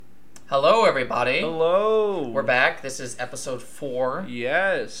Hello, everybody. Hello. We're back. This is episode 4.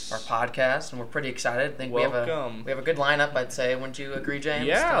 Yes. Our podcast, and we're pretty excited. I think Welcome. we have a good lineup, I'd say. Wouldn't you agree, James?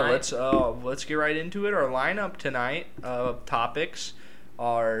 Yeah, tonight? let's get right into it. Our lineup tonight of topics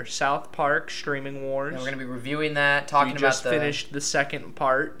are South Park Streaming Wars. And we're going to be reviewing that, talking about We just finished the second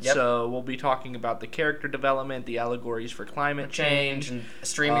part, Yep. So we'll be talking about the character development, the allegories for climate change, and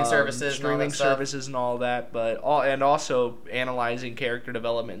streaming services, and all that, but also analyzing character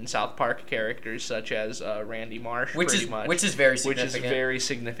development in South Park characters such as Randy Marsh, which is very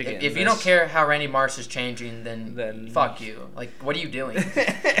significant. If you don't care how Randy Marsh is changing, then fuck you. Like, what are you doing?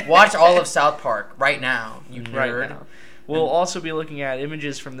 Watch all of South Park right now, you nerd. Right now. We'll also be looking at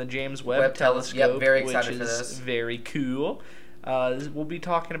images from the James Webb telescope, Yep, very excited for this. Very cool. We'll be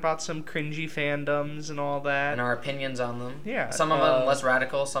talking about some cringy fandoms and all that. And our opinions on them. Yeah. Some of them less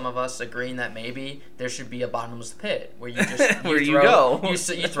radical, some of us agreeing that maybe there should be a bottomless pit where you just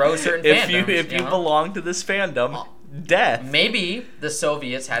you throw certain fandoms. If you belong to this fandom, death. Maybe the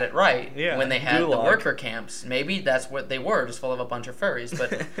Soviets had it right when they had the worker camps. Maybe that's what they were, just full of a bunch of furries.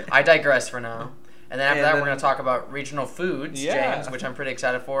 But I digress for now. And then after that, we're going to talk about regional foods, James, which I'm pretty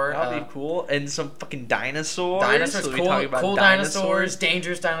excited for. That'll be cool. And some fucking dinosaurs. Dinosaurs, cool dinosaurs,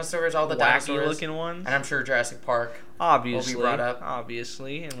 dangerous dinosaurs, all the dinosaurs. Wacky-looking ones. And I'm sure Jurassic Park will be brought up.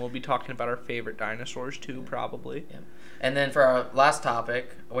 Obviously. And we'll be talking about our favorite dinosaurs, too, probably. Yeah. And then for our last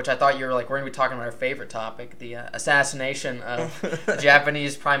topic, which I thought you were like, we're going to be talking about our favorite topic, the assassination of the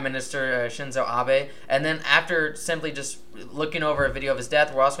Japanese Prime Minister Shinzo Abe. And then after simply just looking over a video of his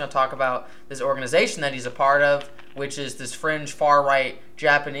death, we're also going to talk about this organization that he's a part of, which is this fringe far-right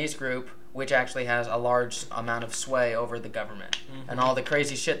Japanese group, which actually has a large amount of sway over the government and all the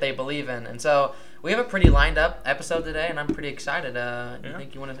crazy shit they believe in. And so we have a pretty lined up episode today, and I'm pretty excited. You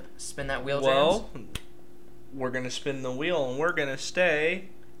think you want to spin that wheel, James? Well, we're going to spin the wheel, and we're going to stay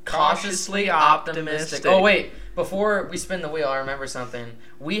cautiously optimistic. Oh, wait. Before we spin the wheel, I remember something.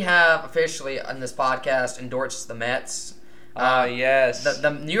 We have officially, on this podcast, endorsed the Mets. Yes. The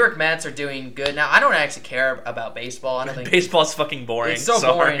New York Mets are doing good. Now, I don't actually care about baseball. I don't think baseball's fucking boring. It's so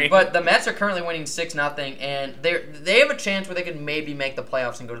boring. But the Mets are currently winning 6-0, and they have a chance where they could maybe make the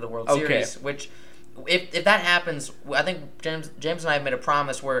playoffs and go to the World Series, which... If that happens, I think James and I have made a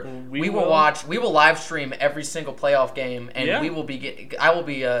promise where we will live stream every single playoff game, and I think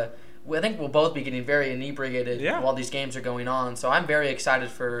we'll both be getting very inebriated while these games are going on. So I'm very excited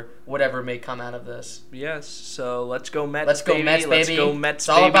for whatever may come out of this. Yes. So let's go Mets. Let's go Mets, baby. Let's go Mets, it's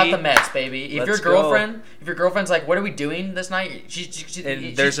all about the Mets, baby. If your girlfriend's like, "What are we doing this night?"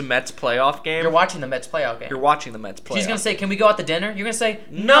 There's a Mets playoff game. You're watching the Mets playoff game. You're watching the Mets playoff. She's gonna say, "Can we go out to dinner?" You're gonna say,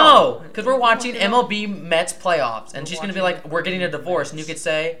 "No," because we're watching MLB Mets playoffs, and she's gonna be like, "We're getting a divorce," and you could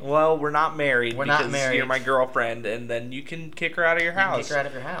say, "Well, we're not married. We're not married. You're my girlfriend," and then you can kick her out of your house. Kick her out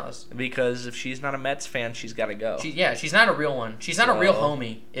of your house. Because if she's not a Mets fan, she's got to go. She's not a real one. She's not a real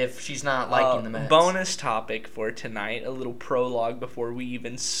homie if she's not liking the Mets. Bonus topic for tonight, a little prologue before we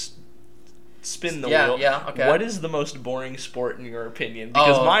even spin the wheel. Yeah, okay. What is the most boring sport in your opinion?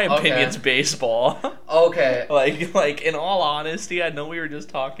 Because my opinion's baseball. Okay. like in all honesty, I know we were just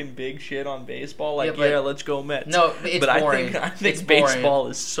talking big shit on baseball. Let's go Mets. No, it's boring. I think baseball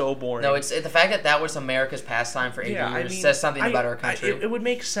is so boring. No, it's the fact that was America's pastime for 80 years says something about our country. It would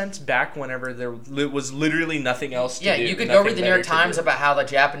make sense back whenever there was literally nothing else to do. Yeah, you could go read the New York Times about how the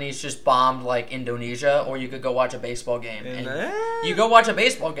Japanese just bombed like Indonesia, or you could go watch a baseball game. And you go watch a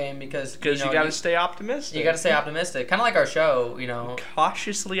baseball game because you got to stay optimistic. You got to stay optimistic. Kind of like our show,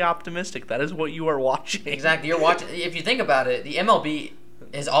 Cautiously optimistic. That is what you are watching. Exactly. You're watching. If you think about it, the MLB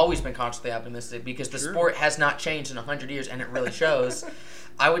has always been cautiously optimistic because the sport has not changed in 100 years, and it really shows.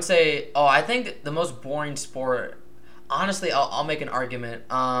 I would say, I think the most boring sport, honestly, I'll make an argument.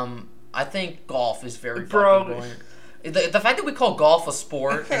 I think golf is very fucking boring. The fact that we call golf a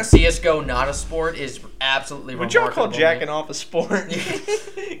sport and CSGO not a sport is absolutely remarkable. Would y'all call jacking off a sport?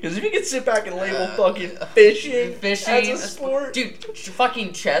 Because if you can sit back and label fucking fishing as a sport. Dude,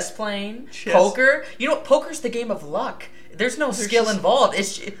 fucking chess playing, poker. Poker's the game of luck. There's no skill involved.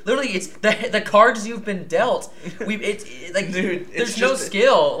 It's literally the cards you've been dealt. There's no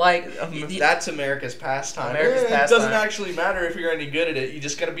skill. That's America's pastime. It doesn't actually matter if you're any good at it. You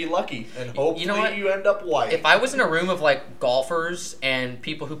just gotta be lucky and hopefully you end up white. If I was in a room of golfers and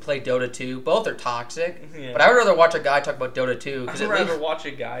people who play Dota 2, both are toxic. Yeah. But I would rather watch a guy talk about Dota 2. I'd rather watch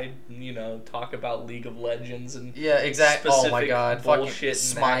a guy, talk about League of Legends and exactly. Oh my god, bullshit.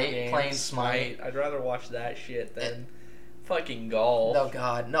 Smite, playing Smite. I'd rather watch that shit than fucking golf. Oh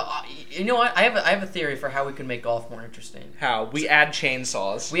god, no. You know what? I have a theory for how we can make golf more interesting. How? We add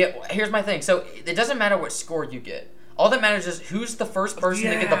chainsaws. Here's my thing. So it doesn't matter what score you get. All that matters is who's the first person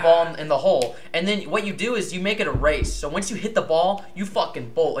to get the ball in the hole. And then what you do is you make it a race. So once you hit the ball, you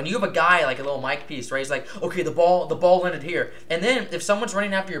fucking bolt. And you have a guy, like a little mic piece, right? He's like, okay, the ball landed here. And then if someone's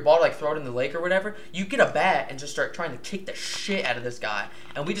running after your ball to like throw it in the lake or whatever, you get a bat and just start trying to kick the shit out of this guy.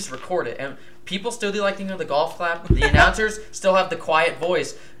 And we just record it. And people still do like the golf clap. The announcers still have the quiet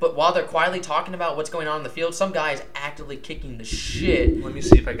voice. But while they're quietly talking about what's going on in the field, some guy is actively kicking the shit. Let me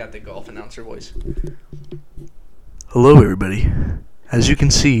see if I got the golf announcer voice. Hello, everybody. As you can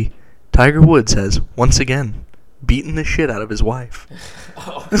see, Tiger Woods has, once again, beaten the shit out of his wife.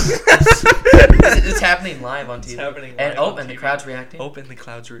 Oh. It's happening live on TV. It's happening live on and TV. The crowd's reacting. The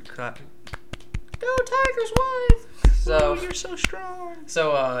crowd's reacting. Go Tiger's wife! So you're so strong.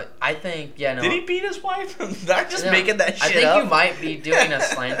 So I think no. Did he beat his wife? I'm just making that shit up. I think you might be doing a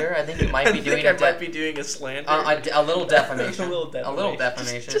slander. I think you might be doing might be doing a slander. A little defamation. A little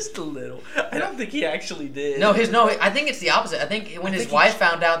defamation. Just a little. I don't think he actually did. No. I think it's the opposite. I think when his wife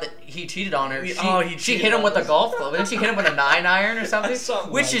found out that he cheated on her, she hit him with a golf club. Didn't she hit him with a 9-iron or something?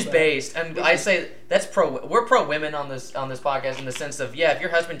 Which is based. And I say that's we're pro women on this podcast in the sense of if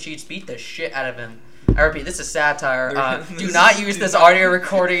your husband cheats, beat the shit out of him. I repeat, this is satire. Do not use this audio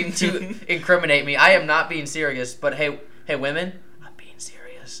recording to incriminate me. I am not being serious. But hey, women, I'm being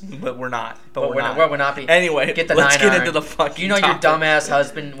serious. But we're not. We're not being. Anyway, let's get into the fucking. Your dumbass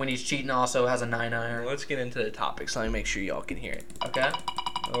husband, when he's cheating, also has a 9-iron. Let's get into the topics. Let me make sure y'all can hear it. Okay.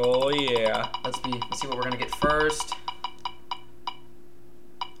 Oh yeah. Let's see what we're gonna get first.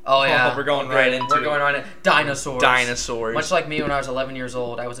 Oh yeah, we're going right into dinosaurs. Dinosaurs. Much like me when I was 11 years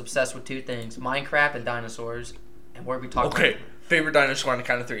old, I was obsessed with two things: Minecraft and dinosaurs. And where are we talking? Okay, favorite dinosaur on the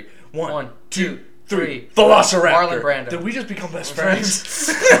count of 3. 1, 2, 3. Velociraptor. Marlon Brando. Did we just become best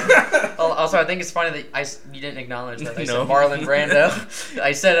friends? Also, I think it's funny that you didn't acknowledge that. I said Marlon Brando.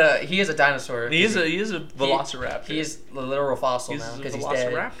 I said he is a dinosaur. He is a velociraptor. He is the literal fossil now because he's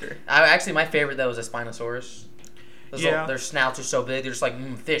dead. Velociraptor. Actually, my favorite though is a Spinosaurus. Their snouts are so big, they're just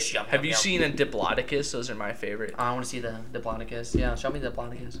like fish. Yum, Have you seen a Diplodocus? Those are my favorite. I want to see the Diplodocus. Yeah, show me the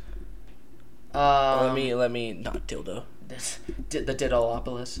Diplodocus. Let me not dildo. The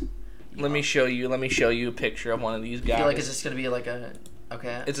Didolopolis. Let me show you a picture of one of these guys. I feel like it's just gonna be like a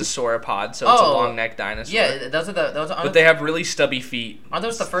okay. It's a sauropod, so it's a long neck dinosaur. Yeah, those are. But they have really stubby feet. Aren't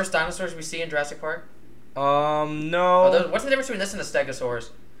those the first dinosaurs we see in Jurassic Park? No. What's the difference between this and a Stegosaurus?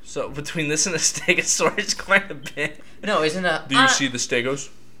 So between this and a Stegosaurus, quite a bit. No, isn't a? Do you see the Stegos?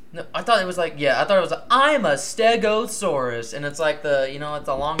 No, I thought it was like I'm a Stegosaurus, and it's like it's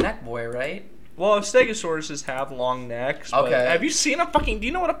a long neck boy, right? Well, Stegosauruses have long necks. Okay. Have you seen do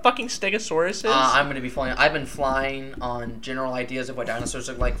you know what a fucking Stegosaurus is? I'm gonna be flying. I've been flying on general ideas of what dinosaurs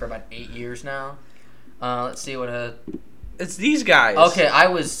look like for about 8 years now. Let's see what It's these guys. Okay, I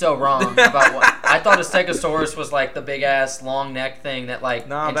was so wrong about what I thought a Stegosaurus was like the big ass long neck thing that in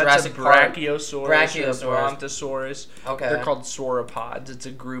that's Jurassic a Park. Brachiosaurus. Brontosaurus. Okay. They're called sauropods. It's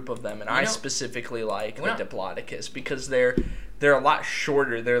a group of them, and I specifically like the Diplodocus because they're a lot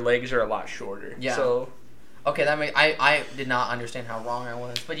shorter. Their legs are a lot shorter. Yeah. So. Okay, I did not understand how wrong I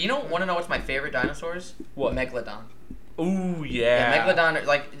was. But want to know what's my favorite dinosaurs? What? Megalodon. Ooh, yeah. Yeah, Megalodon,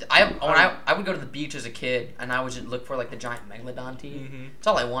 I would go to the beach as a kid, and I would just look for, the giant Megalodon teeth. Mm-hmm. That's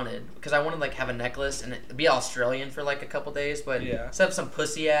all I wanted, because I wanted, have a necklace and be Australian for, a couple days, but instead of some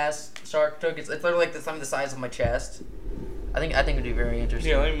pussy-ass shark took, it's literally, something the size of my chest. I think it would be very interesting.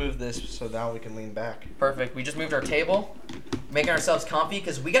 Yeah, let me move this so now we can lean back. Perfect. We just moved our table, making ourselves comfy,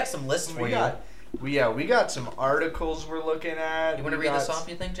 because we got some lists for you. We got some articles we're looking at. You want to read this off,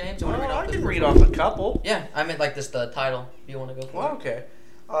 you think, James? I can read off a couple. Yeah, I meant the title. Do you want to go for it?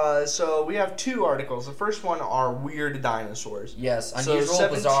 Okay. So we have 2 articles. The first one are weird dinosaurs. Yes, unusual,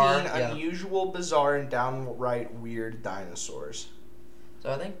 bizarre. Unusual, bizarre, and downright weird dinosaurs.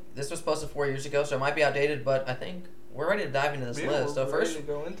 So I think this was posted 4 years ago, so it might be outdated, but I think we're ready to dive into this list. So first, ready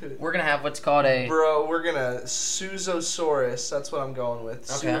to go into it. We're going to have what's called we're going to Suzosaurus. That's what I'm going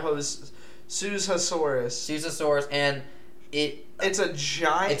with. Okay. Suzosaurus, and it's a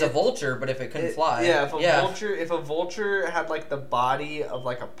giant. It's a vulture, but if it couldn't fly. Yeah, if a vulture had the body of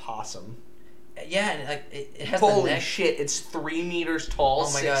a possum. Yeah, and it has Holy the neck. shit! It's 3 meters tall,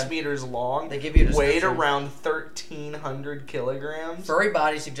 6 meters long. They give you a weighed around 1,300 kilograms. Furry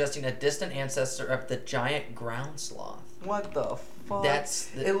body suggesting a distant ancestor of the giant ground sloth. What the fuck?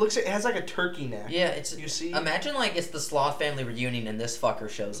 It has a turkey neck. Yeah, you see. Imagine it's the sloth family reunion and this fucker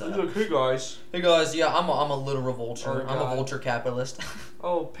shows up. Look, hey guys. Hey guys, yeah, I'm a literal vulture. I'm a vulture capitalist.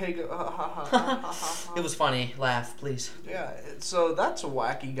 Oh, pig. It was funny. Laugh, please. Yeah, so that's a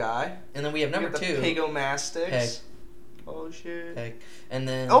wacky guy. And then we have number 2. Pigomastics. Hey. Oh shit. Okay. And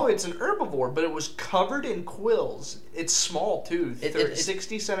then It's an herbivore, but it was covered in quills. It's small too,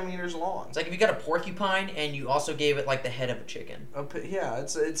 60 centimeters long. it's like if you got a porcupine and you also gave it like the head of a chicken.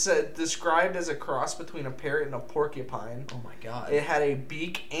 It's described as a cross between a parrot and a porcupine. Oh my god. It had a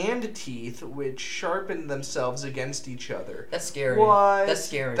beak and teeth which sharpened themselves against each other. That's scary. What? That's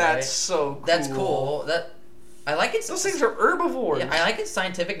scary. That's right? so cool. That's cool. I like it. Those things are herbivores. Yeah, I like its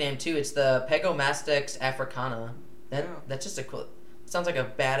scientific name too. It's the Pegomastax africana. That's just a cool. Sounds like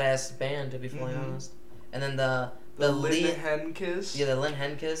a badass band, to be fully honest. And then the Linhenkiss. Yeah, the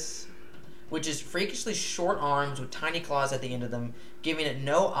Linhenkiss, which is freakishly short arms with tiny claws at the end of them, giving it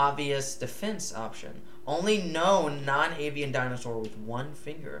no obvious defense option. Only known non-avian dinosaur with one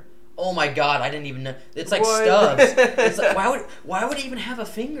finger. Oh my god, I didn't even know. It's like stubs. It's like, why would it even have a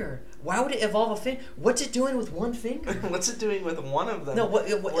finger? Why would it evolve a finger? What's it doing with one finger? What's it doing with one of them? No, what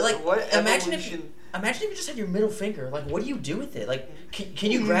imagine evolution? Imagine if you just had your middle finger. Like, what do you do with it? Like,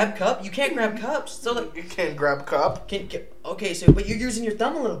 can you grab cup? You can't grab cups. So like, you can't grab cup. Okay, so but you're using your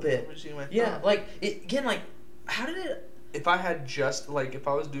thumb a little bit. Yeah, like again, like how did it? If I had just if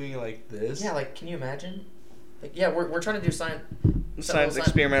I was doing it like this. Yeah, like can you imagine? Like yeah, we're trying to do science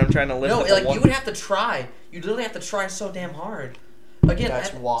experiment. I'm trying to lift. No, like you would have to try. You literally have to try so damn hard. Again,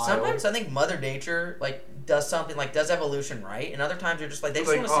 that's wild. Sometimes I think Mother Nature does something does evolution right, and other times you're just like they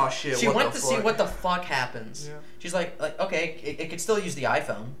just want to see. Shit, she went to see what the fuck happens. Yeah. She's like okay, it could still use the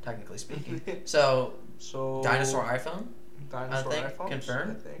iPhone technically speaking. so dinosaur iPhone. Dinosaur iPhone.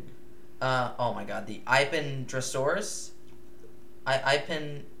 Confirmed. I think. Oh my god, the Ipendrosaurus.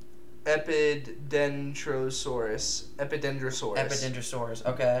 Epidendrosaurus.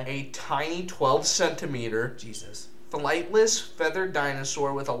 Okay. A tiny 12 centimeter. Jesus. Flightless feathered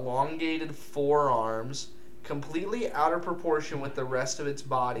dinosaur with elongated forearms, completely out of proportion with the rest of its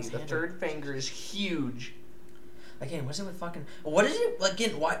body. The third finger is huge. Again, what's it with fucking? What is it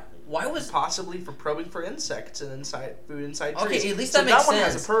again? Why was possibly for probing for insects and food inside trees? Okay, at least that makes sense. That one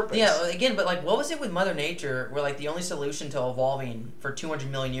has a purpose. Yeah, again, but what was it with Mother Nature, where the only solution to evolving for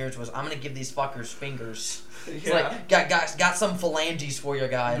 200 million years was I'm gonna give these fuckers fingers. Yeah. It's got some phalanges for you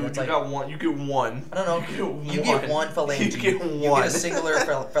guys. Dude, you got one. You get one. I don't know. You get one phalange. You get one. You get a singular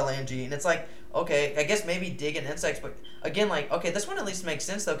phalange, and it's like. Okay, I guess maybe digging insects, but again, this one at least makes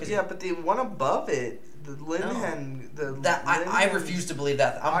sense though, but the one above it, the I refuse to believe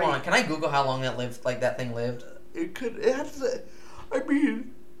that. I'm wrong. Can I Google how long that lived? That thing lived. It could. It has to. I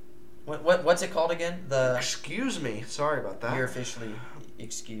mean. What's it called again? Excuse me. Sorry about that. You're officially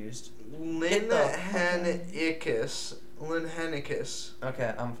excused. Linhenicus.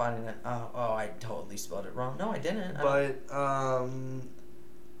 Okay, I'm finding it. Oh, I totally spelled it wrong. No, I didn't.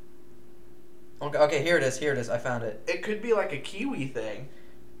 Okay, here it is. I found it. It could be like a kiwi thing.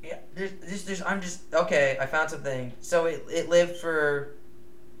 Yeah, okay, I found something. So it lived for,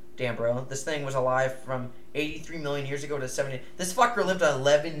 damn bro, this thing was alive from 83 million years ago to 70. This fucker lived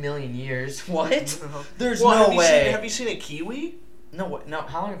 11 million years. What? There's no way. Have you seen a kiwi? No,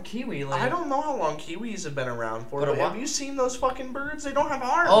 how long have kiwi lived? I don't know how long kiwis have been around for. But have you seen those fucking birds? They don't have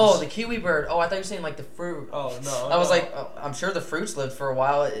arms. Oh, the kiwi bird. Oh, I thought you were saying the fruit. Oh no. I was like, I'm sure the fruits lived for a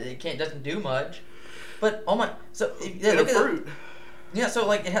while. It doesn't do much. But oh my, so yeah, look at fruit. Yeah,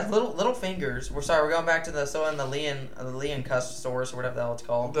 so it has little fingers. We're going back to the Leoncustosaurus or whatever the hell it's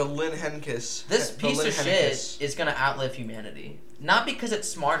called. The Linhenkiss. This piece of shit is gonna outlive humanity. Not because it's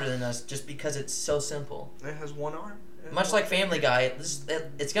smarter than us, just because it's so simple. It has one arm. Much like Family Guy,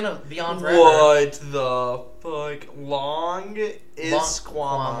 it's gonna be on forever. What the fuck?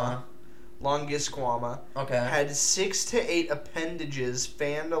 Longisquama. Okay. Had 6 to 8 appendages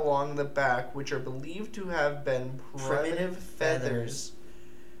fanned along the back, which are believed to have been primitive feathers,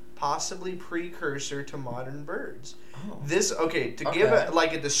 possibly precursor to modern birds. Oh. Give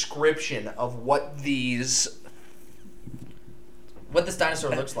a description of what this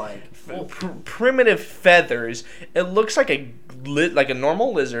dinosaur looks like. Primitive feathers. It looks like a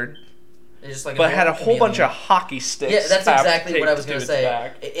normal lizard. It's just had a whole bunch of hockey sticks. Yeah, that's exactly what I was gonna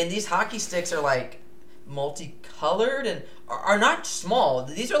say. And these hockey sticks are multicolored and are not small.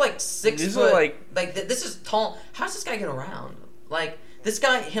 These are 6 foot. This is tall. How's this guy get around? This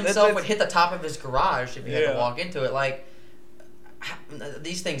guy himself would hit the top of his garage if he had to walk into it.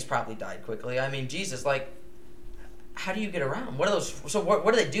 These things probably died quickly. I mean, Jesus, how do you get around? What are those? So what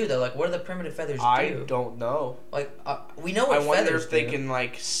do they do though? What do the primitive feathers do? I don't know. We know what feathers do. I wonder if they can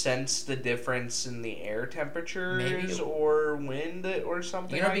sense the difference in the air temperatures or wind or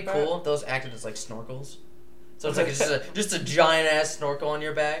something. You know what'd be cool? If those acted as snorkels. So it's just a giant ass snorkel on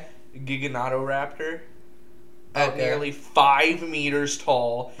your back. Giganotoraptor. Nearly 5 meters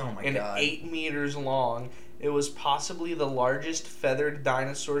tall God. 8 meters long. It was possibly the largest feathered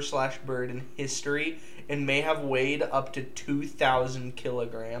dinosaur/bird in history and may have weighed up to 2,000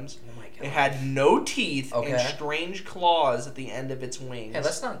 kilograms. Oh my god. It had no teeth Okay. and strange claws at the end of its wings. Hey,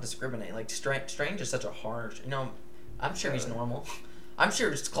 let's not discriminate. Like, Strange is such a harsh... I'm sure he's normal. I'm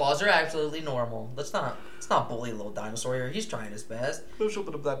sure his claws are absolutely normal. Let's not bully a little dinosaur here. He's trying his best. Let's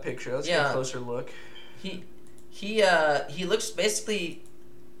open up that picture. Let's get a closer look. He looks basically...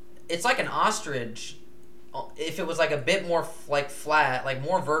 It's like an ostrich. If it was like a bit more flat, like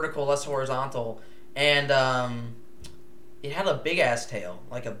more vertical, less horizontal, and it had a big ass tail,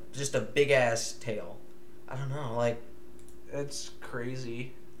 just a big ass tail. I don't know, like it's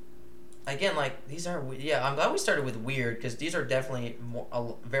crazy. Again, like these are I'm glad we started with weird because these are definitely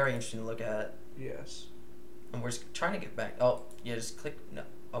very interesting to look at. Yes. And we're just trying to get back. Oh yeah, just click. No.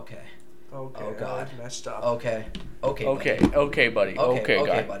 Okay. Okay. Oh god. I messed up. Okay. Okay. Okay. Buddy. Okay, buddy. Okay, guy.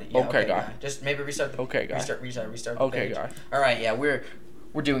 Okay, buddy. Yeah, okay, guy. Just maybe restart the. Okay, guy. Restart. The Okay, page. guy. All right. Yeah, we're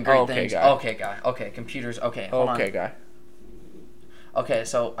doing great Okay, things. guy. Okay, guy. Okay, computers. Okay. Hold on. Okay, guy. Okay,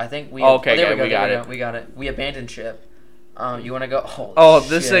 so I think we. Okay, there guy, we got it. We got it. We abandoned ship. You want to go? Holy Oh,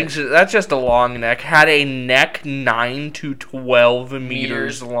 this shit. that's just a long neck. Had a neck 9 to 12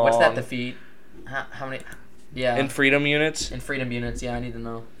 meters long. What's that? The feet? How many? Yeah. In freedom units? In freedom units, yeah, I need to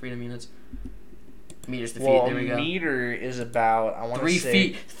know. Freedom units. Meters to feet, Well, there we go. a meter is about, I want to 3 say...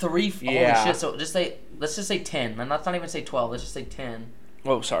 feet. 3 feet. Yeah. Holy shit. So let's just say 10. And let's not even say 12. Let's just say 10.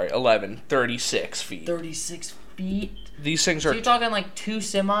 Oh, sorry, 11. 36 feet. 36 feet? These things So are... you're talking like 2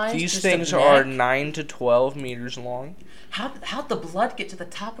 semis? These just things a are neck? 9 to 12 meters long. How'd the blood get to the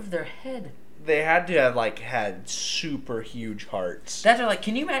top of their head? They had to have, had super huge hearts. That's like,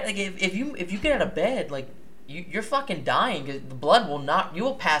 can you imagine, like, if you get out of bed, like, you're fucking dying, because the blood will not, you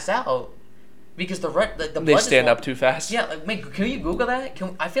will pass out. Because the blood They stand up too fast? Yeah, like, can you Google that?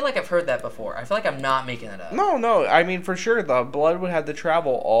 I feel like I've heard that before. I feel like I'm not making it up. No, I mean, for sure, the blood would have to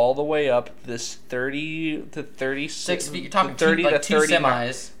travel all the way up this 30 to 36... 6 feet, you're talking 30 two to 39,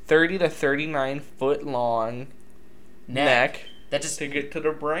 semis. 30 to 39 foot long neck that just to get to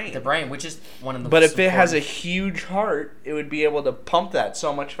the brain. The brain, which is one of the But most if it has a important- huge heart, it would be able to pump that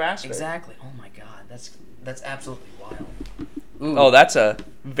so much faster. Exactly. Oh my god, that's absolutely wild. Ooh. Oh, that's a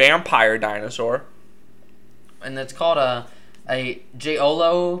vampire dinosaur. And it's called a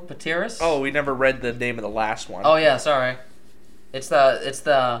Jaolopterus. Oh, we never read the name of the last one. Oh yeah, sorry. It's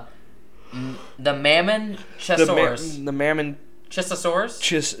the Mammon Chestosaurus. The Mammon...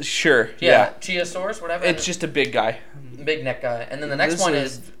 Chestosaurus? Sure, Yeah. Cheosaurus, whatever. It's just a big guy. Big neck guy. And then the next This one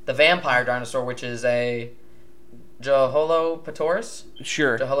is the vampire dinosaur, which is a Jaolopterus.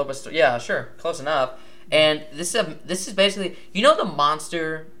 Sure. Yeah, sure. Close enough. And this is basically, you know, the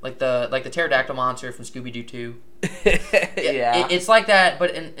monster, like the pterodactyl monster from Scooby-Doo 2? Yeah. It's like that,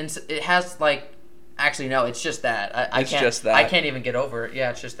 but it has like, actually no, it's just that. I It's can't, just that. I can't even get over it.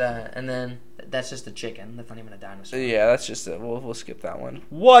 Yeah, it's just that. And then that's just a chicken. That's not even a dinosaur. Yeah, that's just it. We'll skip that one.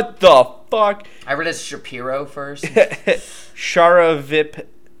 What the fuck? I read it as Shapiro first.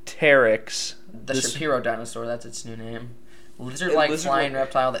 Charavipteryx. The Shapiro dinosaur, that's its new name. Lizard-like flying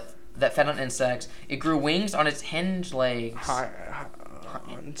reptile that fed on insects. It grew wings on its hinge legs.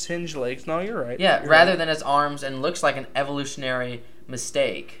 On its hinge legs. No, you're right. Yeah, You're rather right. than its arms, and looks like an evolutionary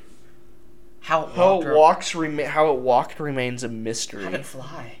mistake. How it walked remains a mystery. How did it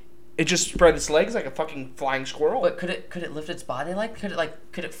fly? It just spread its legs like a fucking flying squirrel. But could it lift its body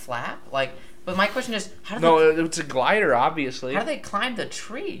could it flap? But my question is, how do it's a glider, obviously. how do they climb the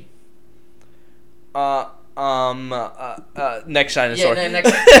tree? Next dinosaur. Yeah,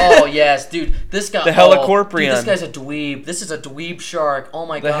 next. Oh yes, dude, this guy. The helicorprion. Dude, this guy's a dweeb. This is a dweeb shark. Oh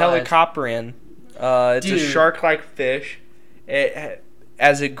my The god. helicoprion. It's Dude. a shark-like fish.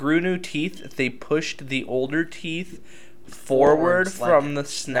 As it grew new teeth, they pushed the older teeth forward Forwards, like from a the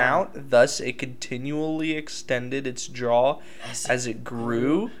snout. Thus, it continually extended its jaw as it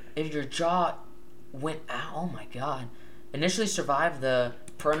grew. If your jaw went out, oh my god. Initially survived the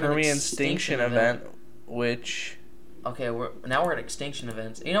Permian Extinction event, which... Okay, we're at extinction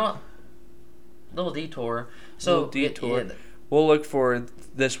events. You know what? Little detour. So detour. We'll look for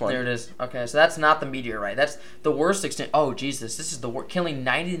this one. There it is. Okay, so that's not the meteorite. That's the worst extent. Oh Jesus, this is the worst, killing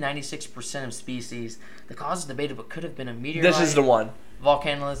 90 to 96% of species. The cause is debated, but could have been a meteorite. This is the one.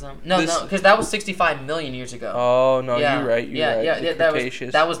 Volcanism. No, because that was 65 million years ago. Oh no, yeah. you're right. You're right. Yeah,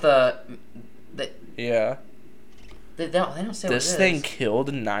 that was the. Yeah. They don't say This what it thing is.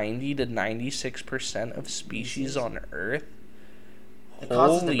 killed 90 to 96% of species on Earth. The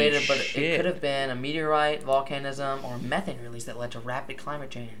cause is Holy debated, but it shit. could have been a meteorite, volcanism, or methane release that led to rapid climate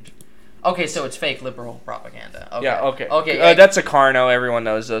change. Okay, so it's fake liberal propaganda. Okay. Yeah, okay. Okay. That's a Carno. Everyone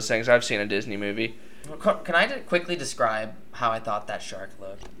knows those things. I've seen a Disney movie. Can I just quickly describe how I thought that shark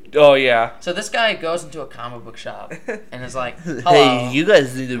looked? Oh, yeah. So this guy goes into a comic book shop and is like, hello. Hey, you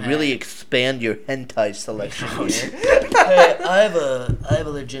guys need to really expand your hentai selection here. Hey, I have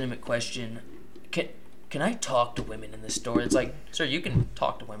a legitimate question. Can I talk to women in this store? It's like, sir, you can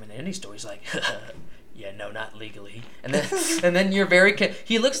talk to women in any store. He's like, yeah, no, not legally. And then you're very.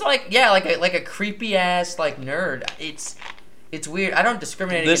 He looks like like a creepy ass like nerd. It's weird. I don't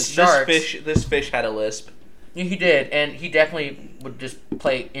discriminate against sharks. This fish had a lisp. He did, and he definitely would just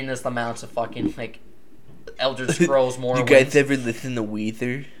play endless amounts of fucking like Elder Scrolls Morrowind. You guys ever listen to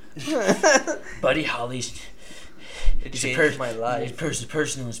Weezer? Buddy Holly's. It changed my life.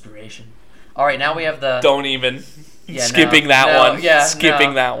 Personal inspiration. All right, now we have the. Don't even. Yeah, Skipping that one. Yeah,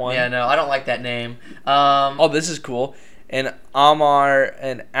 that one. Yeah, no, I don't like that name. Oh, this is cool. An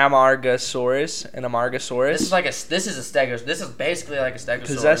Amargasaurus. This is a stegosaurus. This is basically like a stegosaurus.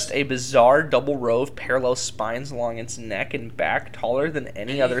 Possessed a bizarre double row of parallel spines along its neck and back, taller than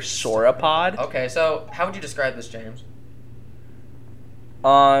any other sauropod. Okay, so how would you describe this, James?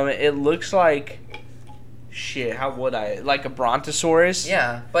 It looks like. Shit, how would I? Like a brontosaurus?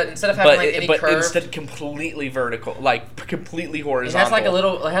 Yeah, but instead of having any curve, instead completely vertical, like completely horizontal. It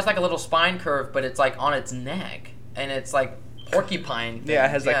has like a little spine curve, but it's like on its neck, and it's like porcupine thing. Yeah,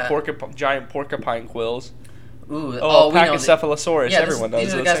 it has like giant porcupine quills. Ooh, Pachycephalosaurus. Everyone knows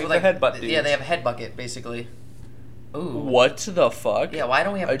these are the those guys things. with like the head butt dudes. Yeah, they have a head bucket basically. Ooh. What the fuck? Yeah, why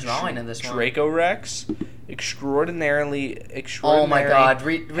don't we have a drawing in this one? Dracorex, extraordinary. Oh my god!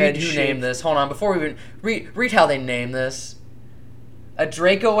 Read who named this. Hold on, before we even read how they name this. A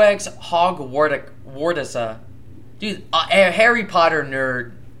Dracorex Hogwartsa. Dude, a Harry Potter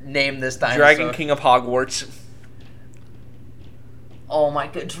nerd named this dinosaur. Dragon King of Hogwarts. Oh my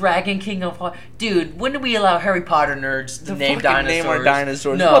god, Dragon King of Hogwarts. Dude, when do we allow Harry Potter nerds to name dinosaurs? Name our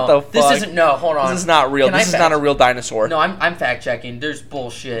dinosaurs. No, what the fuck? This isn't. No, hold on. This is not real. This is not a real dinosaur. No, I'm fact checking. There's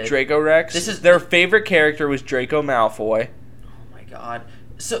bullshit. Dracorex. Their favorite character was Draco Malfoy. Oh my god.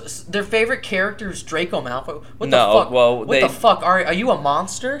 So their favorite character is Draco Malfoy. What the fuck? Well, what the fuck? Are you a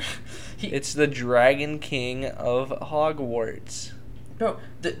monster? It's the Dragon King of Hogwarts. Bro,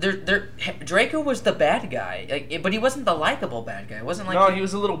 Draco was the bad guy, but he wasn't the likable bad guy. It wasn't like he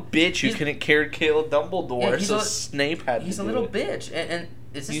was a little bitch who couldn't kill Dumbledore. Yeah, Snape had. He's a little bitch, and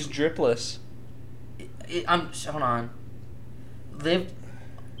he's dripless. Hold on. Lived.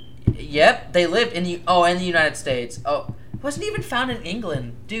 Yep, they lived in the United States. Oh, wasn't even found in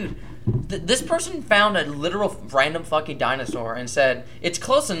England, dude. This person found a literal random fucking dinosaur and said it's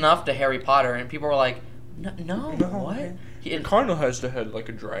close enough to Harry Potter, and people were like, no what? It kind of has the head like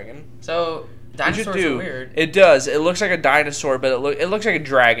a dragon. So dinosaurs are weird. It does. It looks like a dinosaur, but it looks like a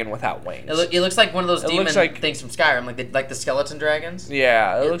dragon without wings. It looks like one of those demon things from Skyrim, like the skeleton dragons.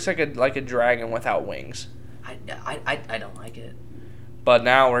 Yeah, it looks like a dragon without wings. I don't like it. But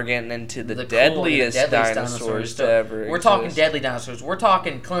now we're getting into the deadliest dinosaurs to ever exist. We're talking deadly dinosaurs. We're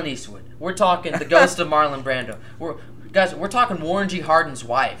talking Clint Eastwood. We're talking the ghost of Marlon Brando. We're talking Warren G. Hardin's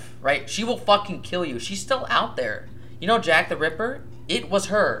wife, right? She will fucking kill you. She's still out there. You know Jack the Ripper? It was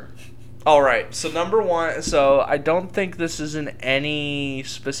her. All right. So number one. So I don't think this is in any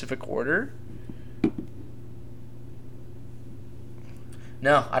specific order.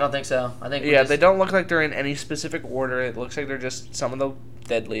 No, I don't think so. I think they don't look like they're in any specific order. It looks like they're just some of the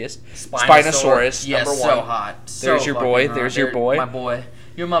deadliest. Spinosaurus, yes, number one. So hot. There's your boy. There's your boy. My boy.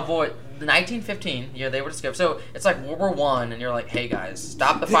 You're my boy. 1915, they were discovered. So it's like World War I, and you're like, hey guys,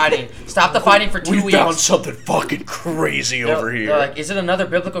 stop the fighting. Stop the fighting for 2 weeks. We found something fucking crazy over here. They're like, is it another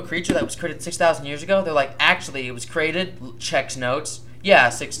biblical creature that was created 6,000 years ago? They're like, actually, it was created, checks notes,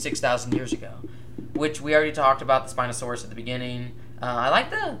 6,000 years ago. Which we already talked about, the Spinosaurus at the beginning. I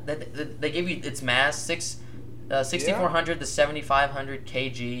like they give you its mass, 6,400 to 7,500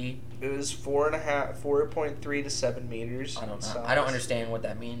 kg. It was 4.3 to 7 meters. I don't know. I don't understand what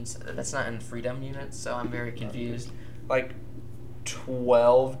that means. That's not in freedom units, so I'm very confused. Like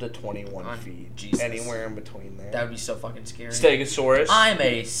 12 to 21 feet. Jesus. Anywhere in between there. That would be so fucking scary. Stegosaurus. I'm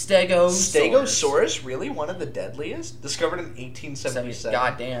a Stegosaurus. Stegosaurus, really? One of the deadliest? Discovered in 1877.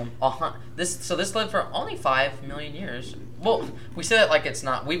 Goddamn. This lived for only 5 million years. Well, we say that like it's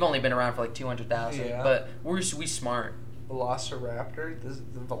not. We've only been around for like 200,000, but we smart. Velociraptor.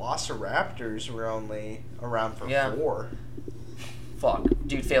 The Velociraptors were only around for 4. Fuck,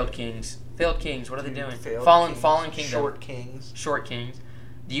 dude. Failed kings. What are they doing? Fallen kingdom. Short kings.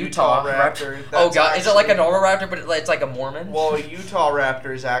 The Utah raptor. Oh god, is it like a normal raptor, but it's like a Mormon? Well, a Utah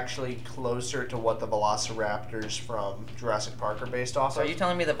raptor is actually closer to what the velociraptors from Jurassic Park are based off So of. are you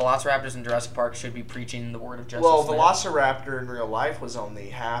telling me the velociraptors in Jurassic Park should be preaching the word of justice? Well, velociraptor in real life was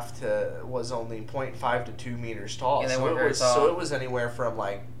only 0.5 to 2 meters tall. Yeah, they so weren't very tall. So it was anywhere from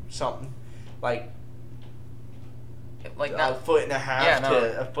like something like not a foot and a half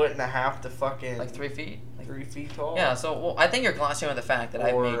to a foot and a half to fucking like 3 feet. 3 feet tall. Yeah, so I think you're glossing over the fact that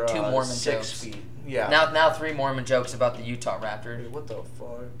I've made 2 Mormon 6 jokes. feet. Yeah. Now 3 Mormon jokes about the Utah raptor. Wait, what the fuck?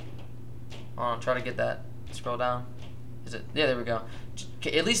 Hold on, try to get that. Scroll down. Is it? Yeah, there we go.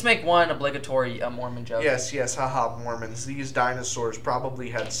 At least make one obligatory Mormon joke. Yes, haha, Mormons. These dinosaurs probably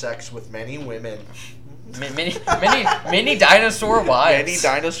had sex with many women. Many dinosaur wives. Many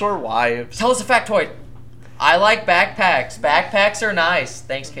dinosaur wives. Tell us a factoid. I like backpacks. Backpacks are nice.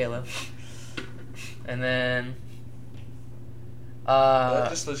 Thanks, Caleb. And then,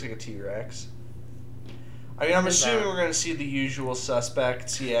 that just looks like a T-Rex. I mean, I'm assuming we're going to see the usual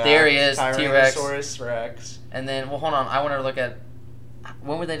suspects. Yeah. There he is, Tyrannosaurus Rex. And then, well, hold on. I want to look at,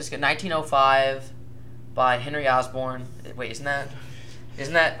 when would they just get? 1905 by Henry Osborn. Wait, isn't that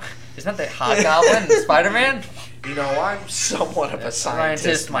the Hobgoblin in Spider-Man? You know, I'm somewhat of a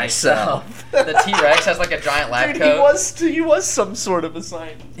scientist myself. The T-Rex has like a giant lab coat. He was some sort of a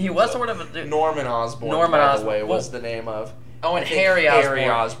scientist. He was sort of a... Norman Osborn, by the way, was the name of... Oh, and Harry Osborn.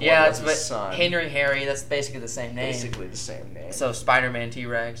 Yeah, was his son. Harry, that's basically the same name. Basically the same name. So, Spider-Man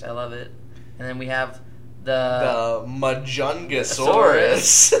T-Rex, I love it. And then we have the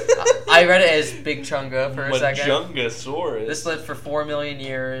Majungasaurus. I read it as Big Chunga for a second. Majungasaurus. This lived for 4 million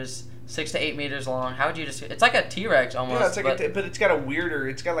years, 6 to 8 meters long. How would you just... It's like a T-Rex almost. Yeah, it's like but it's got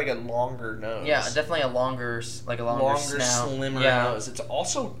like a longer nose. Yeah, definitely a longer snout. Slimmer nose. It's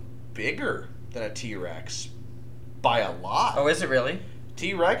also bigger than a T-Rex by a lot. Oh, is it really?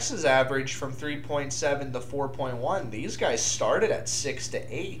 T-Rexes average from 3.7 to 4.1. These guys started at 6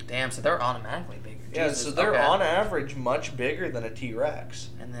 to 8. Damn, so they're automatically bigger. Yeah, Jesus, so they're on average much bigger than a T-Rex.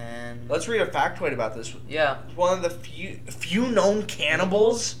 And then... Let's read a factoid about this. Yeah. One of the few known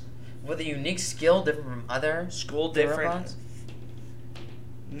cannibals with a unique skill different from other different.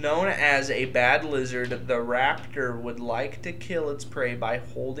 Known as a bad lizard, the raptor would like to kill its prey by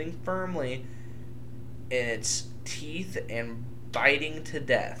holding firmly in its teeth and biting to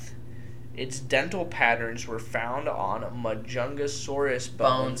death. Its dental patterns were found on Majungasaurus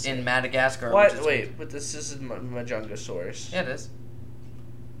bones in Madagascar. What? Wait, but this is Majungasaurus. Yeah, it is.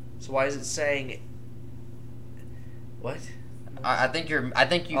 So why is it saying? What? I think you.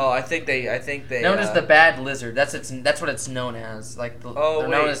 Oh, I think they. Known as the bad lizard. That's what it's known as. Like.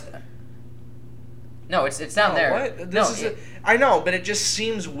 Known as, no, it's down there. What? I know, but it just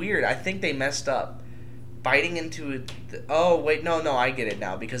seems weird. I think they messed up. Biting into it. Oh wait, no, I get it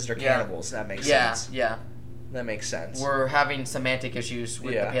now because they're cannibals. That makes sense. Yeah. That makes sense. We're having semantic issues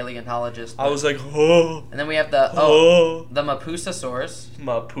with the paleontologist. I was like, oh. And then we have the Mapusasaurus.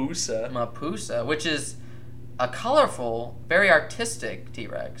 Mapusa, which is a colorful, very artistic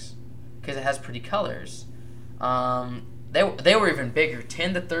T-Rex because it has pretty colors. They were even bigger,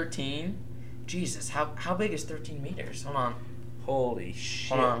 10 to 13. Jesus, how big is 13 meters? Hold on. Holy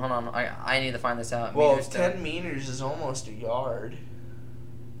shit. Hold on. I need to find this out. Well, 10 meters is almost a yard.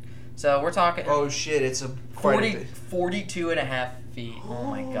 So we're talking... Oh shit, it's 42 and a half feet. Oh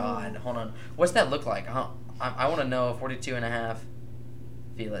my god. Hold on. What's that look like? I want to know 42 and a half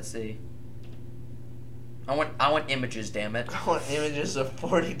feet. Let's see. I want images, damn it. I want images of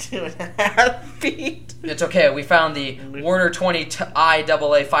 42 and a half feet. It's okay. We found the Warner 20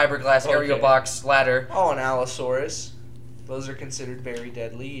 IAA fiberglass aerial box ladder. Oh, an Allosaurus. Those are considered very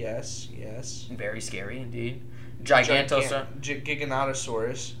deadly, yes. Very scary, indeed.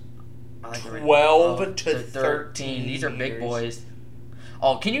 Giganotosaurus. 12 to 13 These are big boys.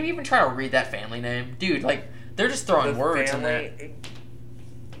 Oh, can you even try to read that family name? Dude, like, they're just throwing words in there.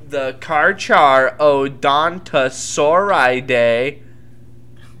 The Carchar Odontosauridae.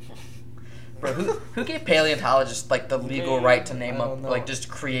 Bro, who gave paleontologists like the legal right to name up, like just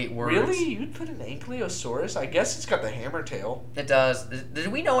create words? Really? You'd put an Ankylosaurus? I guess it's got the hammer tail. It does. Did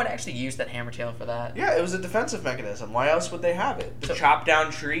we know it actually used that hammer tail for that? Yeah, it was a defensive mechanism. Why else would they have it? To chop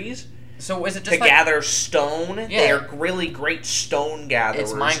down trees? So is it just to gather stone? Yeah. They are really great stone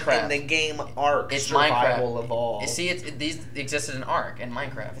gatherers. It's Minecraft. In the game Ark, it's Survival Minecraft. Evolved. See, these existed in Ark and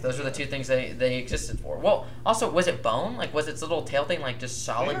Minecraft. Those are the two things they existed for. Well, also, was it bone? Like, was its little tail thing like just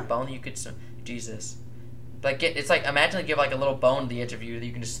solid bone that you could... Jesus. Like, it's like, imagine they give like a little bone to the edge of you that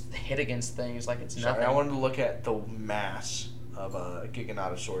you can just hit against things like it's nothing. Sorry, I wanted to look at the mass of a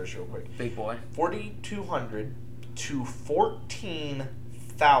Giganotosaurus real quick. Big boy. 4,200 to 14,000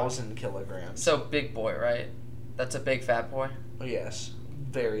 1,000 kilograms. So big boy, right? That's a big fat boy. Oh, yes.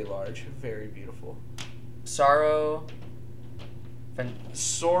 Very large. Very beautiful. Sorrow.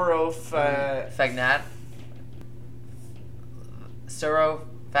 Fagnac.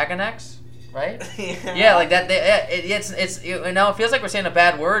 Saurophaganex, right? Yeah. Yeah, like that. It's you know, it feels like we're saying a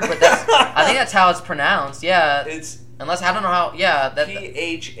bad word, but that's I think that's how it's pronounced. Yeah. It's unless I don't know how. Yeah, that.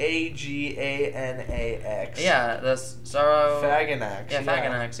 Phaganax. Yeah, the Faganax. Yeah,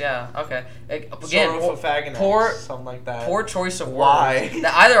 Faganax. Yeah. Okay. Saurophaganex. Poor something like that. Poor choice of Why? words.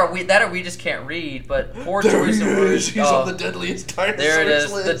 Either we just can't read, but poor choice of words. He's on the deadliest dinosaurs There it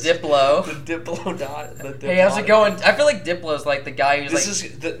is, list. the Diplo. The Diplo. Hey, how's it going? I feel like Diplo's like the guy who's This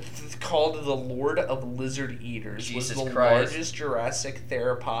is called the Lord of Lizard Eaters. Jesus was the Christ. largest Jurassic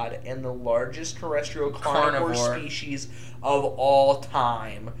theropod and the largest terrestrial carnivore species of all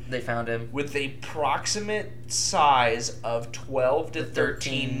time. They found him with a proximate size of 12 to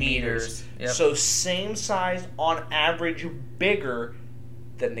 13 meters. Yep. So same size on average, bigger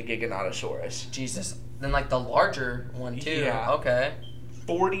than the Giganotosaurus. Jesus. Then like the larger one too. Yeah. Okay.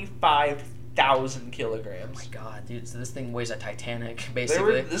 45,000 kilograms. Oh my god, dude! So this thing weighs a Titanic,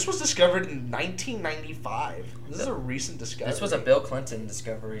 basically. This was discovered in 1995. This is a recent discovery. This was a Bill Clinton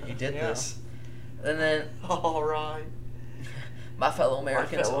discovery. He did this, and then all right. My fellow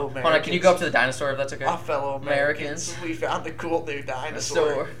Americans. Hold on, can you go up to the dinosaur if that's okay? My fellow Americans. We found a cool new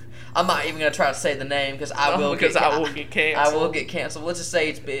dinosaur. I'm not even gonna try to say the name because I will get canceled. I will get canceled. Let's just say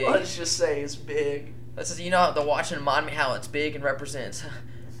it's big. Let's just say it's big. Let's just, you know, the Washington Monument, how it's big and represents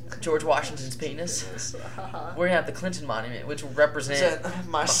George Washington's penis. We're gonna have the Clinton Monument, which will represent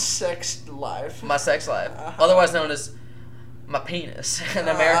my sex life. My sex life, otherwise known as my penis. And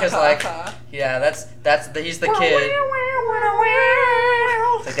America's like, yeah, he's the kid.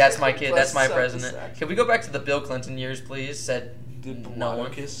 Like, that's my kid. That's my president. Can we go back to the Bill Clinton years, please? Said no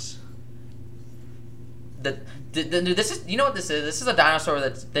one. This is, you know what this is? This is a dinosaur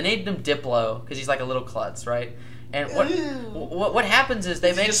they named him Diplo because he's like a little klutz, right? And what happens is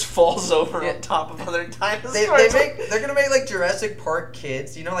he just falls over on top of other dinosaurs. They're gonna make like Jurassic Park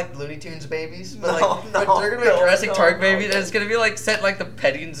kids, you know, like Looney Tunes babies. But they're gonna make Jurassic Park babies, and it's gonna be like set like the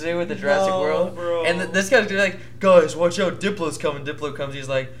petting zoo at the Jurassic World. Bro. And this guy's gonna be like, guys, watch out, Diplo's coming. Diplo comes, he's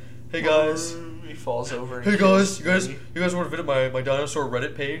like, hey guys. He falls over. Hey guys, you guys want to visit my dinosaur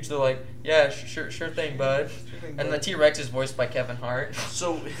Reddit page? They're like, yeah, sure thing, bud. And the T-Rex is voiced by Kevin Hart.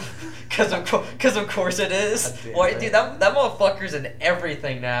 So, because of course it is. Why, dude, that motherfucker's in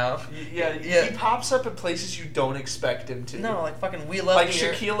everything now. Yeah, he pops up in places you don't expect him to. No, like fucking We Love like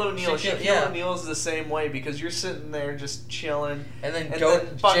Here. Shaquille O'Neal. Shaquille O'Neal's the same way because you're sitting there just chilling, and then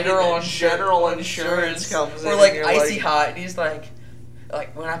General Insurance comes in, or like Icy Hot, and he's like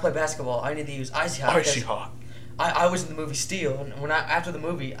when I play basketball, I need to use Icy Hot. Icy Hot. I was in the movie Steel, and after the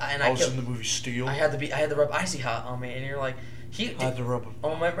movie, I was in the movie Steel. I had to rub Icy Hot on me, and you're like, I had to rub him.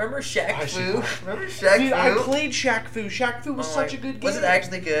 Oh my! Remember Shaq Fu? Remember Shaq Fu? I played Shaq Fu. Shaq Fu was such a good game. Was it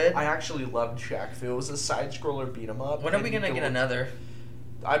actually good? I actually loved Shaq Fu. It was a side scroller beat 'em up. When are we gonna get another?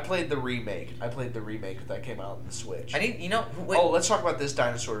 I played the remake. That came out on the Switch. Let's talk about this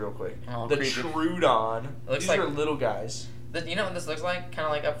dinosaur real quick. Oh, the creepy. Troodon. These are little guys. You know what this looks like? Kind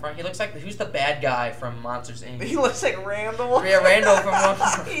of like up front. He looks like who's the bad guy from Monsters Inc. He looks like Randall. Yeah, Randall from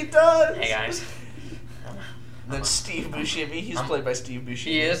Monsters. He does. Hey guys. And then Steve Buscemi. He's played by Steve Buscemi.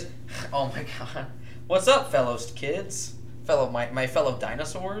 He is. Oh my god. What's up, fellows kids? My fellow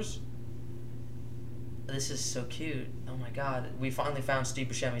dinosaurs. This is so cute. Oh my god. We finally found Steve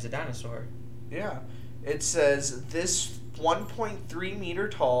Buscemi's a dinosaur. Yeah. It says this 1.3 meter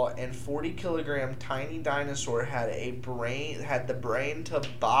tall and 40 kilogram tiny dinosaur had the brain to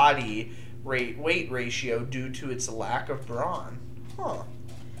body weight ratio due to its lack of brawn. Huh.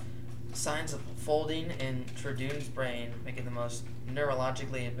 Signs of folding in Troodon's brain make it the most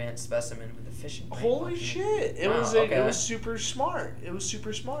neurologically advanced specimen with efficient brain Holy function. shit. It was super smart.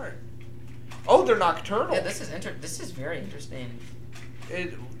 Oh, they're nocturnal. Yeah, this is very interesting.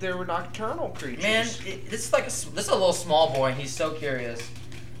 They were nocturnal creatures. Man, this is a little small boy, and he's so curious.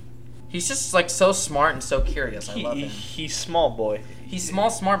 He's just like so smart and so curious. I love him. He's small boy. He's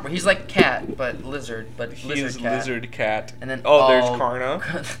smart, but he's like cat, but lizard, He's lizard cat. And then there's Carno.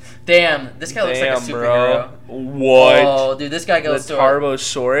 Damn, this guy looks like a superhero. Bro. What? Oh, dude, this guy goes the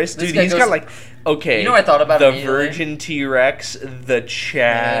Tarbosaurus. Dude, he's got like you know what I thought about the Virgin T-Rex, the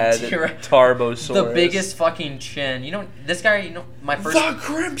Chad Tarbosaurus, the biggest fucking chin. You know this guy. You know my first the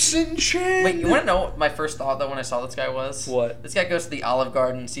Crimson Chin. Wait, you want to know what my first thought though when I saw this guy was? What? This guy goes to the Olive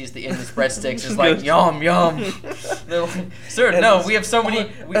Garden, sees the endless breadsticks, is like yum yum. They're like, sir, no, we have so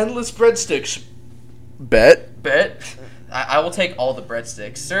many endless breadsticks. Bet. I will take all the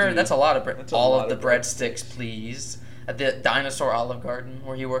breadsticks, sir. Dude, that's a lot of bread. that's a All lot of the of breadsticks, please. At the Dinosaur Olive Garden,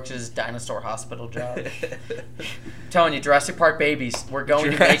 where he works his dinosaur hospital job. Telling you, Jurassic Park babies. We're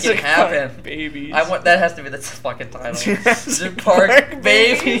going to make it happen. Park babies. I want that has to be the fucking title. Jurassic Park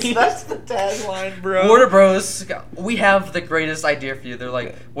babies. That's the tagline, bro. Warner Bros. We have the greatest idea for you. They're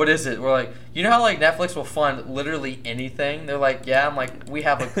like, what is it? We're like, you know how like Netflix will fund literally anything? They're like, yeah. I'm like, we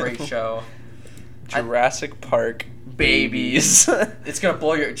have a great show. Jurassic Park babies. It's gonna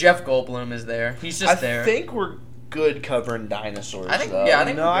blow your. Jeff Goldblum is there. He's just there. I think we're good covering dinosaurs. I think- though. yeah, I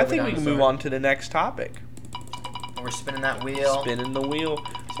think no, we're good I with think we can move dinosaurs. on to the next topic. We're spinning that wheel. Spinning the wheel.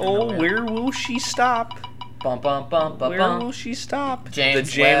 Spinning the wheel. Where will she stop? Bum bum bum bum Where bum. will she stop? James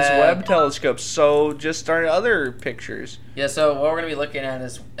the James Webb. Webb telescope. So just our other pictures. Yeah, so what we're going to be looking at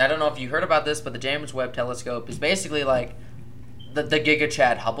is, I don't know if you heard about this, but the James Webb telescope is basically like the Giga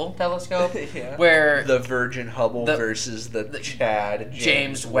Chad Hubble telescope, Yeah. where The Virgin Hubble the- versus the Chad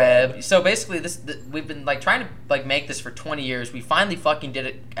James Webb. So basically, we've been like trying to like make this for 20 years. We finally fucking did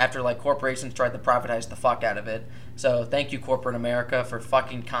it after like corporations tried to privatize the fuck out of it. So thank you, corporate America, for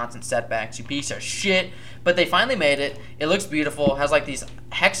fucking constant setbacks, you piece of shit. But they finally made it. It looks beautiful. Has like these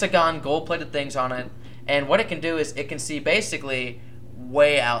hexagon gold-plated things on it. And what it can do is it can see basically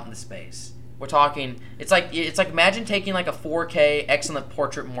way out in the space. We're talking. It's like imagine taking like a 4K excellent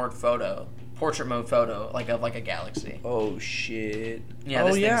portrait mode photo, like of like a galaxy. Oh shit. Yeah, Oh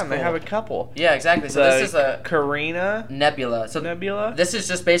this yeah, thing's and they cool. have a couple. Yeah, exactly. So The this is a Carina nebula. So Nebula. this is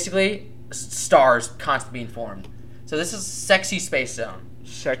just basically stars constantly being formed. So this is sexy space zone.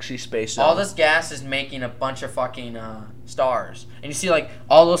 Sexy space. All zone. this gas is making a bunch of fucking stars, and you see like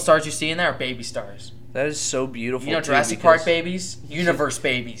all those stars you see in there are baby stars. That is so beautiful. You know, too, Jurassic Park because- babies, universe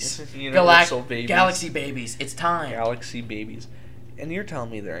babies, Universal babies. galaxy babies. It's time. Galaxy babies. And you're telling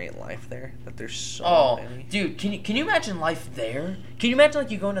me there ain't life there? That there's so Oh, many? dude, can you imagine life there? Can you imagine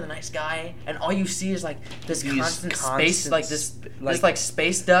like you go into the night sky and all you see is like this These constant space, constant like this like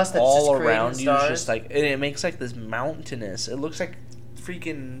space dust that's all just creating around you stars? is just like, and it makes like this mountainous. It looks like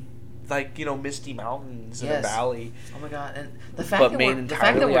freaking, like, you know, misty mountains in a Yes. valley. Oh my god! And the fact But that made we're the fact that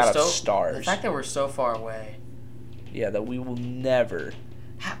entirely we're out of so stars. the fact that we're so far away. Yeah, that we will never,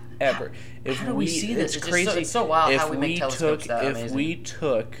 ever. How do we see this? It's It's just crazy. it's so wild if how we make telescopes that if amazing. we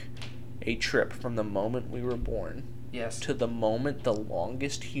took a trip from the moment we were born Yes. to the moment the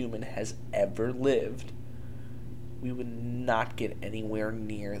longest human has ever lived, we would not get anywhere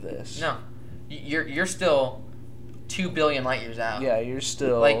near this. No, you're still 2 billion light years out. Yeah, you're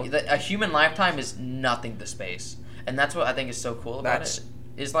still Like a human lifetime is nothing to space, and that's what I think is so cool about That's it.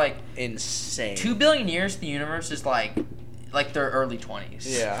 Is like insane. 2 billion years to the universe is like their early 20s.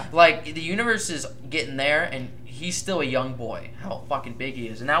 Yeah. Like the universe is getting there, and he's still a young boy. How fucking big he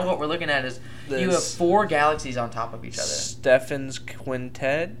is. And now what we're looking at is you have This- 4 galaxies on top of each other. Stephan's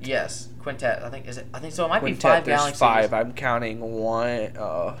quintet. Yes, quintet. I think so. It might be Quintet. 5 There's galaxies. 5. I'm counting 1,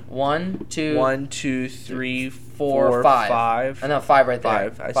 1, 2, 1, 2, 3, 4, 4, 5. 5. I know 5 right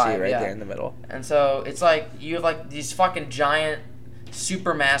there. 5. I see it right yeah. there in the middle. And so it's like you have like these fucking giant,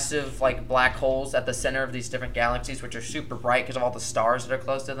 supermassive like black holes at the center of these different galaxies, which are super bright because of all the stars that are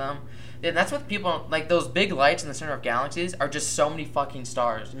close to them. And that's what people like. Those big lights in the center of galaxies are just so many fucking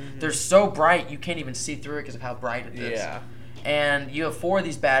stars. Mm-hmm. They're so bright you can't even see through it because of how bright it is. Yeah. And you have 4 of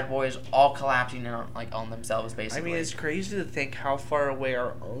these bad boys all collapsing in on themselves basically. I mean, it's crazy to think how far away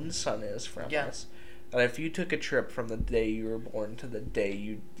our own sun is from Yeah. us. That if you took a trip from the day you were born to the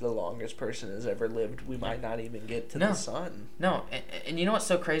day the longest person has ever lived, we might not even get to No. the sun. No, and you know what's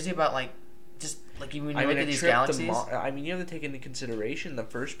so crazy about like just like when you I look mean, at a these trip galaxies. you have to take into consideration the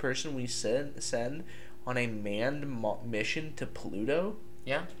first person we send on a manned mission to Pluto.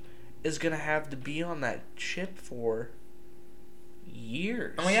 Yeah. Is gonna have to be on that ship for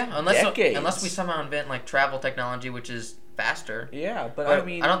years. Oh yeah, decades. unless we somehow invent like travel technology, which is faster. Yeah, but But I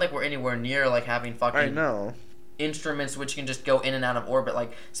mean, I don't think we're anywhere near like having fucking I know. instruments which can just go in and out of orbit.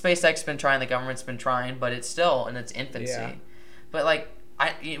 Like SpaceX's been trying, the government's been trying, but it's still in its infancy. Yeah. But like,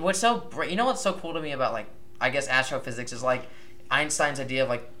 you know what's so cool to me about like I guess astrophysics is like Einstein's idea of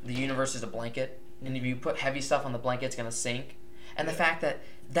like the universe is a blanket, and if you put heavy stuff on the blanket, it's gonna sink. And the fact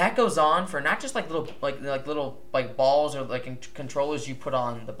that goes on for not just like little balls or like controllers you put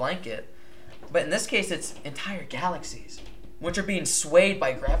on the blanket, but in this case it's entire galaxies, which are being swayed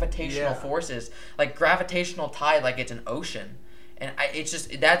by gravitational forces, like gravitational tide, like it's an ocean. And it's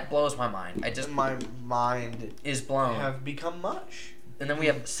just that blows my mind. My mind is blown. have become much. And then we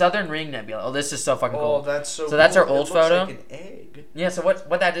have Southern Ring Nebula. Oh, this is so fucking cool. Oh, that's so. So that's our cool. old It looks photo? like an egg. Yeah, so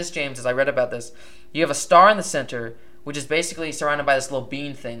what that is, James, is I read about this. You have a star in the center which is basically surrounded by this little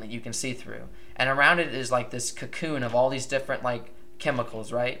bean thing that you can see through. And around it is like this cocoon of all these different like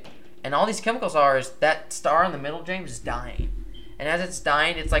chemicals, right? And all these chemicals is that star in the middle, James, is dying. And as it's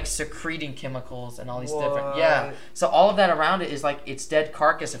dying, it's like secreting chemicals and all these different... Yeah. So all of that around it is like its dead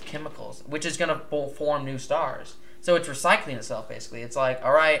carcass of chemicals, which is going to form new stars. So it's recycling itself, basically. It's like,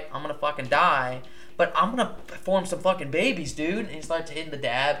 all right, I'm going to fucking die, but I'm going to form some fucking babies, dude. And he starts hitting the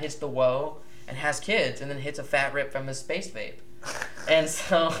dab, hits the whoa, and has kids, and then hits a fat rip from his space vape. And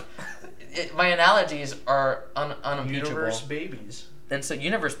so my analogies are unimpeachable. Universe babies. And so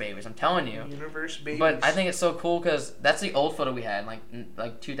universe babies, I'm telling you. Universe babies. But I think it's so cool because that's the old photo we had, like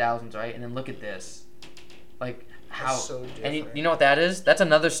 2000s, right? And then look at this, like how. That's so different. And you know what that is? That's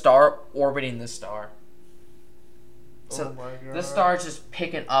another star orbiting this star. So oh my God. this star is just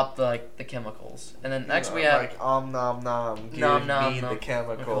picking up the chemicals, and then next we have like nom nom. Give nom me nom the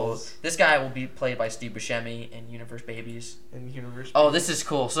chemicals. This guy will be played by Steve Buscemi in Universe Babies. In Universe. Oh, this is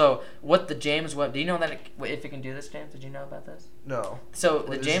cool. So what the James Webb? Do you know that if it can do this, James? Did you know about this? No. So What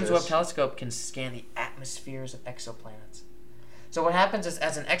the is James this? Webb telescope can scan the atmospheres of exoplanets. So what happens is,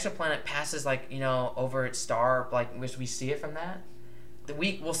 as an exoplanet passes, over its star, as we see it from that,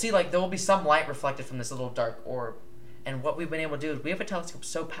 we'll see there will be some light reflected from this little dark orb. And what we've been able to do is we have a telescope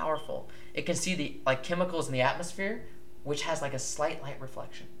so powerful it can see the chemicals in the atmosphere, which has a slight light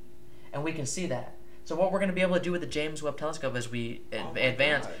reflection, and we can see that. So what we're going to be able to do with the James Webb telescope as we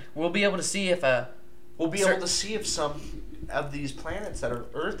advance, we'll be able to see if able to see if some of these planets that are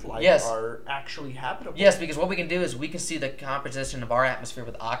Earth-like are actually habitable. Yes, because what we can do is we can see the composition of our atmosphere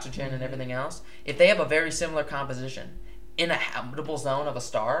with oxygen and everything else. If they have a very similar composition in a habitable zone of a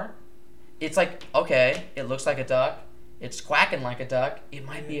star, it's like, okay, it looks like a duck. It's quacking like a duck. It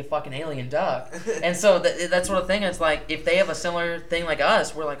might be a fucking alien duck. And so that sort of thing, it's like, if they have a similar thing like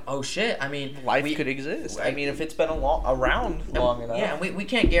us, we're like, oh shit, I mean... Life could exist. I mean, if it's been around long enough. Yeah, and we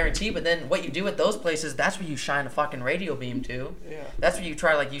can't guarantee, but then what you do at those places, that's where you shine a fucking radio beam to. Yeah. That's where you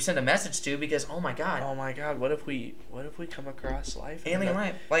try, you send a message to, because, oh my god. Oh my god, what if we come across life? Alien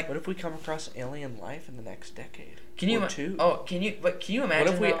life. What if we come across alien life in the next decade? Can you imagine? What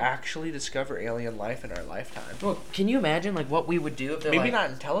if we actually discover alien life in our lifetime? Well, can you imagine what we would do if they're maybe not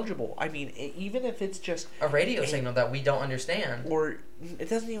intelligible? I mean, even if it's just a radio signal that we don't understand, or it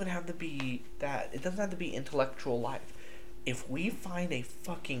doesn't even have to be that. It doesn't have to be intellectual life. If we find a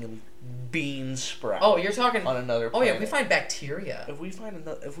fucking bean sprout, you're talking on another planet. planet. If we find bacteria,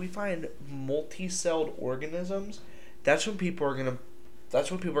 if we find multi-celled organisms, that's when people are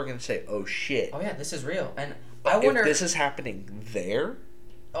gonna say, "Oh shit!" Oh yeah, this is real. And But I wonder if this is happening there.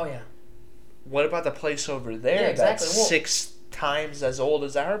 Oh yeah. What about the place over there? Yeah, exactly. That's 6 times as old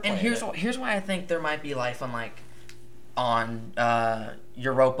as our planet? And here's why I think there might be life on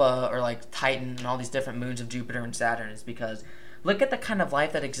Europa or Titan and all these different moons of Jupiter and Saturn, is because look at the kind of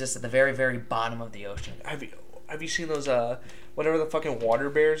life that exists at the very, very bottom of the ocean. Have you seen those whatever the fucking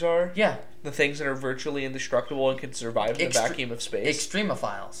water bears are? Yeah. The things that are virtually indestructible and can survive in the vacuum of space.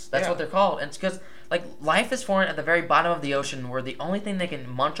 Extremophiles. That's what they're called. And it's because life is formed at the very bottom of the ocean, where the only thing they can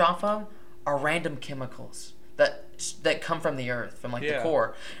munch off of are random chemicals that come from the earth, from the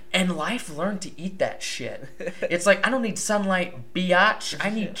core. And life learned to eat that shit. It's I don't need sunlight, biatch. I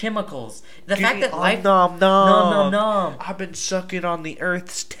need chemicals. The fact that life nom. I've been sucking on the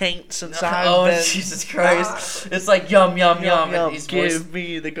earth's tank since I've been... Jesus Christ. It's yum yum yum. Give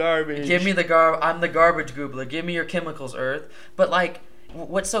me the garbage. Give me the I'm the garbage goobler. Give me your chemicals, Earth. But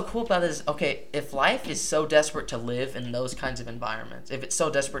what's so cool about it is, okay, if life is so desperate to live in those kinds of environments, if it's so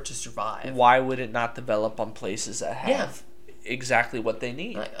desperate to survive, why would it not develop on places that have exactly what they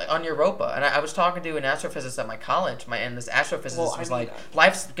need? On Europa. And I was talking to an astrophysicist at my college, and this astrophysicist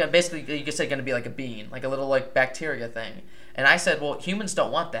life's basically, you could say, going to be like a bean, like a little bacteria thing. And I said, well, humans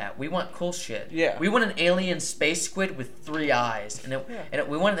don't want that. We want cool shit. Yeah. We want an alien space squid with 3 eyes, and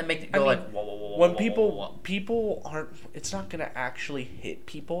we wanted to make it go whoa, whoa, whoa, when whoa. people aren't, it's not gonna actually hit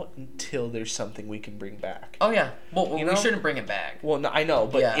people until there's something we can bring back. Oh yeah. Well, we shouldn't bring it back. Well, no, I know,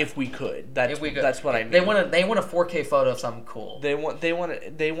 but if we could, that's what I mean. They want a 4K photo of something cool. They want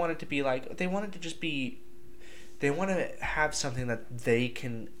it to be they want it to just be. They want to have something that they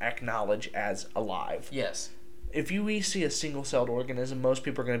can acknowledge as alive. Yes. If we see a single-celled organism, most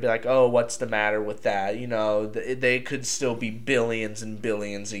people are going to be like, oh, what's the matter with that? They could still be billions and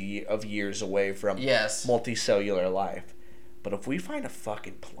billions of years away from multicellular life. But if we find a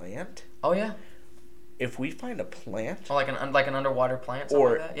fucking plant... Oh, yeah. If we find a plant... Or like an underwater plant, something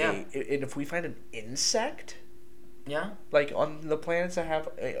like that. Yeah. And if we find an insect... Yeah. On the planets that have...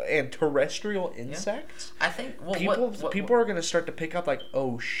 and terrestrial insects... I think... Well, people are going to start to pick up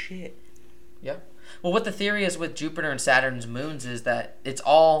oh, shit. Yeah. Well, what the theory is with Jupiter and Saturn's moons is that it's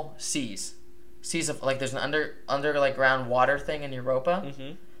all seas. Seas of, like, there's an under like ground water thing in Europa.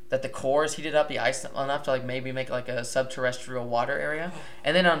 Mm-hmm. That the core is heated up, the ice enough to, like, maybe make, like, a subterrestrial water area.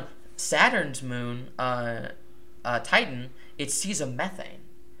 And then on Saturn's moon, Titan, it's seas of methane.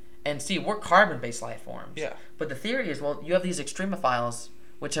 And see, we're carbon-based life forms. Yeah. But the theory is, well, you have these extremophiles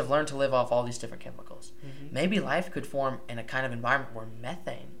which have learned to live off all these different chemicals. Mm-hmm. Maybe life could form in a kind of environment where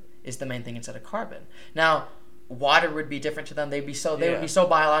methane is the main thing instead of carbon. Now, water would be different to them. They would be so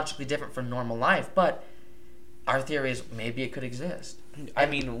biologically different from normal life. But our theory is maybe it could exist. I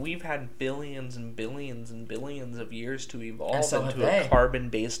mean, we've had billions and billions and billions of years to evolve into a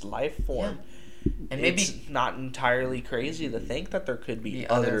carbon-based life form. Yeah. And maybe it's not entirely crazy to think that there could be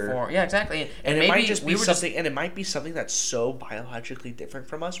other form. Yeah, exactly. And it might just be something. And it might be something that's so biologically different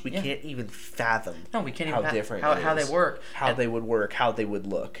from us, we can't even fathom. No, we can't how even different how they work, how they would work, how they would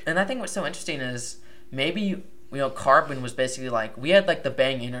look. And I think what's so interesting is maybe, carbon was basically like, we had like the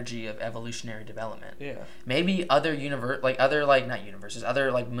bang energy of evolutionary development. Yeah. Maybe other other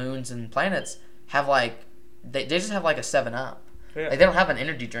like moons and planets have like, they just have like a 7-Up. Yeah. Like, they don't have an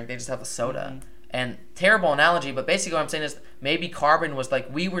energy drink, they just have a soda. Mm-hmm. And terrible analogy, but basically what I'm saying is maybe carbon was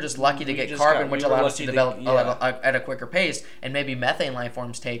like, we were just lucky to get carbon, which allowed us to develop at a quicker pace, and maybe methane life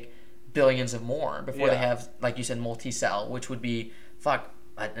forms take billions of more before they have, like you said, multi-cell, which would be, an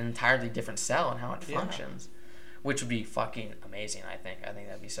entirely different cell and how it functions. Which would be fucking amazing, I think. I think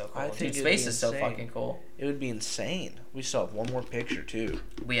that'd be so cool. Dude, space is so fucking cool. It would be insane. We still have one more picture, too.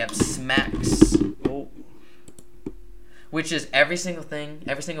 We have Smacks. Oh. Which is every single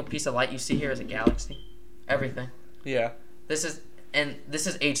piece of light you see here is a galaxy. Everything. Yeah. This is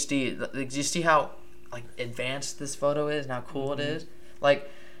HD. Do you see how, like, advanced this photo is and how cool it is? Like,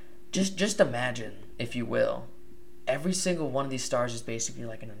 just imagine, if you will, every single one of these stars is basically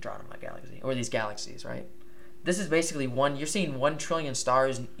like an Andromeda galaxy. Or these galaxies, right? This is basically you're seeing 1 trillion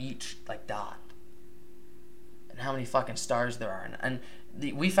stars in each, like, dot. And how many fucking stars there are. And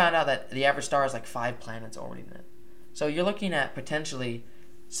we found out that the average star is like 5 planets orbiting it. So you're looking at potentially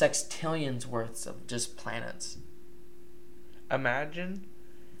sextillions worths of just planets. Imagine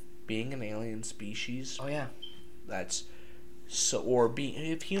being an alien species. Oh, yeah. That's so,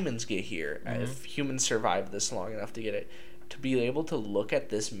 if humans get here, if humans survive this long enough to get it, to be able to look at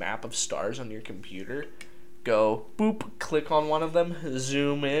this map of stars on your computer, go boop, click on one of them,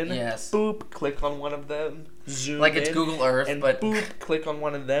 zoom in, boop, click on one of them, zoom in. Like it's Google Earth, and but boop, click on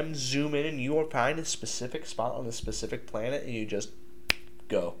one of them, zoom in, and you will find a specific spot on a specific planet, and you just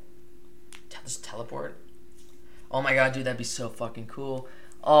go. Just teleport. Oh my god, dude, that'd be so fucking cool.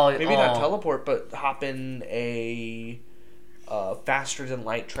 Maybe not teleport, but hop in a faster than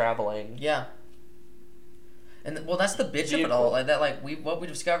light traveling. Yeah. And that's the bitch of it all. Like that, what we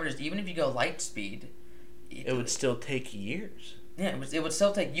discovered is even if you go light speed, it would still take years. Yeah, it would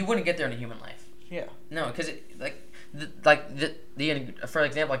still take. You wouldn't get there in a human life. Yeah. No, because for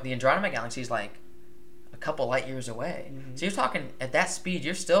example, like the Andromeda galaxy is like a couple light years away. Mm-hmm. So you're talking at that speed,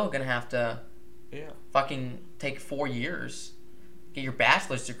 you're still gonna have to. Yeah. Fucking take 4 years, get your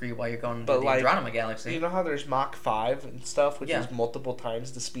bachelor's degree while you're going to the Andromeda galaxy. You know how there's Mach 5 and stuff, which is multiple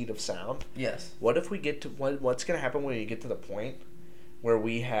times the speed of sound? Yes. What if we get to what's going to happen when we get to the point where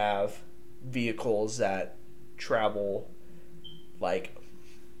we have vehicles that travel like,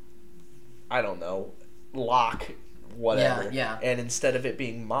 I don't know, whatever. Yeah. And instead of it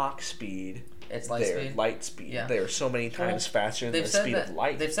being Mach speed, it's light speed. Yeah. They are so many times faster than the speed of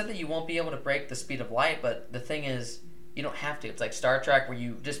light. They've said that you won't be able to break the speed of light, but the thing is, you don't have to. It's like Star Trek where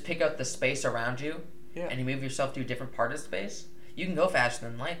you just pick out the space around you and you move yourself to a different part of space. You can go faster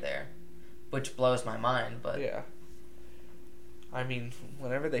than light there, which blows my mind. But yeah. I mean,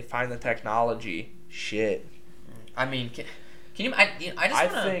 whenever they find the technology, shit. I mean, can you? I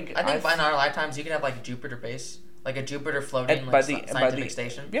think in our lifetimes you could have like a Jupiter base. Like a Jupiter floating scientific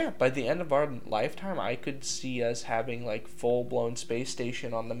station? Yeah, by the end of our lifetime, I could see us having like full-blown space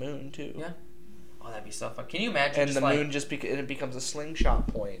station on the moon, too. Yeah. Oh, that'd be so fun. Can you imagine? And the moon it becomes a slingshot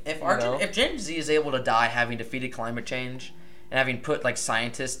point. If James Z is able to die having defeated climate change and having put like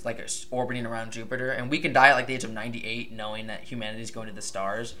scientists like orbiting around Jupiter, and we can die at like the age of 98 knowing that humanity is going to the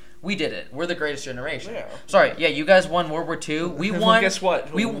stars, we did it. We're the greatest generation. Yeah. Sorry, you guys won World War II. We won. Guess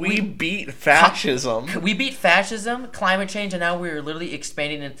what? We beat fascism. We beat fascism, climate change, and now we're literally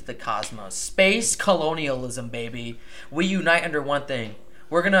expanding into the cosmos. Space colonialism, baby. We unite under one thing.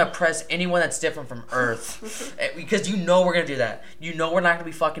 we're gonna oppress anyone that's different from Earth, because you know we're gonna do that. You know we're not gonna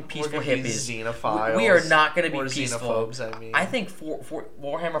be fucking peaceful hippies. Be xenophiles. We are not gonna be or peaceful. Xenophobes, I think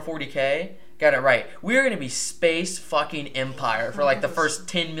Warhammer 40K got it right. We are gonna be space fucking empire for like the first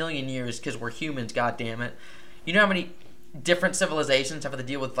 10 million years because we're humans. God damn it. You know how many different civilizations have to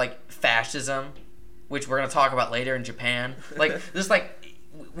deal with like fascism, which we're gonna talk about later in Japan. Like this, like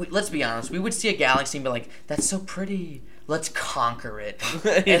let's be honest, we would see a galaxy and be like, "That's so pretty. Let's conquer it."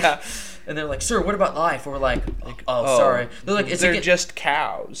 And they're like, "Sir, what about life?" We're like, "Oh, sorry." They're like, "They're just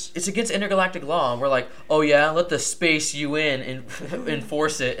cows." It's against intergalactic law. And we're like, "Oh yeah, let the space UN and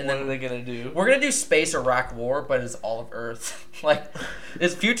enforce it." And what then are they gonna do? We're gonna do space Iraq war, but it's all of Earth. Like,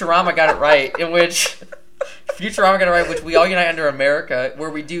 it's Futurama got it right, which we all unite under America,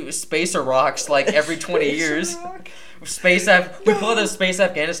 where we do space Iraqs like every 20 years. We pull out of space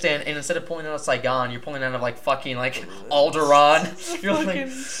Afghanistan, and instead of pulling out of Saigon, you're pulling out of like fucking like Alderaan. You're like,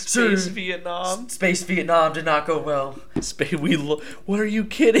 Space Vietnam. Space Vietnam did not go well. What are you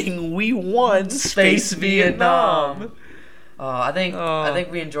kidding? We won Space Vietnam. I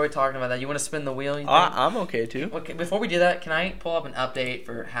think we enjoyed talking about that. You want to spin the wheel? You think? I'm okay too. Okay, before we do that, can I pull up an update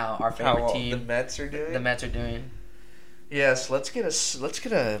for how our favorite team, the Mets are doing? The Mets are doing. Yes, let's get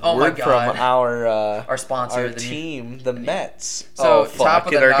a Oh word from our sponsor, the team, the Mets. So top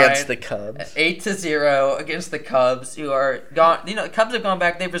of the nine, against the Cubs, 8-0 against the Cubs, who are gone. You know, the Cubs have gone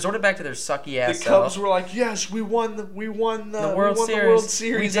back. They've resorted back to their sucky ass. The Cubs were like, "Yes, we won the World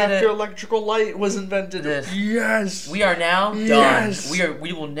Series after electrical light was invented." Yes, we are now done.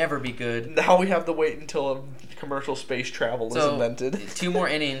 We will never be good. Now we have to wait until commercial space travel is invented. 2 more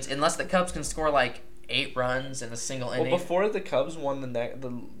innings, unless the Cubs can score like 8 runs in a single inning. Well, before the Cubs won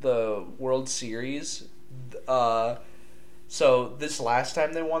the World Series, so this last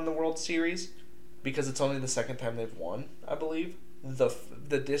time they won the World Series, because it's only the second time they've won, I believe.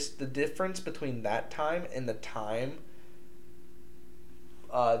 The difference between that time and the time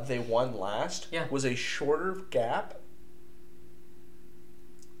they won last was a shorter gap.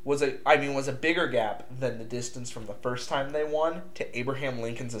 Was a bigger gap than the distance from the first time they won to Abraham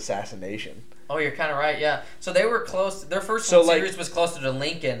Lincoln's assassination. Oh, you're kind of right, yeah. So they were close. Their first World Series was closer to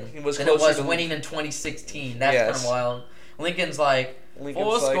Lincoln than it was winning in 2016. That's kind of wild. Lincoln's like,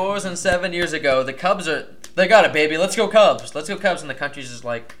 4 scores and 7 years ago. The Cubs they got it, baby. Let's go Cubs. Let's go Cubs. And the country's just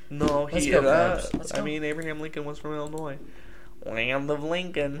like, no, let's go Cubs. Let's go. Abraham Lincoln was from Illinois. Land of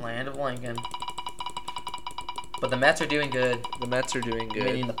Lincoln. But the Mets are doing good.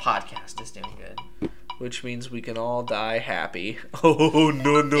 Meaning the podcast is doing good. Which means we can all die happy. Oh,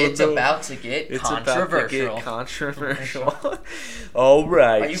 no. It's about to get controversial. All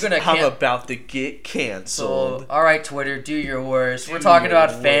right. Are you gonna I'm about to get canceled. So, all right, Twitter, do your worst. We're talking about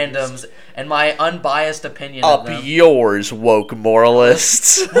fandoms and my unbiased opinion of them. Up yours, woke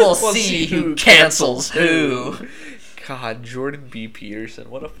moralists. We'll see who cancels who. God, Jordan B. Peterson,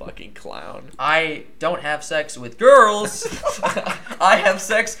 what a fucking clown. I don't have sex with girls. I have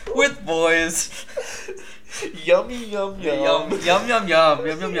sex with boys. Yummy, yum, yum. Yum.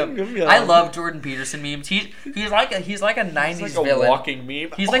 I love Jordan Peterson memes. He's like a 90s he's like villain. A walking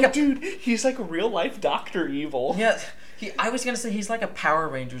meme. He's like a real life Dr. Evil. Yeah. I was going to say he's like a Power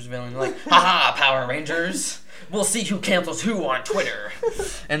Rangers villain. Like, haha, Power Rangers. We'll see who cancels who on Twitter.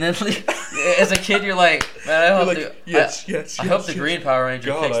 And then, like, as a kid, you're like, man, I hope the Green Power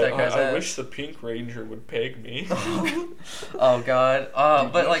Ranger kicks that guy's ass. I wish the Pink Ranger would peg me. Oh, God.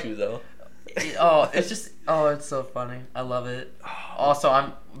 But, like, though. It's so funny. I love it. Also,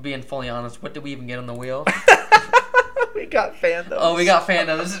 I'm being fully honest. What did we even get on the wheel? We got fandoms. Oh, we got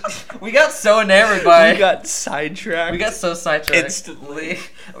fandoms. We got so enamored by... We got sidetracked. We got so sidetracked. Instantly.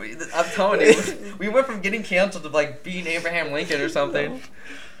 I'm telling you. We went from getting canceled to, like, being Abraham Lincoln or something.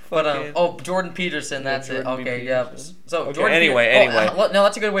 But, Jordan Peterson, that's it. Okay, yeah. So, okay, Jordan anyway. No,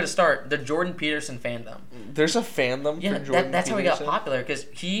 that's a good way to start. The Jordan Peterson fandom. There's a fandom for Jordan Peterson? That's how he got popular, because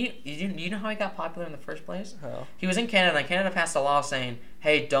you know how he got popular in the first place? How? He was in Canada, and Canada passed a law saying,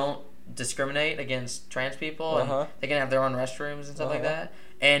 hey, don't discriminate against trans people, and they can have their own restrooms and stuff like that.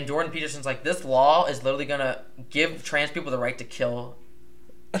 And Jordan Peterson's like, this law is literally going to give trans people the right to kill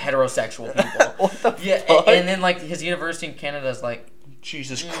heterosexual people. What the fuck? And then, like, his university in Canada is like,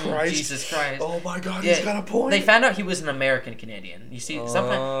 Jesus Christ. Oh my God, he's got a point. They found out he was an American Canadian. You see,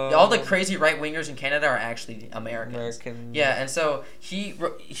 sometimes all the crazy right wingers in Canada are actually Americans. Yeah, and so he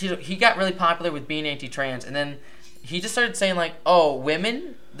got really popular with being anti-trans, and then he just started saying like, oh,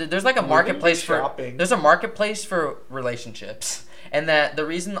 women. There's like a marketplace for relationships, and that the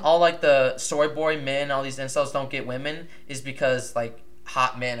reason all like the soy boy men, all these incels don't get women is because like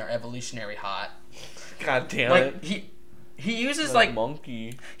hot men are evolutionary hot. God damn it. He uses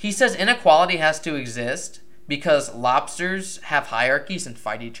monkey. He says inequality has to exist because lobsters have hierarchies and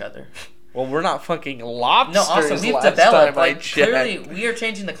fight each other. Well, we're not fucking lobsters. No, also we've last developed time I checked. clearly we are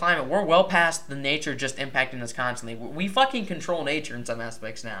changing the climate. We're well past the nature just impacting us constantly. We fucking control nature in some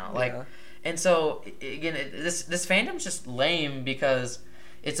aspects now. And so again, this fandom's just lame because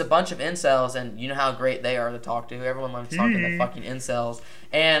it's a bunch of incels, and you know how great they are to talk to. Everyone loves talking to fucking incels,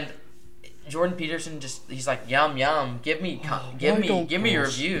 and Jordan Peterson he's like, yum yum, give me your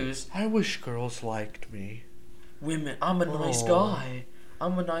views. I wish girls liked me. Women, I'm a nice guy.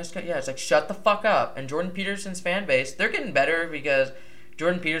 Yeah, it's like, shut the fuck up. And Jordan Peterson's fan base, they're getting better because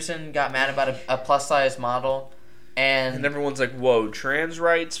Jordan Peterson got mad about a plus size model. And everyone's like, whoa, trans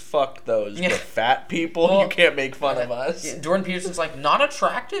rights? Fuck those. But fat people, you can't make fun of us. Yeah, Jordan Peterson's like, not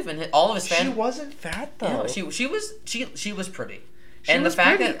attractive, and all of his fans. She wasn't fat though. You know, she was pretty. And the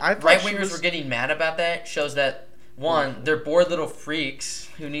fact that right wingers were getting mad about that shows that one, they're bored little freaks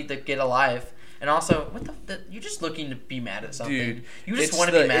who need to get a life. And also, what the you're just looking to be mad at something. Dude, you just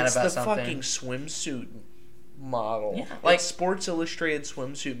want to be mad about something. It's the fucking swimsuit model. Yeah, like it's Sports Illustrated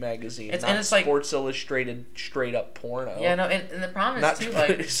swimsuit magazine. It's like Sports Illustrated straight up porno. Yeah, no, and the problem is too,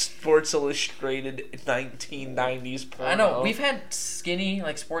 like Sports Illustrated 1990s porno. I know we've had skinny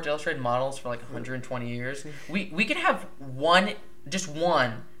like Sports Illustrated models for like 120 years. We could have just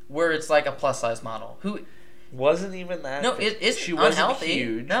one where it's like a plus size model who wasn't even that. No, it's she unhealthy. Wasn't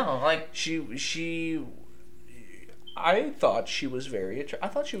huge. No, like she. I thought she was I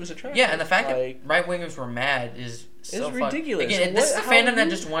thought she was attractive. Yeah, and the fact that right wingers were mad is so ridiculous. Again, this is a fandom that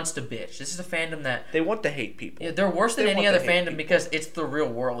just wants to bitch. This is a fandom that they want to hate people. Yeah, they're worse than any other fandom because it's the real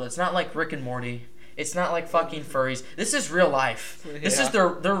world. It's not like Rick and Morty. It's not like fucking furries. This is real life. Yeah. This is their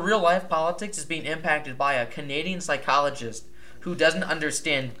real life politics is being impacted by a Canadian psychologist who doesn't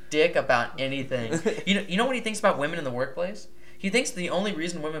understand dick about anything. You know what he thinks about women in the workplace? He thinks the only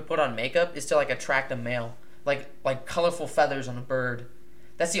reason women put on makeup is to like attract a male, like colorful feathers on a bird.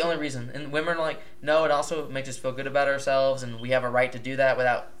 That's the only reason. And women are like, no, it also makes us feel good about ourselves, and we have a right to do that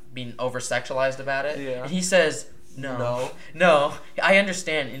without being over sexualized about it. Yeah. And he says, no, I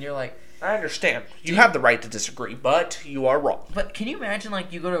understand. And you're like, I understand. You have the right to disagree, but you are wrong. But can you imagine,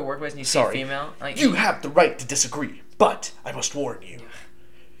 like, you go to a workplace and you see a female? Like, you have the right to disagree, but I must warn you,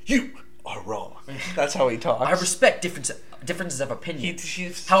 you are wrong. That's how he talks. I respect differences of opinion.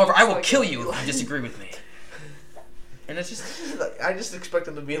 However, I will kill you if you disagree with me. And it's just... I just expect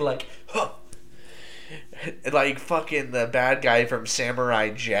him to be like, huh. Like fucking the bad guy from Samurai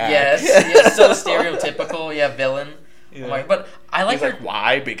Jack. Yes, so stereotypical, villain. Yeah. Like, but I like He's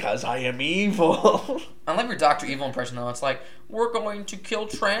why? Because I am evil. I like your Dr. Evil impression though. It's like, we're going to kill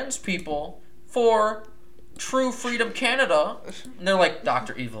trans people for True Freedom Canada. And they're like,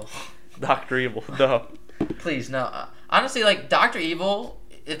 Dr. Evil. Dr. Evil, no. Please, no. Honestly, like, Dr. Evil,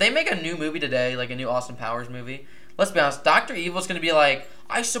 if they make a new movie today, like a new Austin Powers movie, let's be honest, Dr. Evil's going to be like,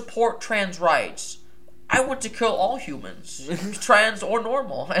 I support trans rights. I want to kill all humans, trans or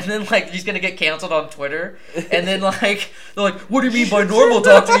normal. And then, like, he's going to get canceled on Twitter. And then, like, they're like, what do you mean by normal,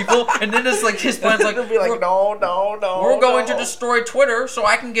 Dr. Evil? And then it's like, his plan's like, they'll be like, no. We're going to destroy Twitter so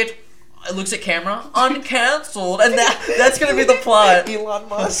I can get, looks at camera, uncanceled. And that's going to be the plot. Elon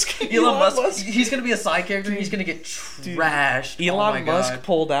Musk. He's going to be a side character. He's going to get trashed. Elon Musk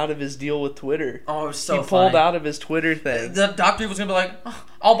pulled out of his deal with Twitter. Oh, it was so funny. He pulled out of his Twitter thing. The Dr. Evil's going to be like,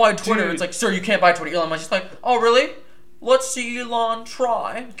 I'll buy Twitter. Dude. It's like, sir, you can't buy Twitter. Elon Musk's like, oh, really? Let's see Elon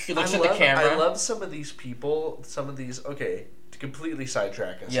try. He looks at the camera. I love some of these people, okay, to completely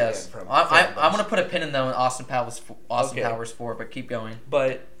sidetrack us. Yes. Again from I'm going to put a pin in them in Austin Powers 4, but keep going.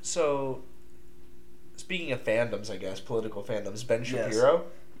 But, so, speaking of fandoms, I guess, political fandoms, Ben Shapiro. Yes.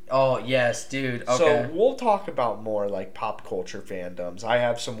 Oh, yes, dude. Okay. So, we'll talk about more, like, pop culture fandoms. I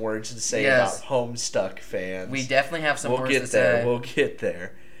have some words to say about Homestuck fans. We definitely have some words to say. We'll get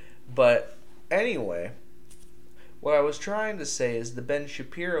there. But, anyway, what I was trying to say is the Ben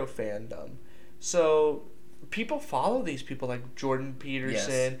Shapiro fandom. So, people follow these people like Jordan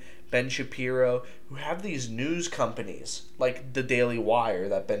Peterson, Ben Shapiro, who have these news companies, like the Daily Wire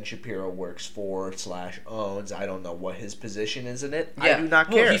that Ben Shapiro works for / owns. I don't know what his position is in it. I do not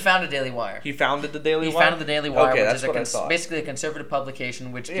care. Well, he founded Daily Wire. He founded the Daily Wire? He founded the Daily Wire, okay, which is basically a conservative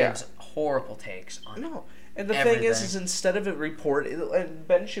publication which gives horrible takes on And the thing is instead of it and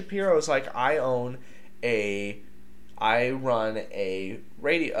Ben Shapiro is like, I run a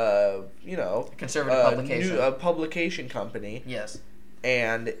radio, conservative publication. A publication company. Yes.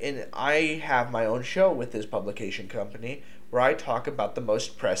 And I have my own show with this publication company where I talk about the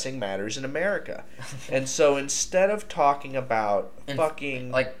most pressing matters in America. And so instead of talking about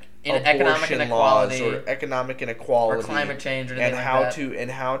economic abortion inequality laws or economic inequality or climate change or anything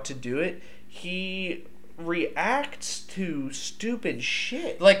and how to do it. He reacts to stupid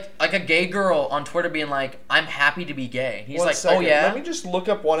shit. Like a gay girl on Twitter being like, "I'm happy to be gay." He's like, second. "Oh yeah." Let me just look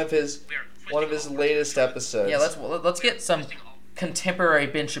up one of his latest episodes. Yeah, let's get some contemporary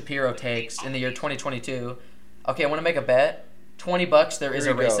Ben Shapiro takes in the year 2022. Okay, I want to make a bet. $20. There is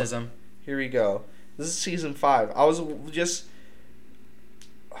a racism. Here we go. This is season 5. I was just.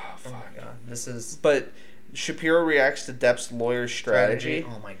 Oh my god, this is. But Shapiro reacts to Depp's lawyer's strategy.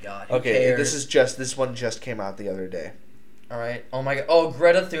 Oh my god. Okay, this one just came out the other day. All right. Oh my god. Oh,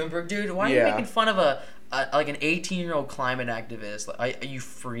 Greta Thunberg, dude. Why are you making fun of like an 18-year-old climate activist? Like, are you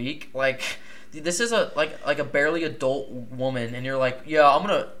freak? Like, this is a barely adult woman, and you're like, yeah, I'm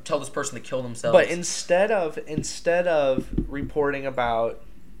gonna tell this person to kill themselves. But instead of reporting about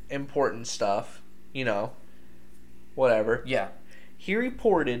important stuff, whatever. Yeah. He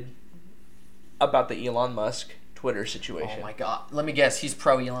reported about the Elon Musk Twitter situation. Oh my god. Let me guess. He's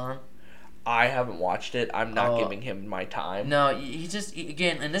pro Elon. I haven't watched it. I'm not giving him my time. No, he just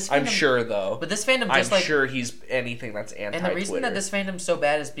again, and this. Fandom, I'm sure though. But this fandom just I'm sure he's anything that's anti-Twitter. And the reason that this fandom's so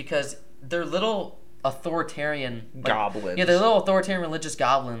bad is because they're little authoritarian goblins. Yeah, they're little authoritarian religious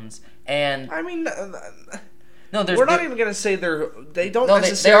goblins, and I mean. No, we're not even gonna say they don't. No,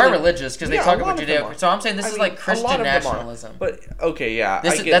 necessarily... they are religious because they talk about Judeo. So I'm saying this is like Christian nationalism. But okay, yeah,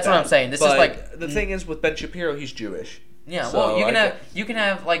 that's what I'm saying. This is like the thing is with Ben Shapiro, he's Jewish. Yeah, so well, you can have you can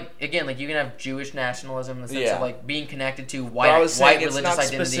have Jewish nationalism in the sense of like being connected to white religious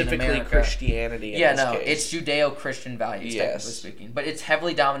identity in America. Christianity. Yeah, no, it's Judeo-Christian values, technically speaking, but it's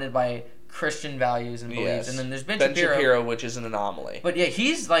heavily dominated by Christian values and beliefs. Yes. And then there's Ben Shapiro, which is an anomaly. But yeah,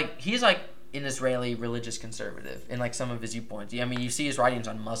 he's like an Israeli religious conservative in like some of his viewpoints. I mean, you see his writings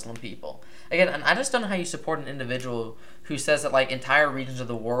on Muslim people. Again, and I just don't know how you support an individual who says that like entire regions of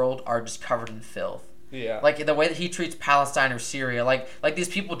the world are just covered in filth. Yeah. Like the way that he treats Palestine or Syria, like these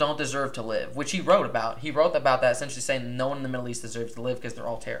people don't deserve to live, which he wrote about. He wrote about that essentially saying no one in the Middle East deserves to live because they're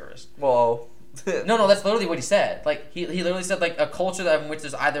all terrorists. Well, no, that's literally what he said. Like he literally said like a culture that in which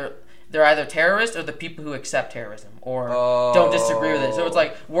they're either terrorists or the people who accept terrorism or don't disagree with it. So it's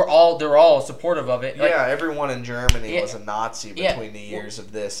like they're all supportive of it. Like, yeah, everyone in Germany was a Nazi between the years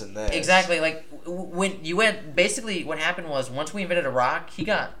of this and this. Exactly. Like when you went, basically what happened was once we invaded Iraq, he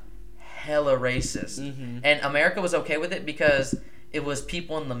got hella racist, and America was okay with it because it was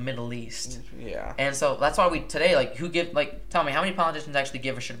people in the Middle East. Yeah. And so that's why we today tell me how many politicians actually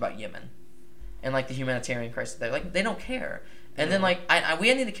give a shit about Yemen and like the humanitarian crisis there. Like they don't care. And then,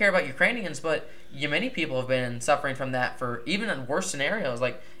 we need to care about Ukrainians, but Yemeni people have been suffering from that for even in worse scenarios.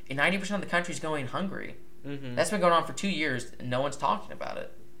 Like, 90% of the country's going hungry. Mm-hmm. That's been going on for 2 years, and no one's talking about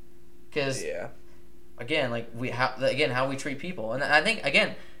it. Because, again, how we treat people. And I think,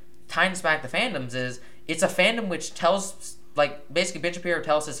 again, tying this back to fandoms is, it's a fandom which tells, basically Ben Shapiro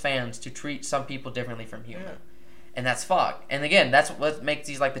tells his fans to treat some people differently from human. Yeah. And that's fuck. And again, that's what makes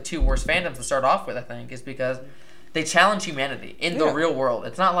these, the two worst fandoms to start off with, I think, is because they challenge humanity in the real world.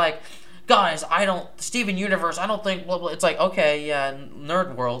 It's not like, guys, Steven Universe, I don't think, blah, blah. It's like, okay, yeah,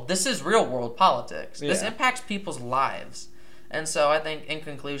 nerd world. This is real world politics. Yeah. This impacts people's lives. And so I think, in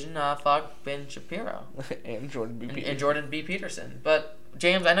conclusion, fuck Ben Shapiro. and Jordan B. Peterson. And Jordan B. Peterson. But,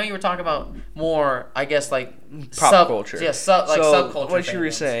 James, I know you were talking about more, I guess, pop culture. Yeah, subculture. What you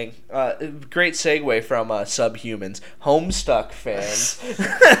were saying, great segue from Subhumans. Homestuck fans.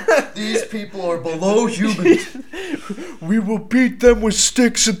 These people are below humans. We will beat them with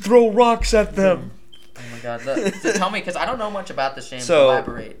sticks and throw rocks at them. Oh my god. So tell me, because I don't know much about this, James.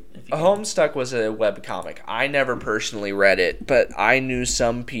 Elaborate. Homestuck was a webcomic. I never personally read it, but I knew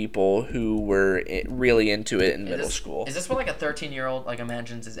some people who were really into it in middle school. Is this what a 13-year-old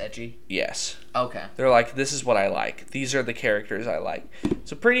imagines is edgy? Yes. Okay. They're like, this is what I like. These are the characters I like.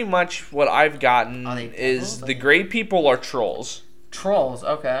 So pretty much what I've gotten is the gray people are trolls. Trolls,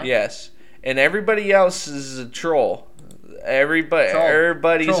 okay. Yes. And everybody else is a troll.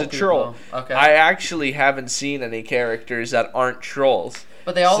 Everybody's a troll. Okay. I actually haven't seen any characters that aren't trolls.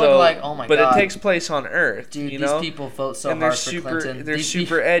 But they all look like, oh my god. But it takes place on Earth. Dude, these people vote so hard for Clinton. They're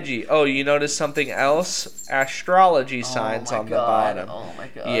super edgy. Oh, you notice something else? Astrology signs on the bottom. Oh my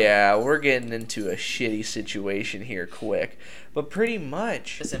god. Yeah, we're getting into a shitty situation here quick. But pretty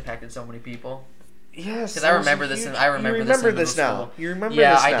much. This impacted so many people. Yes. Because I remember this. I remember this now. You remember this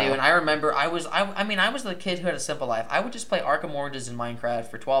now. Yeah, I do. And I remember I was the kid who had a simple life. I would just play Arkham Origins in Minecraft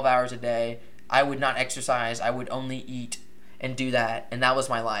for 12 hours a day. I would not exercise. I would only eat and do that, and that was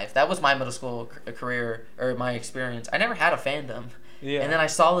my life. That was my middle school career, or my experience. I never had a fandom. Yeah. And then I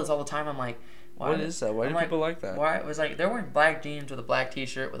saw this all the time. I'm like, What is that? Why do people like that? Why it was like they're wearing black jeans with a black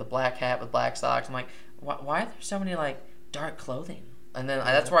T-shirt with a black hat with black socks. I'm like, why are there so many like dark clothing? And then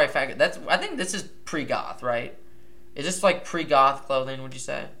that's where I think this is pre-goth, right? Is this like pre-goth clothing? Would you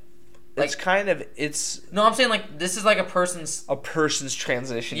say? Like, No, I'm saying like this is like a person's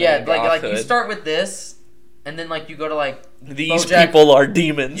transition. Yeah, like you start with this, and then like you go to like these people are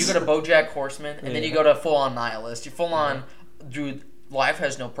demons. You go to BoJack Horseman, and then you go to full on nihilist. You full on, dude. Life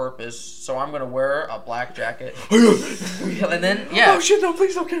has no purpose, so I'm gonna wear a black jacket. And then oh shit! No,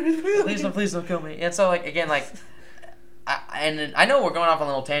 please don't kill me. Please don't kill me. And so like again like, I know we're going off on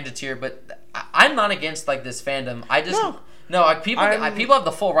little tangents here, but I'm not against like this fandom. I just no like people have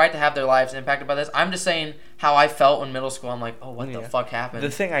the full right to have their lives impacted by this. I'm just saying how I felt in middle school. I'm like, oh, what the fuck happened?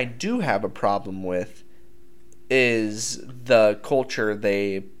 The thing I do have a problem with is the culture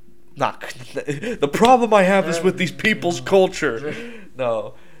they. The problem I have is with these people's culture.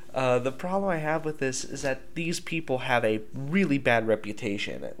 No. The problem I have with this is that these people have a really bad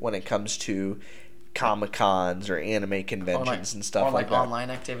reputation when it comes to Comic-Cons or anime conventions and stuff like that. Online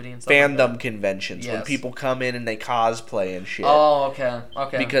activity and stuff Fandom conventions when people come in and they cosplay and shit. Oh,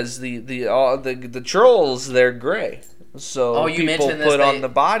 okay. Because the trolls, they're gray. So you people mentioned put on the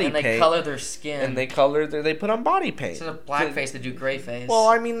body paint. And they color their skin. And they put on body paint. Instead of blackface, they do gray face. Well,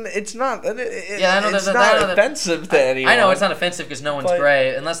 I mean, it's not. It's not offensive to anyone. I know it's not offensive because no one's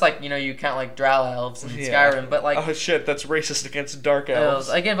gray, unless like you count like drow elves in Skyrim. But like, oh shit, that's racist against dark elves.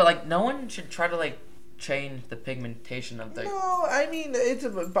 Again, but like, no one should try to like change the pigmentation of the. No, I mean it's a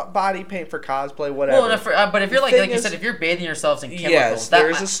body paint for cosplay, whatever. Well, but if you're like you said, if you're bathing yourselves in chemicals, yes,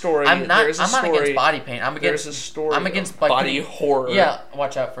 there's a story. I'm not against body paint. I'm against. There's a story. I'm against like, body horror. Yeah,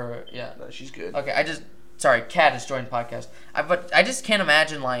 watch out for yeah. No, she's good. Okay, sorry, Kat has joined the podcast. But I just can't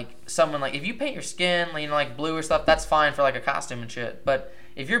imagine like someone like if you paint your skin, like blue or stuff, that's fine for like a costume and shit. But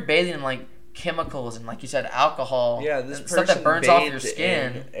if you're bathing in like chemicals and like you said alcohol, this stuff that burns off your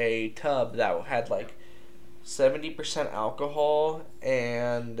skin, in a tub that had like 70% alcohol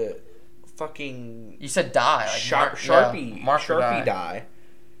and fucking. You said dye, like Sharpie dye.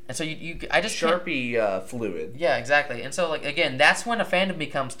 And so I just Sharpie fluid. Yeah, exactly. And so like again, that's when a fandom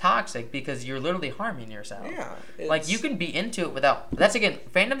becomes toxic because you're literally harming yourself. Yeah. Like you can be into it without. That's again,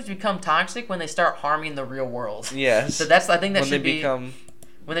 fandoms become toxic when they start harming the real world. Yes. So I think that should be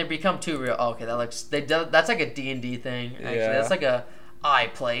when they become too real. Oh, okay, that's like a D&D thing. Actually, that's like I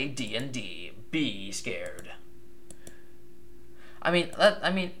play D&D. Be scared. I mean,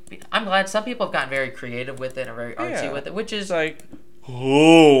 I'm glad some people have gotten very creative with it and very artsy with it, which is like,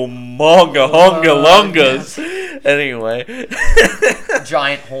 oh, manga hunga lungas. Anyway,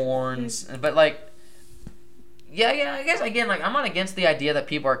 giant horns, but like, yeah. I guess again, like, I'm not against the idea that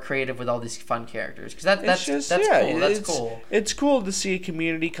people are creative with all these fun characters because that's cool. That's cool. It's cool to see a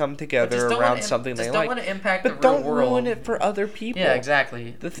community come together around something they like. Don't want to impact the real world. But don't ruin it for other people. Yeah,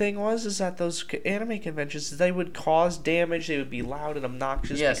 exactly. The thing is that those anime conventions, they would cause damage. They would be loud and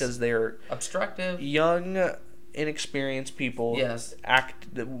obnoxious because they're obstructive, young, inexperienced people. Yes.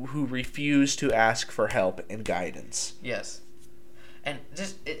 Who refuse to ask for help and guidance. Yes, and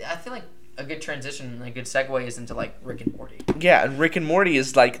I feel like. A good transition and a good segue is into like Rick and Morty. Yeah, and Rick and Morty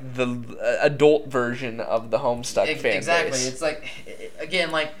is like the adult version of the Homestuck fan base. Exactly. It's like,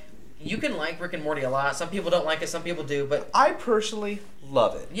 again, like you can like Rick and Morty a lot. Some people don't like it. Some people do. But I personally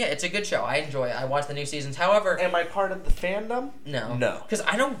love it. Yeah, it's a good show. I enjoy it. I watch the new seasons. However, am I part of the fandom? No. Because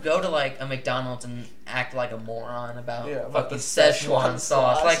I don't go to like a McDonald's and act like a moron about the Szechuan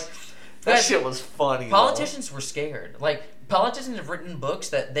sauce. Like that shit was funny. Politicians were scared. Like. Politicians have written books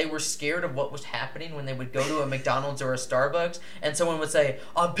that they were scared of what was happening when they would go to a McDonald's or a Starbucks, and someone would say,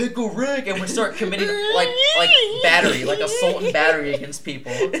 "I'm Pickle Rick," and would start committing like battery, like assault and battery against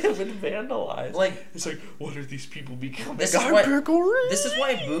people. It would vandalize. Like it's like, what are these people becoming? This is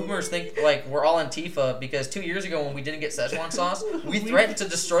why boomers think like we're all Antifa because 2 years ago when we didn't get Szechuan sauce, we threatened to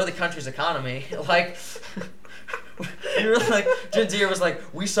destroy the country's economy. Like. You're like Gen Z was like,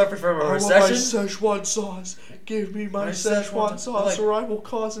 we suffered from a recession. I want my Szechuan sauce. Give me my Szechuan sauce, or I will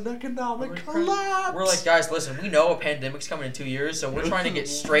cause an economic collapse. We're like, guys, listen. We know a pandemic's coming in 2 years, so we're trying to get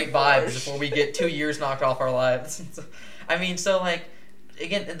straight vibes before we get 2 years knocked off our lives. I mean, so like,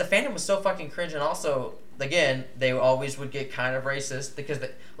 again, the fandom was so fucking cringe, and also, again, they always would get kind of racist because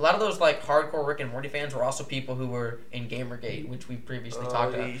a lot of those like hardcore Rick and Morty fans were also people who were in Gamergate, which we previously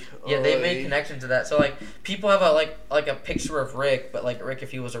talked about. Yeah, they made connections to that. So like, people have a picture of Rick, but like Rick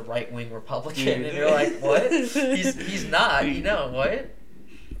if he was a right wing Republican, and you're like, what? He's not. You know what?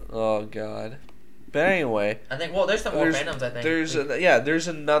 Oh God. But anyway, I think. Well, there's some more fandoms. I think there's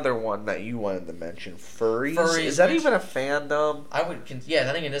another one that you wanted to mention. Furries. Furries, Is that even a fandom? I think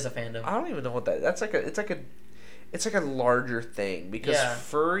it is a fandom. I don't even know what that. That's like it's like a larger thing because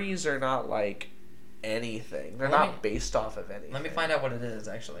furries are not like anything. They're not based off of anything. Let me find out what it is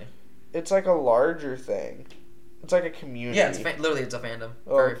actually. It's like a larger thing. It's like a community. Yeah, literally it's a fandom.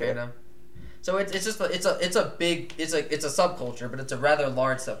 Furry fandom. So it's just it's a subculture, but it's a rather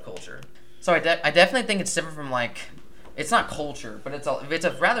large subculture. So I definitely think it's different from like, it's not culture, but it's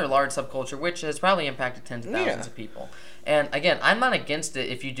a rather large subculture which has probably impacted tens of thousands of people. And again, I'm not against it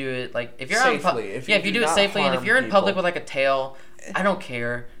if you do it like if you're safely. If you do it safely, and if you're in public with like a tail, I don't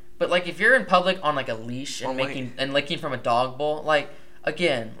care. But like if you're in public on like a leash and licking from a dog bowl, like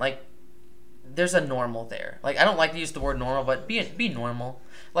again, like there's a normal there. Like I don't like to use the word normal, but be normal.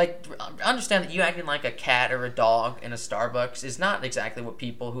 Like, understand that you acting like a cat or a dog in a Starbucks is not exactly what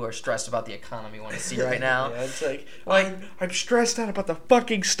people who are stressed about the economy want to see right now. Yeah, it's like I'm stressed out about the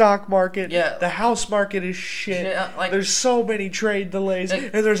fucking stock market. Yeah. The house market is shit. Yeah, like, there's so many trade delays.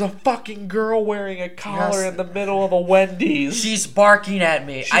 And there's a fucking girl wearing a collar in the middle of a Wendy's. She's barking at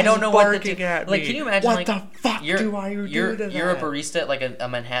me. I don't know what to do. At like, me. Can you imagine, what the fuck do I do to that? You're a barista at like a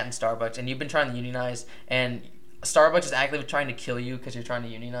Manhattan Starbucks, and you've been trying to unionize, and Starbucks is actively trying to kill you because you're trying to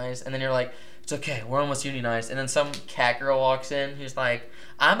unionize, and then you're like, it's okay, we're almost unionized, and then some cat girl walks in who's like,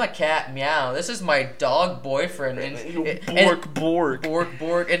 I'm a cat, meow, this is my dog boyfriend, and bork,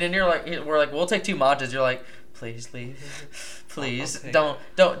 and then you're like, we're like, we'll take 2 matchas, you're like, please leave, please, don't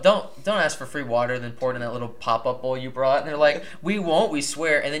ask for free water, then pour it in that little pop-up bowl you brought, and they're like, we won't, we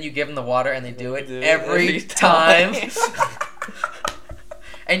swear, and then you give them the water, and they do it every time.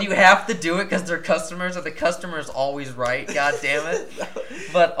 And you have to do it because they're customers, or the customer's always right. God damn it!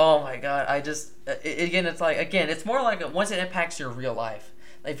 But oh my god, it's more like once it impacts your real life.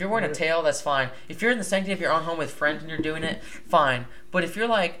 Like if you're wearing a tail, that's fine. If you're in the sanctity of your own home with friends and you're doing it, fine. But if you're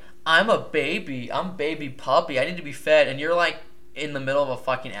like, I'm baby puppy, I need to be fed, and you're like in the middle of a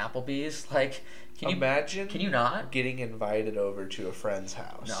fucking Applebee's, like. Can you not getting invited over to a friend's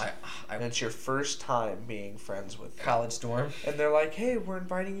house? No, and it's your first time being friends with them. College dorm. And they're like, "Hey, we're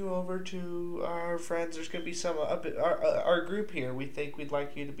inviting you over to our friends. There's gonna be some our group here. We think we'd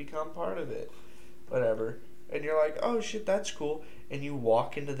like you to become part of it, whatever." And you're like, "Oh shit, that's cool." And you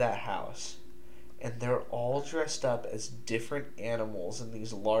walk into that house, and they're all dressed up as different animals in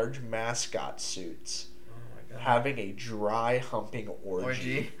these large mascot suits, having a dry humping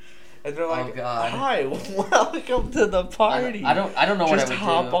orgy. And they're like, "Hi, welcome to the party." I don't know what I would do. Just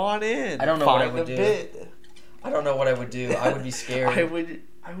hop on in. I don't know what I would do. I don't know what I would do. I would be scared.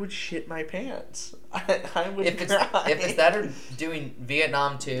 I would shit my pants. I would if cry. If it's that or doing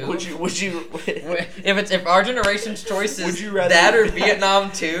Vietnam 2. Would you? If our generation's choice is that or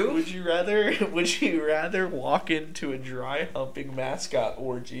Vietnam 2. Would you rather walk into a dry humping mascot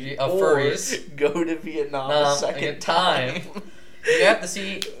orgy of furries, go to Vietnam a second time? You have to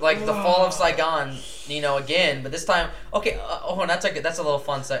see like the fall of Saigon, again, but this time. Okay, that's a little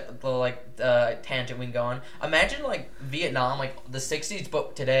fun, tangent we can go on. Imagine like Vietnam, like the '60s,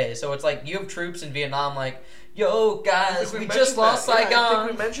 but today. So it's like you have troops in Vietnam, like, yo guys, we just lost Saigon. I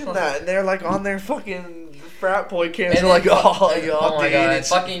think we mentioned that, and they're like on their fucking frat boy camps. They're like, oh my god,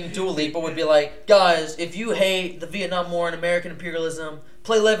 fucking Dua Lipa would be like, guys, if you hate the Vietnam War and American imperialism,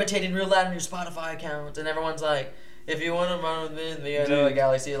 play Levitating real loud on your Spotify account, and everyone's like. If you want to run with me in the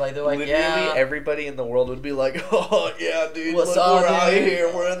galaxy, like they're like, literally everybody in the world would be like, oh yeah, dude, we're out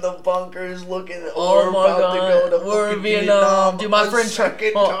here, we're in the bunkers looking. Oh my god, we're in Vietnam, dude. My friend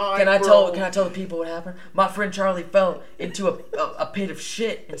can I tell the people what happened? My friend Charlie fell into a pit of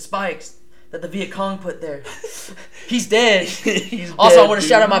shit and spikes that the Viet Cong put there. He's dead. I want to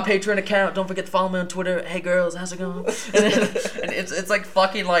shout out my Patreon account. Don't forget to follow me on Twitter. Hey girls, how's it going? And it's like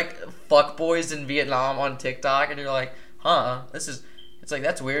fucking like fuck boys in Vietnam on TikTok, and you're like, it's like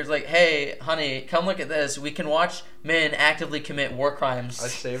that's weird. It's like, hey honey, come look at this. We can watch men actively commit war crimes. I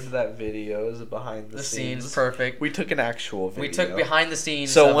saved that video as a behind the scenes. Perfect. We took an actual video. We took behind the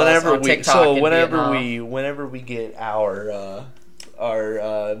scenes. So whenever we get our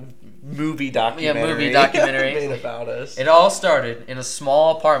movie documentary made about us. It all started in a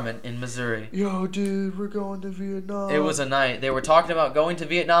small apartment in Missouri. Yo, dude, we're going to Vietnam. It was a night. They were talking about going to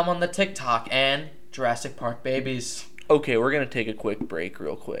Vietnam on the TikTok and Jurassic Park babies. Okay, we're going to take a quick break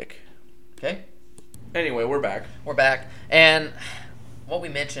real quick. Okay. Anyway, we're back. And what we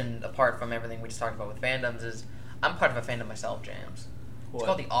mentioned, apart from everything we just talked about with fandoms, is I'm part of a fandom myself, James. It's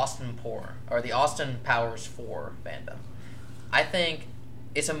called the Austin Powers 4 fandom. I think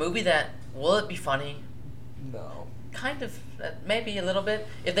it's a movie that, will it be funny? No. kind of, maybe a little bit.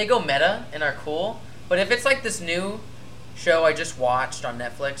 If they go meta and are cool, but if it's like this new show I just watched on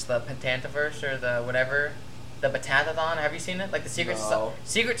Netflix, the Pentantiverse or the whatever, the Batathathon, have you seen it? Like the Secret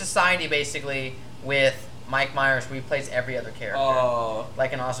Society, basically, with Mike Myers, where he plays every other character,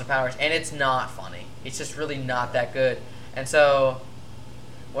 like in Austin Powers, and it's not funny. It's just really not that good. And so,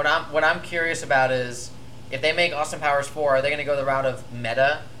 what I'm curious about is, if they make Austin Powers 4, are they going to go the route of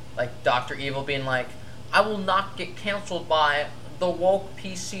meta, like Dr. Evil being like, I will not get canceled by the woke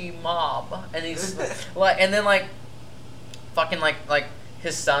PC mob, and he's like, and then like, fucking like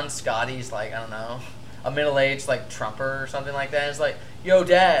his son Scotty's like, I don't know, a middle-aged like Trumper or something like that. It's like, yo,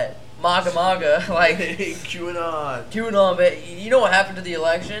 Dad, MAGA, like QAnon, but you know what happened to the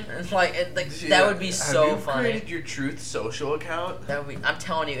election? It's like, that would be so funny. Have you created your Truth Social account? That would be, I'm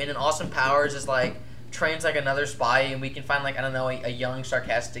telling you, and then Austin Powers is like trains like another spy, and we can find like, I don't know, a young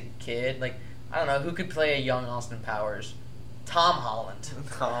sarcastic kid, like, I don't know who could play a young Austin Powers. Tom Holland.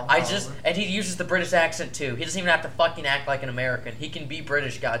 And he uses the British accent too. He doesn't even have to fucking act like an American. He can be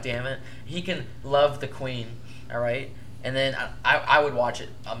British, goddammit. He can love the Queen, alright? And then I would watch it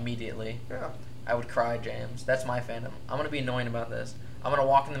immediately. Yeah. I would cry, James. That's my fandom. I'm going to be annoying about this. I'm going to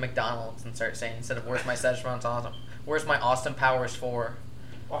walk into McDonald's and start saying, instead of, where's my Szechuan sauce, where's my Austin Powers 4?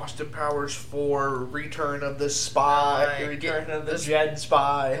 Austin Powers 4, Return of the Spy, Return of the Jed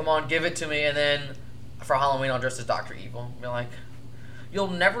Spy. Come on, give it to me. And then for Halloween, I'll dress as Dr. Evil. Be like, you'll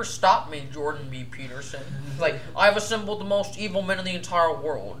never stop me, Jordan B. Peterson. Like, I've assembled the most evil men in the entire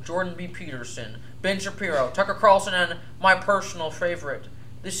world. Jordan B. Peterson, Ben Shapiro, Tucker Carlson, and my personal favorite,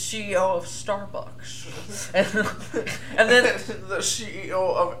 the CEO of Starbucks. and then the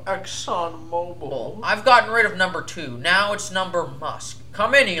CEO of ExxonMobil. I've gotten rid of number 2. Now it's number Musk.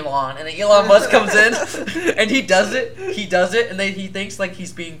 Come in, Elon. And then Elon Musk comes in, and he does it, and then he thinks like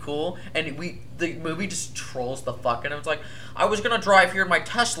he's being cool, and the movie just trolls the fuck out of him. It's like, I was gonna drive here in my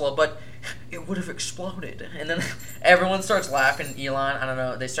Tesla, but it would have exploded. And then everyone starts laughing. Elon, I don't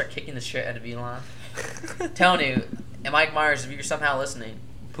know, they start kicking the shit out of Elon. Telling you, and Mike Myers, if you're somehow listening,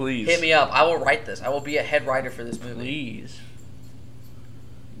 please hit me up. I will write this. I will be a head writer for this movie. Please.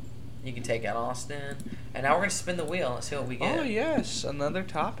 You can take out Austin. And now we're going to spin the wheel and see what we get. Oh, yes. Another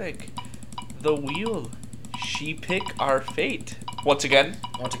topic. The wheel. She pick our fate. Once again.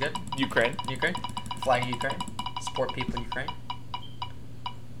 Ukraine. Flag Ukraine. Support people in Ukraine.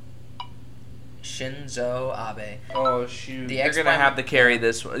 Shinzo Abe. Oh, shoot. You're going to have to carry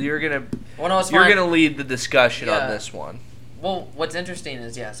this one. You're going to lead the discussion on this one. Well, what's interesting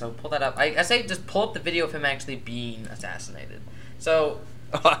is, so pull that up. I say just pull up the video of him actually being assassinated. So,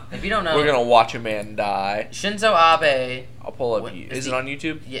 if you don't know... We're going to watch a man die. Shinzo Abe... I'll pull up... Is it on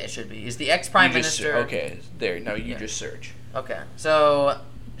YouTube? Yeah, it should be. Is the ex-prime minister... Okay, there. Now you just search. Okay, so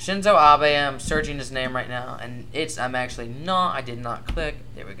Shinzo Abe, I'm searching his name right now, and I did not click.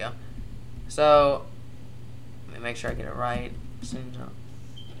 There we go. So, let me make sure I get it right. Shinzo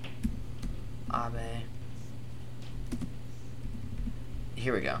Abe.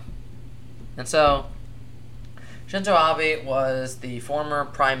 Here we go. And so, Shinzo Abe was the former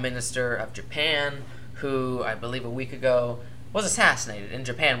prime minister of Japan, who, I believe a week ago, was assassinated in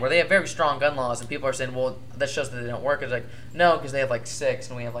Japan, where they have very strong gun laws, and people are saying, well, that shows that they don't work. It's like, no, because they have like 6,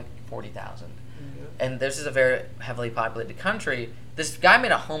 and we have like 40,000. Mm-hmm. And this is a very heavily populated country. This guy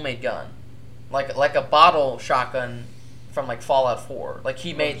made a homemade gun, like a bottle shotgun from like Fallout 4. Like,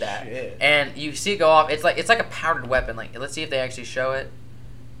 he made that. Shit. And you see it go off. It's like a powdered weapon. Like, let's see if they actually show it.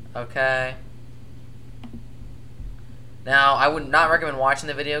 Okay. Now, I would not recommend watching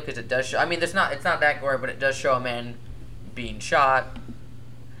the video because it does show... I mean, it's not that gory, but it does show a man being shot.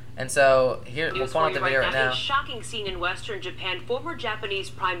 And so, here, we'll pull up the video right now. A shocking scene in western Japan. Former Japanese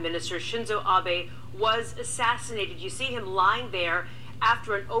Prime Minister Shinzo Abe was assassinated. You see him lying there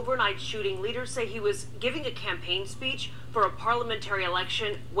after an overnight shooting. Leaders say he was giving a campaign speech for a parliamentary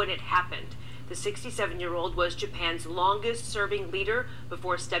election when it happened. The 67-year-old was Japan's longest-serving leader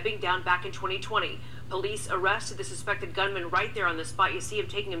before stepping down back in 2020. Police arrested the suspected gunman right there on the spot. You see him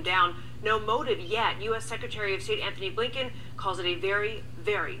taking him down. No motive yet. U.S. Secretary of State Anthony Blinken calls it a very,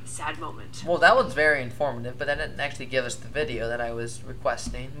 very sad moment. Well, that was very informative, but that didn't actually give us the video that I was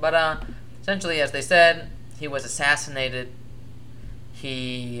requesting. But essentially, as they said, he was assassinated.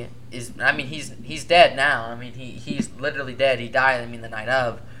 He is... I mean, he's dead now. I mean, he's literally dead. He died, the night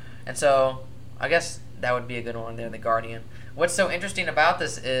of. And so... I guess that would be a good one there, The Guardian. What's so interesting about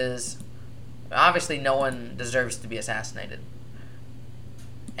this is, obviously no one deserves to be assassinated.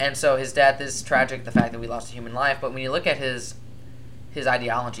 And so his death is tragic, the fact that we lost a human life, but when you look at his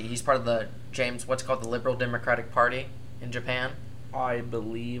ideology, he's part of the what's called the Liberal Democratic Party in Japan. I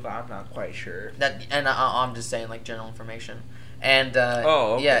believe. I'm not quite sure. I'm just saying like general information. And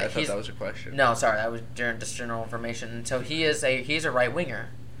okay. yeah, I thought that was a question. No, sorry, that was just general information. And so he's a right winger.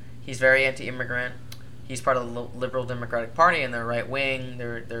 He's very anti-immigrant. He's part of the Liberal Democratic Party, and they're right wing.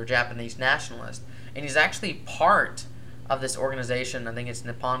 They're Japanese nationalist, and he's actually part of this organization. I think it's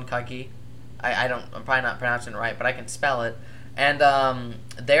Nippon Kagi. I'm probably not pronouncing it right, but I can spell it. And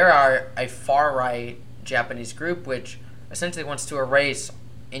they are a far right Japanese group which essentially wants to erase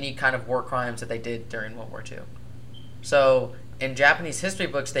any kind of war crimes that they did during World War II. So in Japanese history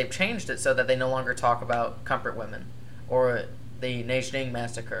books, they've changed it so that they no longer talk about comfort women or the Nanjing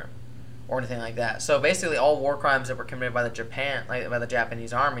massacre or anything like that. So basically, all war crimes that were committed by the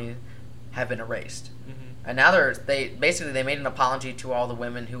Japanese army have been erased. Mm-hmm. And now they made an apology to all the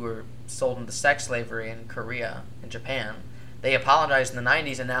women who were sold into sex slavery in Korea and Japan. They apologized in the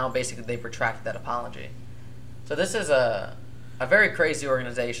 90s, and now basically they've retracted that apology. So this is a very crazy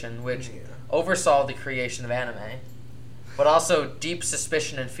organization which oversaw the creation of anime, but also deep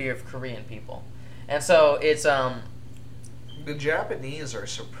suspicion and fear of Korean people. And so it's the Japanese are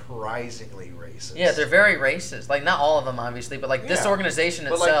surprisingly racist. Yeah, they're very racist. Like, not all of them, obviously, but like this organization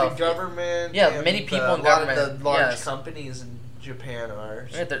itself. But like the government. Yeah, many people in government. A lot of the large companies in Japan are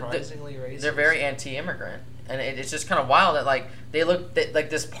surprisingly racist. They're very anti-immigrant, and it's just kind of wild that like they look like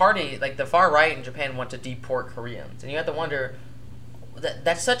this party, like the far right in Japan, want to deport Koreans, and you have to wonder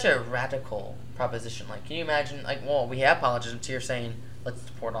that's such a radical proposition. Like, can you imagine? Like, well, we have politicians here saying, let's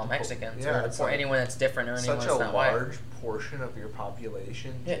deport all Mexicans, or deport anyone that's different or anyone that's not white. Such a large portion of your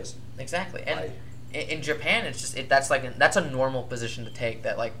population. Yeah, just exactly. And in Japan, it's just that's a normal position to take.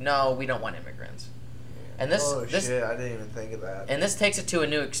 That like, no, we don't want immigrants. Yeah. And this shit, I didn't even think of that. And this takes it to a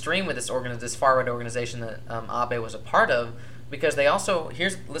new extreme with this far right organization that Abe was a part of, because they also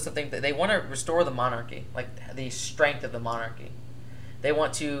they want to restore the monarchy, like the strength of the monarchy. They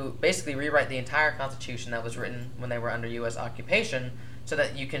want to basically rewrite the entire constitution that was written when they were under U.S. occupation, so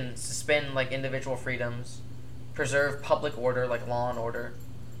that you can suspend like individual freedoms, preserve public order like law and order.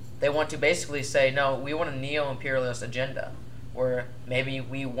 They want to basically say, no, we want a neo-imperialist agenda where maybe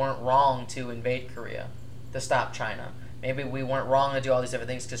we weren't wrong to invade Korea to stop China. Maybe we weren't wrong to do all these different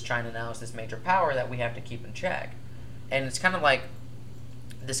things because China now is this major power that we have to keep in check. And it's kind of like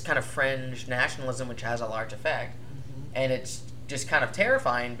this kind of fringe nationalism which has a large effect. Mm-hmm. And it's just kind of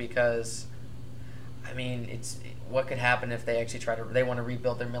terrifying because, I mean, what could happen if they actually they want to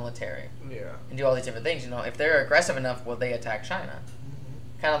rebuild their military and do all these different things. You know, if they're aggressive enough, will they attack China?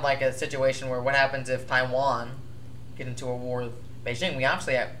 Mm-hmm. Kind of like a situation where what happens if Taiwan get into a war with Beijing? We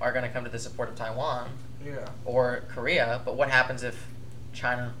obviously are going to come to the support of Taiwan or Korea, but what happens if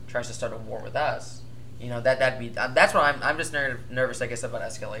China tries to start a war with us? You know, that's what I'm just nervous, I guess, about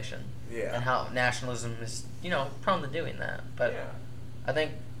escalation. Yeah. And how nationalism is, prone to doing that. But I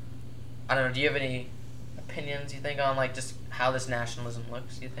think, I don't know, do you have any opinions, you think, on, like, just how this nationalism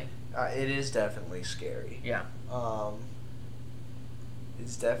looks, you think? It is definitely scary. Yeah.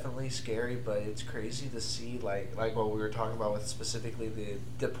 It's definitely scary, but it's crazy to see, like what we were talking about with specifically the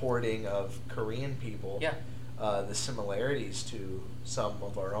deporting of Korean people. Yeah. The similarities to some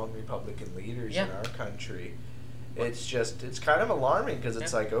of our own Republican leaders in our country. It's kind of alarming because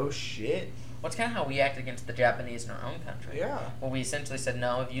it's like, oh shit. Well, it's kind of how we act against the Japanese in our own country. Yeah. Well, we essentially said,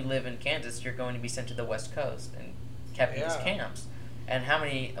 no, if you live in Kansas, you're going to be sent to the West Coast and kept in these camps. And how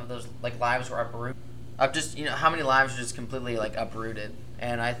many of those lives were uprooted? How many lives were just completely uprooted?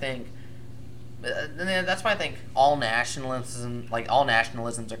 And I think that's why I think all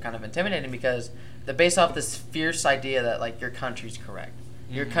nationalisms are kind of intimidating, because they're based off this fierce idea that your country's correct.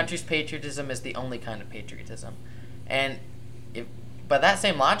 Mm-hmm. Your country's patriotism is the only kind of patriotism. And by that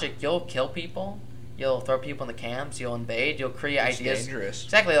same logic, you'll kill people, you'll throw people in the camps, you'll invade, you'll create ideas. It's dangerous.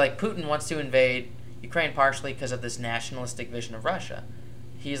 Exactly, like Putin wants to invade Ukraine partially because of this nationalistic vision of Russia.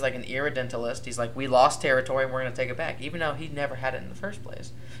 He's like an irredentalist. He's like, we lost territory and we're going to take it back, even though he never had it in the first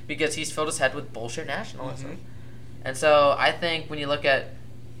place, because he's filled his head with bullshit nationalism. Mm-hmm. And so I think when you look at,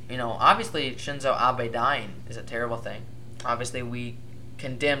 obviously Shinzo Abe dying is a terrible thing. Obviously we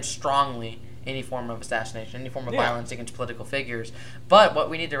condemn strongly any form of assassination, any form of violence against political figures. But what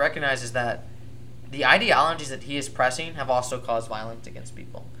we need to recognize is that the ideologies that he is pressing have also caused violence against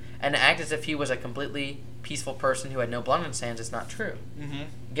people. And to act as if he was a completely peaceful person who had no blood on his hands is not true.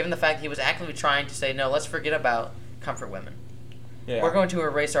 Mm-hmm. Given the fact that he was actively trying to say, no, let's forget about comfort women. Yeah. We're going to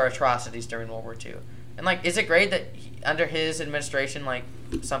erase our atrocities during World War II. And, is it great that under his administration,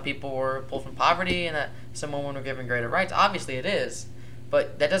 some people were pulled from poverty and that some women were given greater rights? Obviously it is.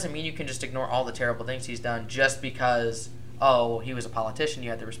 But that doesn't mean you can just ignore all the terrible things he's done just because, he was a politician, you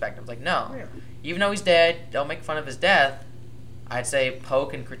had to respect him. It's like, no. Yeah. Even though he's dead, don't make fun of his death. I'd say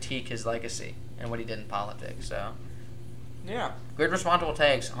poke and critique his legacy and what he did in politics. So, Yeah. good responsible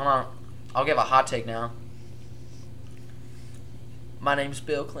takes. Hold on, I'll give a hot take now. My name's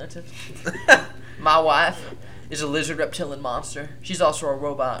Bill Clinton. My wife is a lizard reptilian monster. She's also a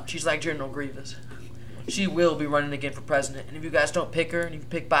robot. She's like General Grievous. She will be running again for president. And if you guys don't pick her and you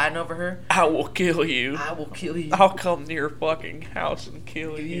pick Biden over her, I will kill you. I will kill you. I'll come to your fucking house and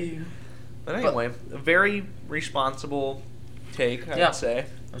kill you. But anyway, a very responsible take, I'd say,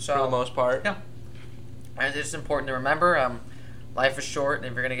 so, for the most part. Yeah. And it's important to remember, life is short, and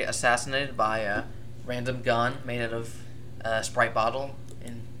if you're going to get assassinated by a random gun made out of a Sprite bottle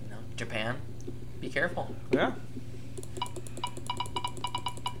in Japan, be careful. Yeah.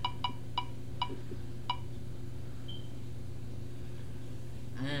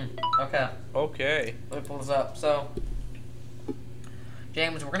 Okay. Let me pull this up. So,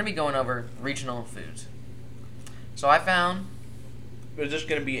 James, we're going to be going over regional foods. So I found... Is this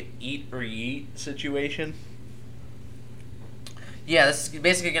going to be an eat or yeet situation? Yeah, this is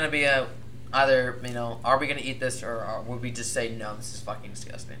basically going to be either, are we going to eat this or would we just say, no, this is fucking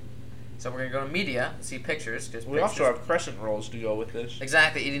disgusting. So we're going to go to media, see pictures. We also have crescent rolls to go with this.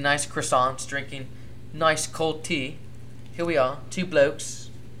 Exactly, eating nice croissants, drinking nice cold tea. Here we are, two blokes.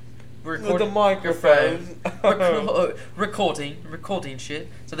 With the microphone. recording shit.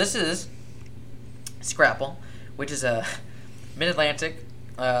 So this is Scrapple, which is a mid-Atlantic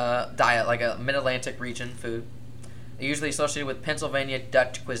diet, like a mid-Atlantic region food. Usually associated with Pennsylvania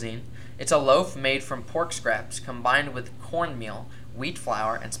Dutch cuisine. It's a loaf made from pork scraps combined with cornmeal, wheat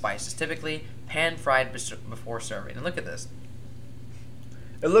flour, and spices, typically pan-fried before serving. And look at this.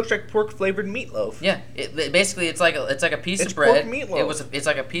 It looks like pork-flavored meatloaf. Yeah, basically it's like a piece of bread. It's pork meatloaf. It's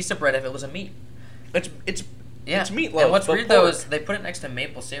like a piece of bread if it was a meat. It's meatloaf. And what's weird though is they put it next to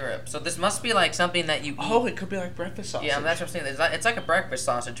maple syrup. So this must be like something that you eat. Oh, it could be like breakfast sausage. Yeah, that's what I'm saying. It's like a breakfast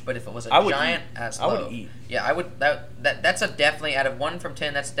sausage, but if it was a giant ass loaf. I would eat. Yeah, I would. That's a definitely out of 1 from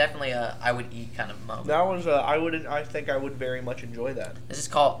 10. That's definitely a I would eat kind of moment. That was I think I would very much enjoy that. This is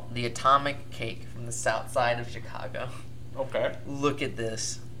called the Atomic Cake from the south side of Chicago. Okay. Look at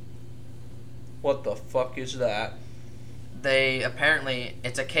this. What the fuck is that?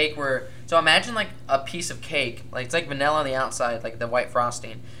 It's a cake so imagine like a piece of cake, like it's like vanilla on the outside, like the white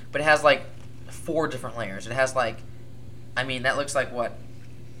frosting, but it has like 4 different layers. It has like, that looks like what?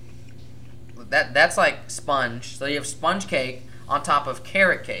 That's like sponge. So you have sponge cake on top of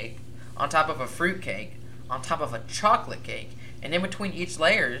carrot cake, on top of a fruit cake, on top of a chocolate cake, and in between each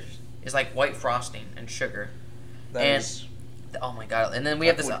layer is like white frosting and sugar. Oh my god! And then we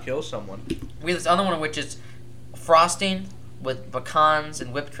have this. Would kill someone. We have this other one which is frosting with pecans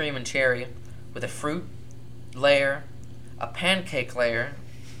and whipped cream and cherry, with a fruit layer, a pancake layer,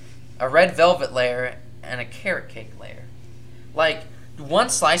 a red velvet layer, and a carrot cake layer. Like, one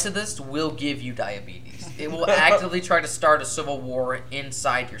slice of this will give you diabetes. It will actively try to start a civil war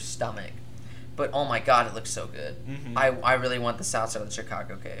inside your stomach. But oh my god, it looks so good. Mm-hmm. I really want the south side of the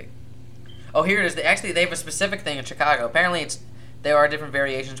Chicago cake. Oh, here it is. They have a specific thing in Chicago. Apparently, there are different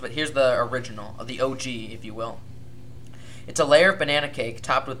variations, but here's the original, the OG, if you will. It's a layer of banana cake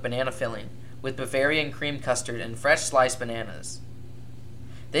topped with banana filling, with Bavarian cream custard and fresh sliced bananas.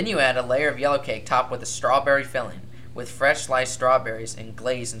 Then you add a layer of yellow cake topped with a strawberry filling, with fresh sliced strawberries and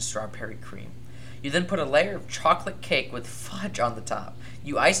glazed in strawberry cream. You then put a layer of chocolate cake with fudge on the top.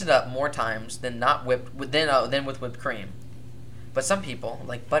 You ice it up more times than with whipped cream. But some people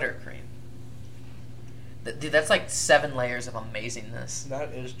like buttercream. Dude, that's like 7 layers of amazingness. That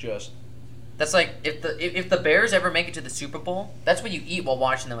is just... That's like, if the Bears ever make it to the Super Bowl, that's what you eat while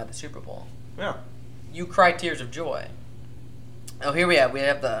watching them at the Super Bowl. Yeah. You cry tears of joy. Oh, here we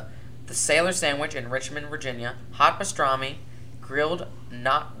have the Sailor Sandwich in Richmond, Virginia, hot pastrami, grilled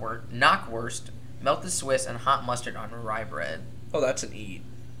knockwurst, melted Swiss, and hot mustard on rye bread. Oh, that's an eat.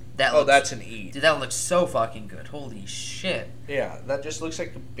 That's an eat. Dude, that looks so fucking good. Holy shit. Yeah, that just looks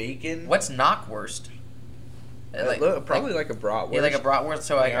like bacon. What's knockwurst? Probably like a bratwurst. Yeah, like a bratwurst.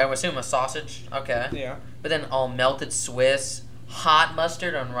 So I would assume a sausage. Okay. Yeah. But then all melted Swiss, hot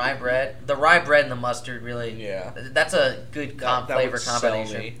mustard on rye bread. The rye bread and the mustard really. Yeah. That's a good flavor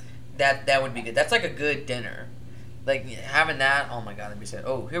combination. Me. That would be good. That's like a good dinner. Like having that. Oh my god, that'd be so.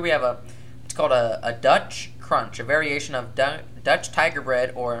 Oh, here we have it's called a Dutch Crunch, a variation of Dutch Tiger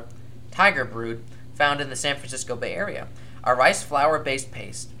Bread or Tiger Brood, found in the San Francisco Bay Area. A rice flour-based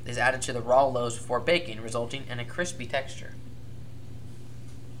paste is added to the raw loaves before baking, resulting in a crispy texture.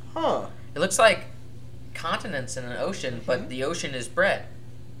 Huh. It looks like continents in an ocean, but the ocean is bread.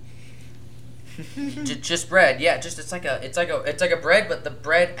 Just bread, yeah. Just it's like a bread, but the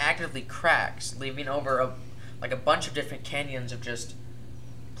bread actively cracks, leaving over a like a bunch of different canyons of just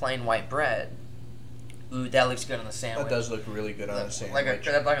plain white bread. Ooh, that looks good on the sandwich. That does look really good on a sandwich.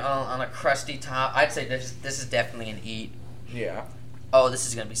 Like on a crusty top. I'd say this is definitely an eat. Yeah. Oh, this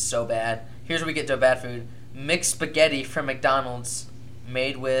is gonna be so bad. Here's where we get to a bad food: mixed spaghetti from McDonald's,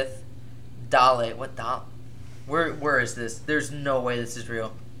 made with dale. What dal? Where is this? There's no way this is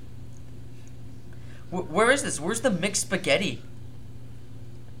real. Where is this? Where's the mixed spaghetti?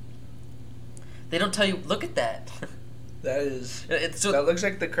 They don't tell you. Look at that. That is. So, that looks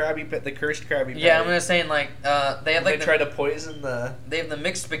like the cursed Krabby Patty. yeah, I'm gonna say like they have like they try to poison the. They have the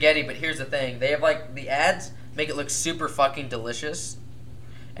mixed spaghetti, but here's the thing: they have like the ads make it look super fucking delicious,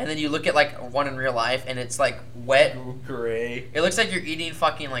 and then you look at like one in real life, and it's like wet, gray. It looks like you're eating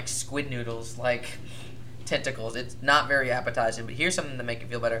fucking like squid noodles, like tentacles. It's not very appetizing. But here's something to make it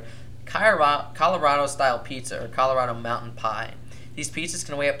feel better: Colorado style pizza or Colorado mountain pie. These pizzas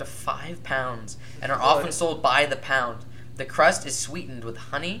can weigh up to 5 pounds and are often sold by the pound. The crust is sweetened with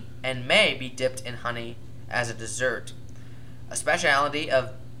honey and may be dipped in honey as a dessert. A specialty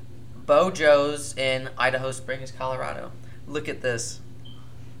of Bo Joe's in Idaho Springs, Colorado. Look at this.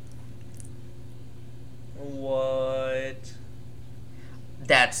 What?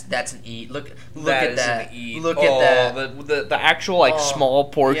 That's an eat. Look that at that. An eat. Look at that. The actual like small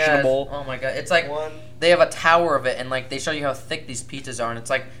portionable. Yes. Oh my god! It's like one. They have a tower of it, and like they show you how thick these pizzas are, and it's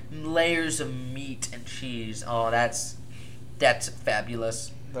like layers of meat and cheese. Oh, that's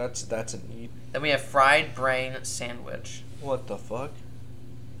fabulous. That's an eat. Then we have fried brain sandwich. What the fuck?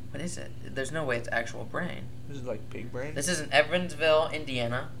 What is it? There's no way it's actual brain. This is like pig brain. This is in Evansville,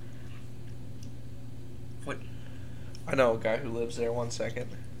 Indiana. What? I know a guy who lives there. 1 second.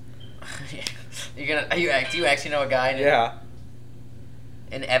 Do you actually know a guy? Yeah.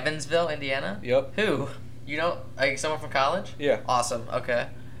 In Evansville, Indiana? Yep. Who? You know, like someone from college? Yeah. Awesome. Okay.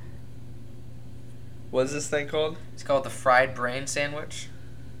 What is this thing called? It's called the fried brain sandwich.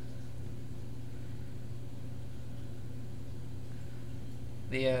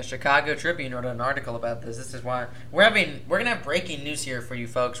 The Chicago Tribune wrote an article about this. This is why we're gonna have breaking news here for you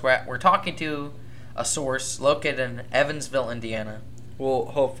folks. We're talking to a source located in Evansville, Indiana. Well,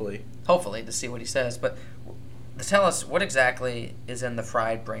 hopefully to see what he says, but to tell us what exactly is in the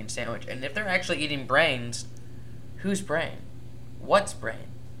fried brain sandwich, and if they're actually eating brains, whose brain? What's brain?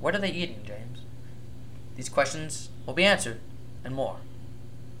 What are they eating, James? These questions will be answered, and more,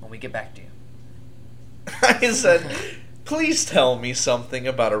 when we get back to you. I said, please tell me something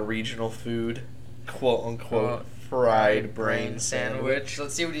about a regional food, quote unquote, fried brain sandwich.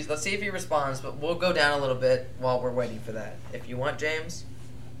 Let's see if he responds, but we'll go down a little bit while we're waiting for that. If you want, James.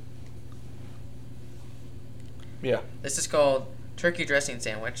 Yeah. This is called turkey dressing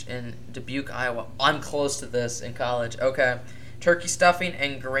sandwich in Dubuque, Iowa. I'm close to this in college. Okay. Turkey stuffing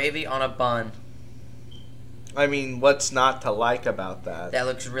and gravy on a bun. I mean, what's not to like about that? That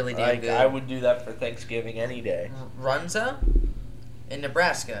looks really damn good. I would do that for Thanksgiving any day. Runza in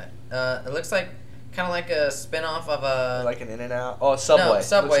Nebraska. It looks like kind of like a spin-off of a... Like an In-N-Out? Oh, Subway. No,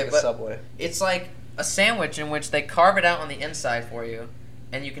 Subway, looks like but a Subway. It's like a sandwich in which they carve it out on the inside for you,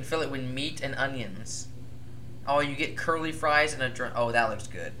 and you can fill it with meat and onions. Oh, you get curly fries and a drink. Oh, that looks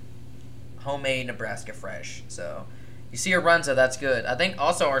good. Homemade Nebraska fresh. So, you see a Runza, that's good. I think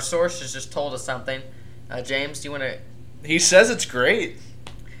also our source has just told us something. James, do you want to... He says it's great.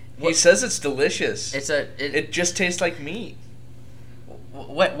 He says it's delicious. It just tastes like meat.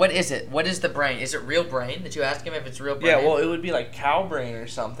 What is it? What is the brain? Is it real brain? Did you ask him if it's real brain? Yeah, well, it would be like cow brain or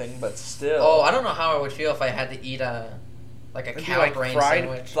something, but still. Oh, I don't know how I would feel if I had to eat a cow brain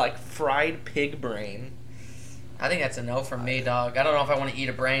sandwich. Like fried pig brain. I think that's a no from me, dog. I don't know if I want to eat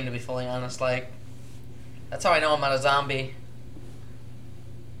a brain, to be fully honest. Like, that's how I know I'm not a zombie.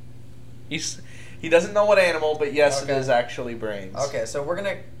 He doesn't know what animal, but yes, okay. It is actually brains. Okay, so we're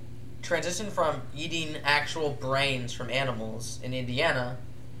going to transition from eating actual brains from animals in Indiana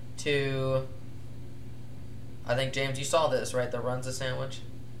to... I think, James, you saw this, right? The Runza sandwich?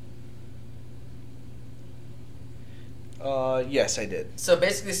 Yes, I did. So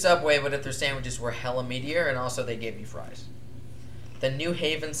basically Subway, but if their sandwiches were hella meatier, and also they gave you fries. The New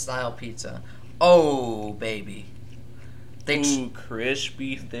Haven style pizza. Oh, baby.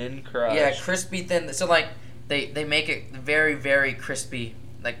 Crispy thin crust. Yeah, crispy thin. So like they make it very, very crispy,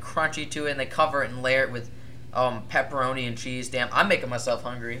 like crunchy to it, and they cover it and layer it with pepperoni and cheese. Damn, I'm making myself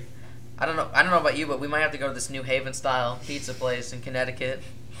hungry. I don't know about you, but we might have to go to this New Haven style pizza place in Connecticut.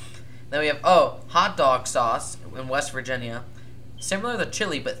 Then we have hot dog sauce in West Virginia, similar to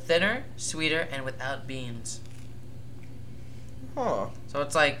chili but thinner, sweeter, and without beans. Huh. So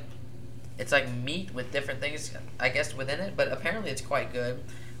it's like meat with different things, I guess, within it, but apparently it's quite good.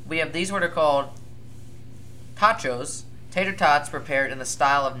 We have these what are called tachos, tater tots prepared in the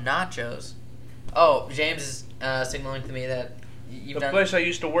style of nachos. Oh, James is signaling to me that you've The done... place I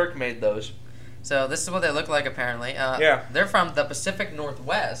used to work made those. So this is what they look like, apparently. Yeah. They're from the Pacific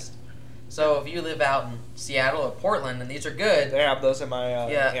Northwest. So if you live out in Seattle or Portland, and these are good... They have those at my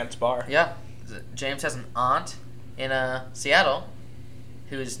aunt's bar. Yeah. James has an aunt in Seattle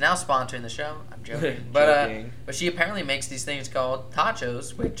who's now sponsoring the show. I'm joking. But she apparently makes these things called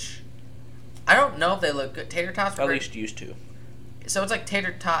tachos, which I don't know if they look good. Tater tots? At least used to. So it's like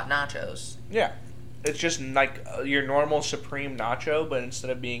tater tot nachos. Yeah. It's just like your normal supreme nacho, but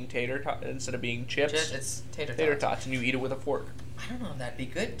instead of being chips, it's tater tots, and you eat it with a fork. I don't know if that'd be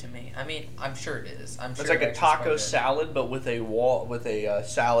good to me. I mean, I'm sure it is. It's like a taco salad, but with a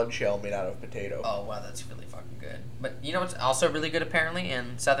salad shell made out of potato. Oh wow, that's really fucking good. But you know what's also really good apparently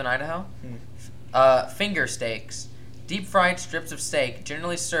in southern Idaho? Finger steaks, deep fried strips of steak,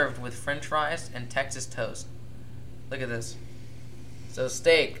 generally served with French fries and Texas toast. Look at this. So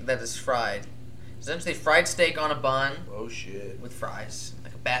steak that is fried. Essentially fried steak on a bun. Oh shit! With fries,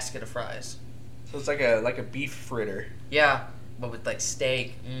 like a basket of fries. So it's like a beef fritter. Yeah, but with like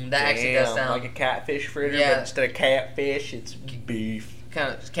steak. That actually does sound like a catfish fritter. Yeah. But instead of catfish, it's beef.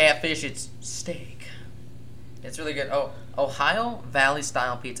 Kind of catfish. It's steak. It's really good. Oh, Ohio Valley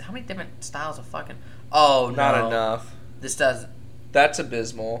style pizza. How many different styles of fucking? Oh no, not enough. This does. That's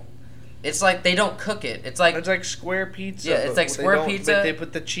abysmal. It's like they don't cook it. It's like square pizza. Yeah, it's like square pizza. But they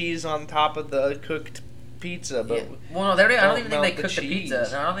put the cheese on top of the cooked pizza. But well, no, I don't even think they cook the pizza.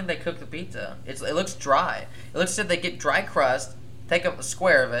 No, I don't think they cook the pizza. It looks dry. It looks like they get dry crust, take up a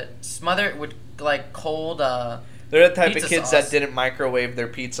square of it, smother it with like cold. They're the type of kids sauce. that didn't microwave their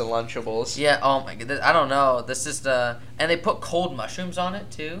pizza Lunchables. Yeah. Oh my god. I don't know. This is and they put cold mushrooms on it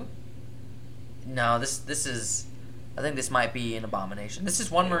too. No, this is. I think this might be an abomination. This is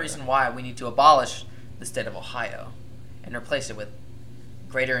one more reason why we need to abolish the state of Ohio and replace it with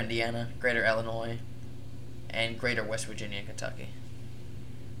Greater Indiana, Greater Illinois, and Greater West Virginia and Kentucky.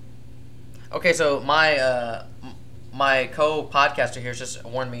 Okay, so my co-podcaster here just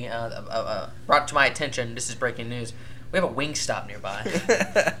warned me, brought to my attention, this is breaking news, we have a Wingstop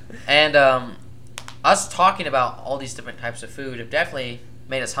nearby. And us talking about all these different types of food have definitely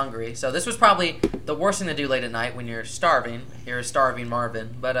made us hungry. So this was probably the worst thing to do late at night when you're starving. You're a starving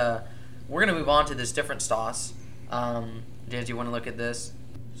Marvin. But we're going to move on to this different sauce. James, you want to look at this?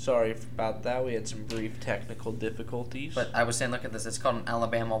 Sorry about that. We had some brief technical difficulties. But I was saying, look at this. It's called an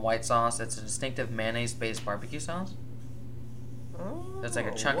Alabama white sauce. It's a distinctive mayonnaise-based barbecue sauce. Oh, It's like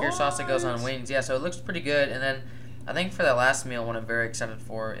a chunkier sauce that goes on wings. Yeah, so it looks pretty good. And then I think for the last meal, what I'm very excited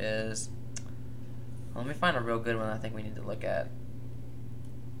for is... Let me find a real good one I think we need to look at.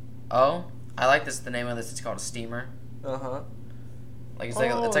 Oh, I like this. The name of this, it's called a steamer. Uh-huh. Like it's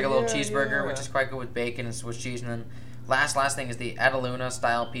like a little cheeseburger, which is quite good with bacon and Swiss cheese. And then last thing is the Adeluna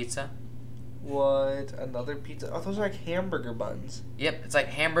style pizza. What? Another pizza? Oh, those are like hamburger buns. Yep, it's like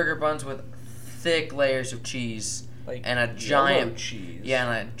hamburger buns with thick layers of cheese Like and a giant cheese. Yeah,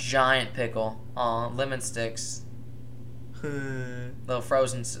 and a giant pickle. Lemon sticks. Little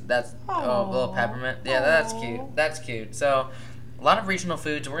frozen. That's little peppermint. Yeah, that's cute. That's cute. So. A lot of regional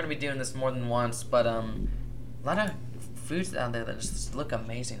foods. We're going to be doing this more than once, but a lot of foods out there that just look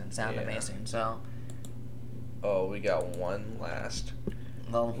amazing and sound amazing. So, we got one last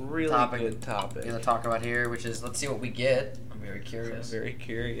little really good topic we're going to talk about here, which is, let's see what we get. I'm very curious. Very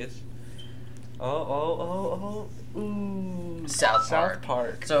curious. Ooh. South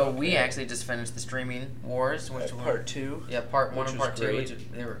Park. So okay. we actually just finished the Streaming Wars, which were part 2. Yeah, part 1 and part 2.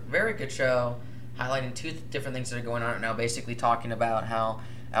 Great. They were a very good show, highlighting two different things that are going on right now. Basically, talking about how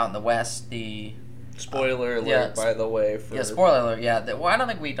out in the West, the spoiler alert, by the way. Spoiler alert. Yeah, well, I don't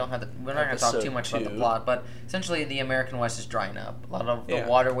think we're not going to talk too much 2. about the plot, but essentially, the American West is drying up. A lot of the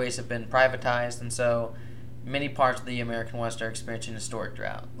waterways have been privatized, and so many parts of the American West are experiencing historic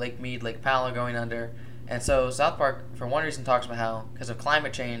drought. Lake Mead, Lake Powell going under, and so South Park, for one reason, talks about how because of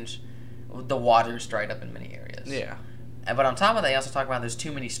climate change, the water's dried up in many areas. Yeah. But on top of that, they also talk about there's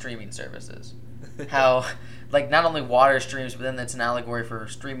too many streaming services. How, like, not only water streams, but then it's an allegory for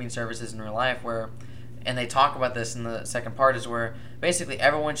streaming services in real life where, and they talk about this in the second part, is where basically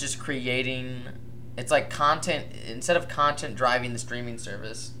everyone's just creating, it's like content, instead of content driving the streaming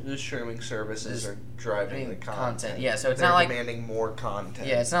service. The streaming services are driving the content. Yeah, so it's They're not like demanding more content.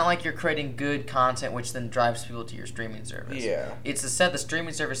 Yeah, it's not like you're creating good content which then drives people to your streaming service. Yeah. It's instead the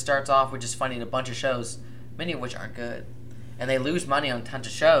streaming service starts off with just funding a bunch of shows, many of which aren't good. And they lose money on tons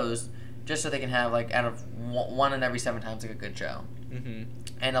of shows just so they can have, like, out of one in every 7 times, like, a good show. Mm-hmm.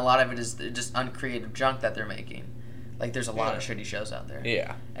 And a lot of it is just uncreative junk that they're making. Like, there's a lot of shitty shows out there.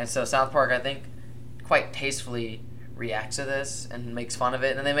 Yeah. And so South Park, I think, quite tastefully reacts to this and makes fun of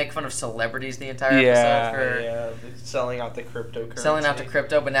it. And then they make fun of celebrities the entire episode for selling out the cryptocurrency. selling out to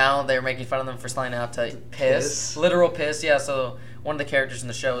crypto, but now they're making fun of them for selling out to piss. Literal piss, yeah. So one of the characters in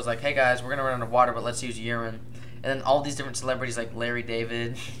the show is like, hey guys, we're going to run out of water, but let's use urine. And then all these different celebrities like Larry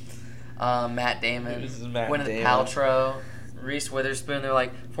David, Matt Damon, Gwyneth Paltrow, Reese Witherspoon, they're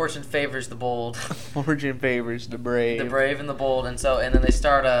like, fortune favors the bold. Fortune favors the brave. The brave and the bold. And then they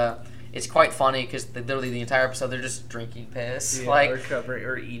start it's quite funny because literally the entire episode they're just drinking piss,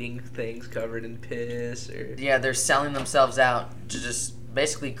 or eating things covered in piss, or they're selling themselves out to just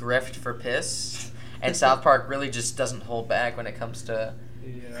basically grift for piss. And South Park really just doesn't hold back when it comes to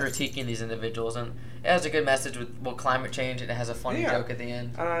critiquing these individuals, and it has a good message with climate change, and it has a funny joke at the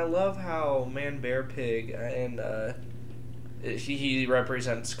end. And I love how Man Bear Pig and he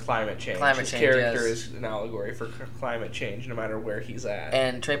represents climate change. His character is an allegory for climate change, no matter where he's at.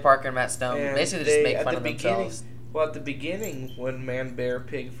 And Trey Parker and Matt Stone basically just make fun of themselves. Well, at the beginning, when Man Bear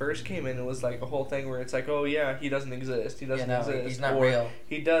Pig first came in, it was like a whole thing where it's like, oh yeah, he doesn't exist. He doesn't exist. He's not real.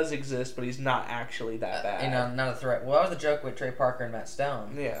 He does exist, but he's not actually that bad. Not a threat. Well, that was the joke with Trey Parker and Matt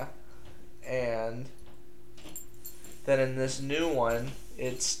Stone. Yeah. And then in this new one,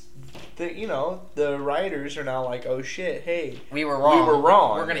 it's the writers are now like, oh shit, hey, we were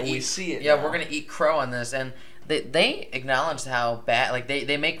wrong. We're gonna we see it. Yeah, now. We're gonna eat crow on this, and they acknowledge how bad. Like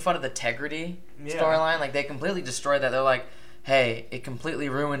they make fun of the integrity storyline. Like they completely destroyed that. They're like, hey, it completely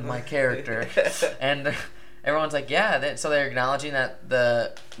ruined my character, and everyone's like, yeah. So they're acknowledging that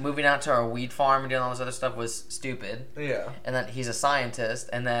the moving out to our weed farm and doing all this other stuff was stupid. Yeah. And that he's a scientist,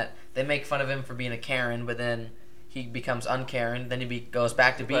 and that they make fun of him for being a Karen, but then he becomes un-Karen, then he goes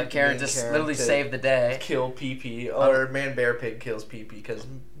back to being Karen to literally save the day. Kill PP, or Man Bear Pig kills PP, because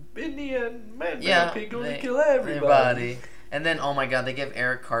in the end, Man Bear Pig gonna kill everybody. And then, oh my god, they give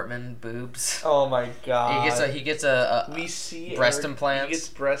Eric Cartman boobs. Oh my god. He gets a we see breast implants. He gets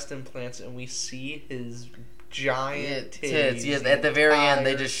breast implants, and we see his giant titties. Yeah, at the very end,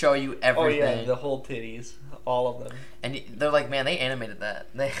 they just show you everything. Oh yeah, the whole titties. All of them. And they're like, man, they animated that.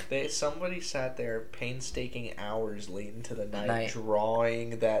 Somebody sat there painstaking hours late into the night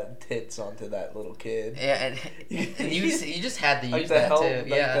drawing that tits onto that little kid. Yeah, and you just had to use that too. Like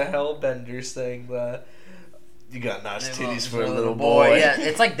the Hellbenders thing, you got nice titties for a little boy. Yeah,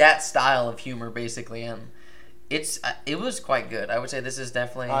 it's like that style of humor basically, and it was quite good. I would say this is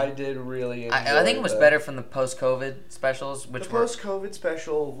definitely. I did really enjoy I think it was better from the post-COVID specials, which the post-COVID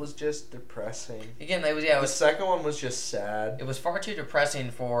special was just depressing. Again, it was the second one was just sad. It was far too depressing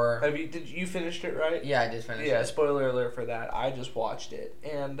for. Did you finished it, right? Yeah, I did finish it. Yeah, spoiler alert for that. I just watched it,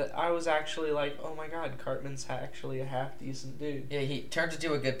 and I was actually like, oh my god, Cartman's actually a half decent dude. Yeah, he turns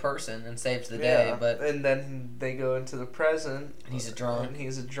into a good person and saves the day, and then they go into the present. And he's a drunk. And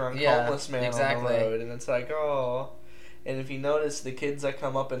he's a drunk homeless man on the road, and it's like, oh. And if you notice, the kids that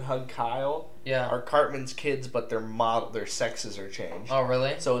come up and hug Kyle are Cartman's kids, but their sexes are changed. Oh,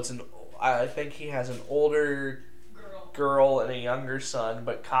 really? So I think he has an older girl and a younger son,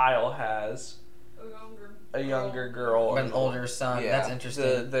 but Kyle has a younger girl and an older son. Yeah, that's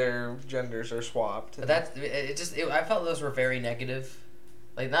interesting. Their genders are swapped. But I felt those were very negative.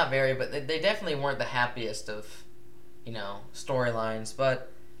 Like, not very, but they definitely weren't the happiest of, storylines.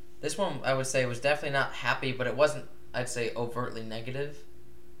 But this one, I would say, was definitely not happy, but it wasn't, I'd say, overtly negative.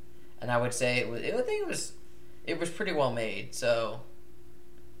 And I would say it was pretty well made. So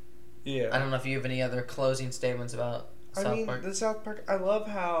yeah, I don't know if you have any other closing statements about South Park. The South Park. I love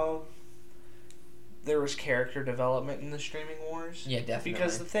how there was character development in the streaming wars. Yeah, definitely.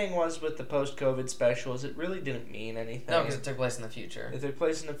 Because the thing was with the post-COVID specials, it really didn't mean anything. No, because it took place in the future. It took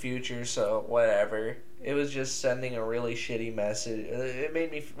place in the future, so whatever. It was just sending a really shitty message. It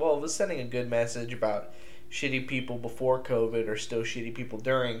made me... it was sending a good message about shitty people before COVID or still shitty people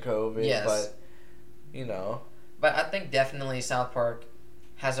during COVID. Yes. But, But I think definitely South Park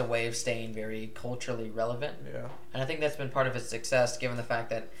has a way of staying very culturally relevant. Yeah. And I think that's been part of its success, given the fact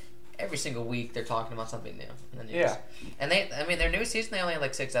that every single week they're talking about something new in the news. Yeah. And their new season, they only had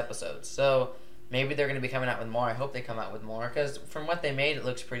like 6 episodes. So maybe they're going to be coming out with more. I hope they come out with more, because from what they made, it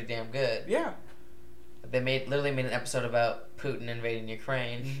looks pretty damn good. Yeah. They literally made an episode about Putin invading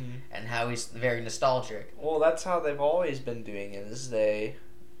Ukraine and how he's very nostalgic. Well, that's how they've always been doing it, is they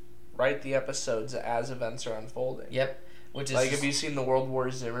write the episodes as events are unfolding. Yep. Which is have you seen the World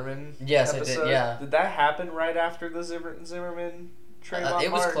War Zimmerman Yes, episode? I did, yeah. Did that happen right after the Zimmerman Trayvon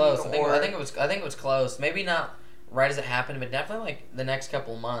it was Martin, close. I think it was close. Maybe not right as it happened, but definitely like the next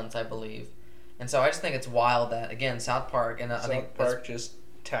couple months, I believe. And so I just think it's wild that, again, South Park and South Park just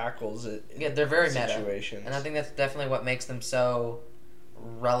tackles it. Yeah, they're very situations. meta, and I think that's definitely what makes them so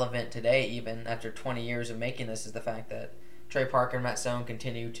relevant today, even after 20 years of making this, is the fact that Trey Parker and Matt Stone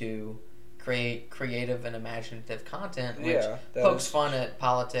continue to create creative and imaginative content, which pokes fun at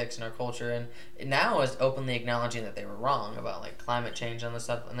politics and our culture, and now is openly acknowledging that they were wrong about like climate change and this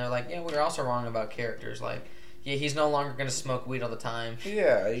stuff, and they're like, yeah, we were also wrong about characters, like, yeah, he's no longer going to smoke weed all the time.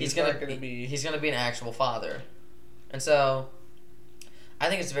 Yeah, he's gonna be an actual father, and so I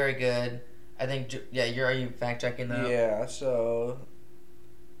think it's very good. I think are you fact checking though? Yeah, so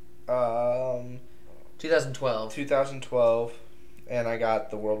 2012. And I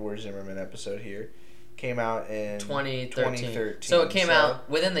got the World War Zimmerman episode here. Came out in 2013. So it came out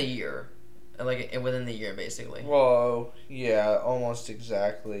within the year. Like, within the year, basically. Well, yeah, almost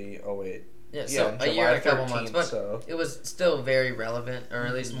exactly. Oh, wait. Yeah, so a year and a couple months. But it was still very relevant, or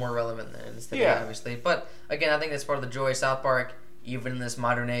at least more relevant than it is today, obviously. But, again, I think that's part of the joy of South Park, even in this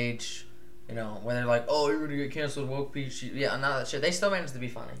modern age, you know, where they're like, oh, you're going to get canceled, woke piece. Yeah, none of that shit. They still managed to be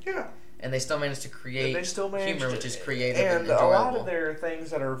funny. Yeah. And they still managed to create humor, which is creative and enjoyable. And a lot of their things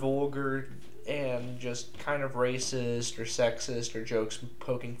that are vulgar and just kind of racist or sexist or jokes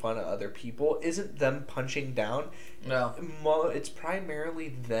poking fun at other people isn't them punching down. No. It's primarily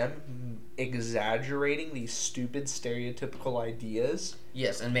them exaggerating these stupid stereotypical ideas.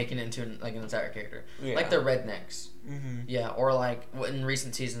 Yes, and making it into like an entire character. Yeah. Like the rednecks. Mm-hmm. Yeah, or like in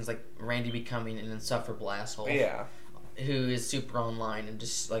recent seasons, like Randy becoming an insufferable asshole. Yeah. Who is super online and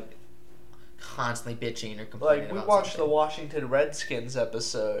just like constantly bitching or complaining. Like, we about watched something. the Washington Redskins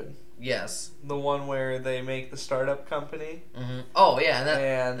episode. Yes. The one where they make the startup company. Mm-hmm. Oh, yeah,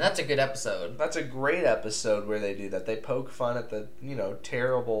 and that's a good episode. That's a great episode where they do that. They poke fun at the,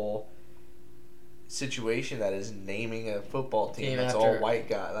 terrible situation that is naming a football team that's all white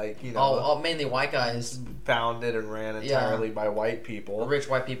guy. Like, all mainly white guys. Founded and ran entirely by white people. Rich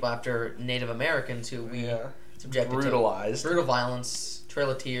white people after Native Americans who we subjected brutalized. To brutal violence,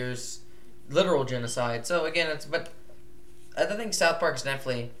 Trail of Tears, literal genocide. So again, but I think South Park is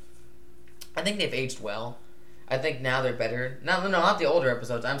definitely, I think they've aged well. I think now they're better. No, not the older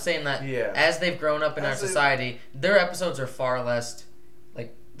episodes. I'm saying that as they've grown up in our society, their episodes are far less,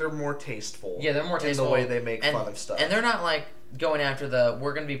 like, they're more tasteful. Yeah, they're more tasteful in the way they make fun of stuff. And they're not like going after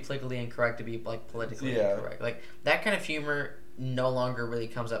we're going to be politically incorrect to be like politically incorrect. Like that kind of humor no longer really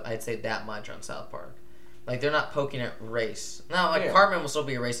comes up, I'd say, that much on South Park. Like, they're not poking at race. Now, like, Cartman will still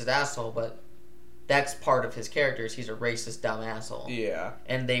be a racist asshole, but that's part of his character. He's a racist, dumb asshole. Yeah.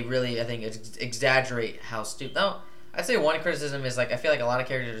 And they really, I think, exaggerate how stupid... No, I'd say one criticism is, like, I feel like a lot of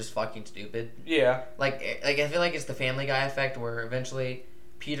characters are just fucking stupid. Yeah. Like I feel like it's the Family Guy effect, where eventually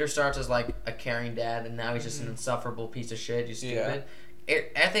Peter starts as, like, a caring dad, and now he's just an insufferable piece of shit. He's stupid. Yeah.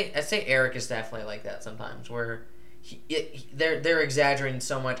 I'd say Eric is definitely like that sometimes, where... They're exaggerating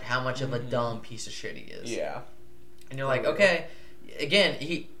so much how much of a dumb piece of shit he is. Yeah. And you're like, okay, again,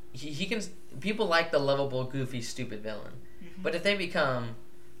 he can... People like the lovable, goofy, stupid villain. Mm-hmm. But if they become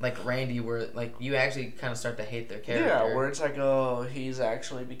like Randy, where like you actually kind of start to hate their character. Yeah, where it's like, oh, he's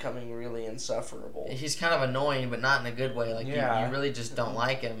actually becoming really insufferable. He's kind of annoying, but not in a good way. Like, you really just don't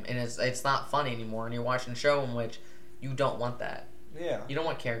like him. And it's not funny anymore. And you're watching a show in which you don't want that. Yeah. You don't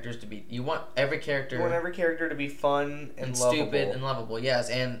want characters to be... You want every character... You want every character to be fun and lovable. Stupid and lovable, yes.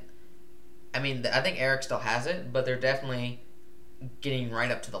 And, I mean, I think Eric still has it, but they're definitely getting right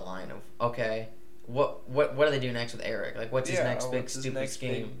up to the line of, okay, what do they do next with Eric? Like, what's his next big stupid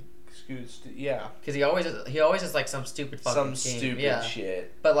scheme? Yeah. Because he always has, like, some stupid fucking scheme. Some stupid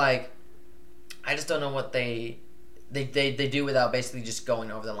shit. But, like, I just don't know what they do without basically just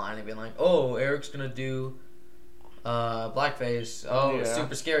going over the line and being like, oh, Eric's gonna do... blackface. Oh,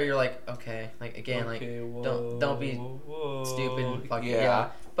 super scary. You're like, okay, like again, don't be stupid. And fucking, yeah.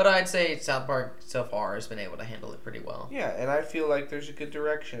 But I'd say South Park so far has been able to handle it pretty well. Yeah, and I feel like there's a good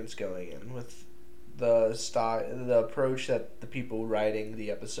direction it's going in with the style, the approach that the people writing the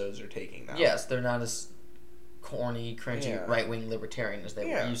episodes are taking now. Yes, they're not as corny, cringy, right-wing libertarian as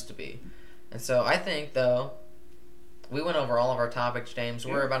they used to be. And so I think, though, we went over all of our topics, James.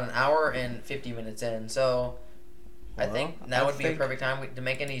 We're about an hour and 50 minutes in, so... I think that would be a perfect time to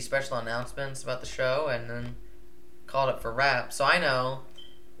make any special announcements about the show and then call it for wrap. So I know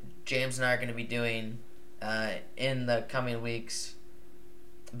James and I are going to be doing, in the coming weeks,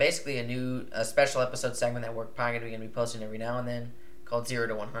 basically a special episode segment that we're probably going to be posting every now and then called 0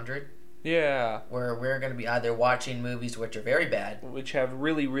 to 100. Yeah. Where we're going to be either watching movies which are very bad. Which have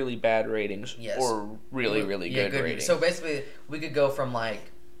really, really bad ratings. Yes. Or really, really good ratings. So basically, we could go from,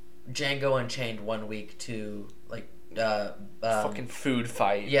 like, Django Unchained one week to, like, fucking Food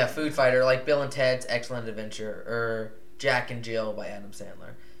Fight. Yeah, Food Fight, or like Bill and Ted's Excellent Adventure, or Jack and Jill by Adam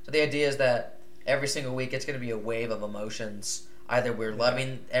Sandler. So the idea is that every single week it's going to be a wave of emotions, Either we're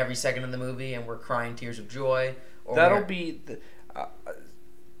loving every second of the movie and we're crying tears of joy, or that'll be.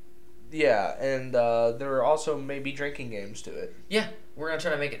 And there are also maybe drinking games to it. Yeah, we're gonna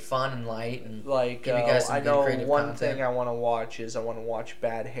try to make it fun and light and like give you guys some I good know creative one content. thing I want to watch is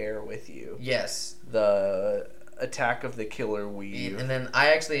Bad Hair with you. Yes. The Attack of the Killer Weave. And then I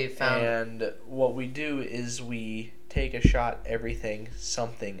actually found. And what we do is we take a shot.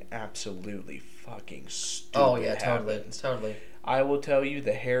 Something absolutely fucking stupid. Oh yeah, happens. totally. I will tell you,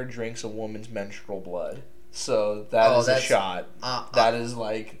 the hair drinks a woman's menstrual blood. So that's a shot. That is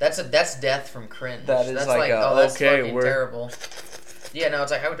like that's death from cringe. That's like that's okay, we're terrible. Yeah, no,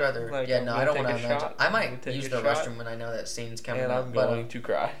 it's like I would rather. Like, yeah, no, I don't want to imagine. shot. I might Take use a the shot. restroom when I know that scene's coming and up. I'm going to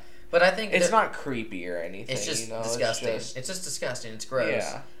cry. But I think It's not creepy or anything. It's just you know? disgusting. It's just disgusting. It's gross.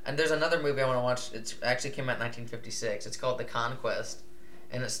 Yeah. And there's another movie I want to watch. It actually came out in 1956. It's called The Conquest,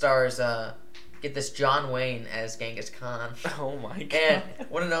 and it stars get this, John Wayne as Genghis Khan. Oh my god. And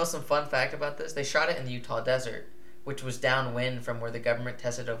want to know some fun fact about this? They shot it in the Utah desert, which was downwind from where the government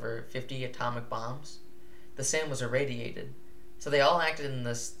tested over 50 atomic bombs. The sand was irradiated. So they all acted in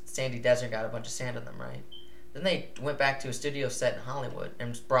this sandy desert and got a bunch of sand on them, right? Then they went back to a studio set in Hollywood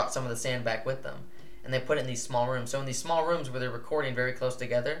and brought some of the sand back with them. And they put it in these small rooms. So in these small rooms where they're recording very close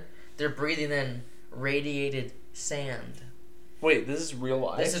together, they're breathing in radiated sand. Wait, this is real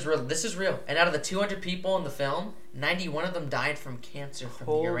life? This is real. And out of the 200 people in the film, 91 of them died from cancer from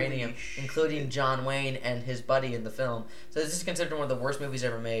the uranium, including John Wayne and his buddy in the film. So this is considered one of the worst movies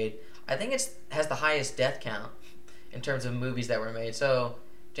ever made. I think it has the highest death count in terms of movies that were made. So,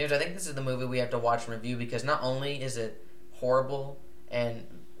 James, I think this is the movie we have to watch and review because not only is it horrible and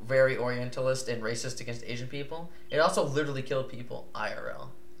very Orientalist and racist against Asian people, it also literally killed people IRL.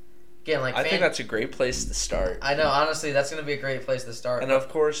 Again, like I think that's a great place to start. I know, honestly, that's going to be a great place to start. And of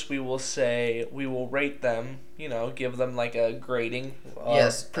course, we will rate them, give them like a grading.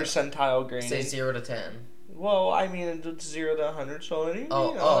 Yes. Percentile grading. Say 0 to 10. Well, I mean, it's 0 to 100, so a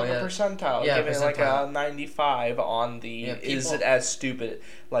percentile. Yeah, giving it like a 95 on the, is it as stupid?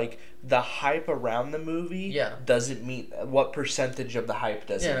 Like, the hype around the movie doesn't meet, what percentage of the hype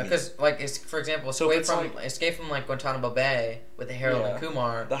does it meet? Because, like, for example, Escape from Guantanamo Bay with Harold and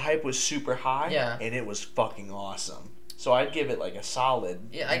Kumar. The hype was super high, and it was fucking awesome. So I'd give it like a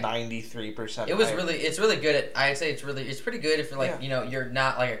solid 93%. It's really good. I'd say it's pretty good if you're like, you're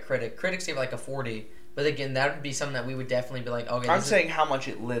not like a critic. Critics give like a 40. But again, that would be something that we would definitely be like, okay. I'm saying how much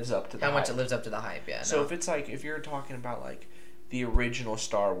it lives up to the hype. How much it lives up to the hype, yeah. So if it's like, if you're talking about like the original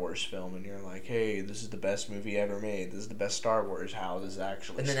Star Wars film and you're like, hey, this is the best movie ever made, this is the best Star Wars, how does it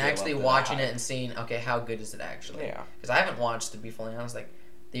actually and then actually watching it and seeing, okay, how good is it actually? Yeah. Because I haven't watched, to be fully honest, like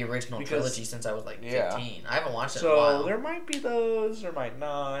the original trilogy since I was like 15. I haven't watched it in a while. So there might be those, there might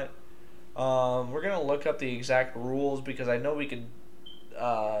not. We're going to look up the exact rules because I know we could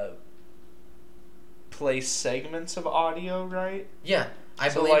play segments of audio, right? Yeah. I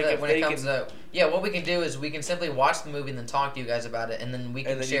believe that when it comes to... Yeah, what we can do is we can simply watch the movie and then talk to you guys about it, and then we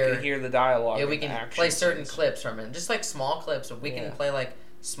can share... you can hear the dialogue. Yeah, we can play certain clips from it. Just like small clips. We can play like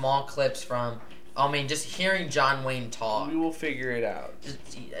small clips from... just hearing John Wayne talk. We will figure it out.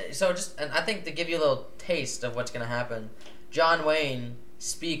 And I think to give you a little taste of what's going to happen, John Wayne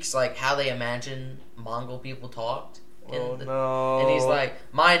speaks like how they imagine Mongol people talked. No. And he's like,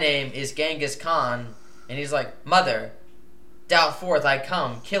 my name is Genghis Khan. And he's like, Mother, doubt forth I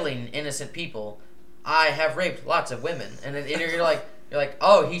come, killing innocent people. I have raped lots of women. And then you're like,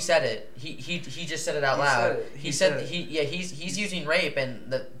 oh, he said it. He just said it out loud. He's using rape,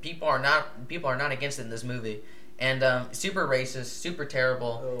 and the people are not against it in this movie. And super racist, super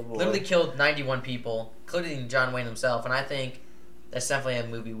terrible. Literally killed 91 people, including John Wayne himself. And I think that's definitely a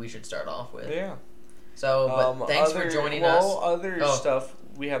movie we should start off with. Yeah. So, but thanks for joining us. Other stuff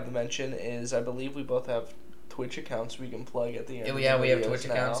we have to mention is I believe we both have Twitch accounts we can plug at the end. Yeah, we have Twitch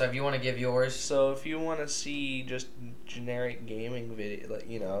accounts. So if you want to give yours, so if you want to see just generic gaming video,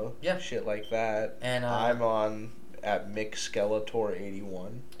 like shit like that, and I'm on at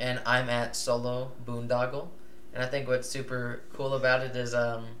McSkeletor81, and I'm at Solo Boondoggle, and I think what's super cool about it is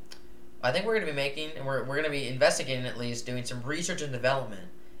I think we're gonna be making and we're gonna be investigating, at least doing some research and development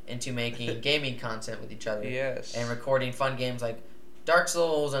into making gaming content with each other. Yes. And recording fun games like Dark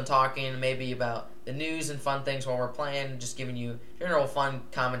Souls and talking maybe about the news and fun things while we're playing, just giving you general fun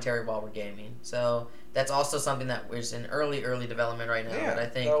commentary while we're gaming. So that's also something that is in early development right now. Yeah, that I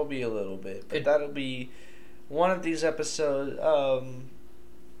think that'll be a little bit, but that'll be one of these episodes.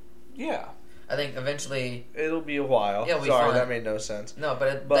 Yeah. I think eventually it'll be a while. It'll be Sorry, fun. that made no sense. No, but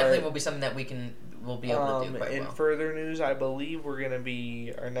it definitely will be something that we'll be able to do quite well. In further news, I believe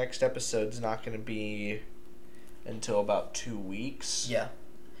our next episode's not gonna be until about 2 weeks. Yeah.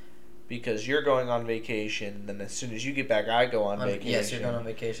 Because you're going on vacation, then as soon as you get back, I go on vacation. Yes, you're going on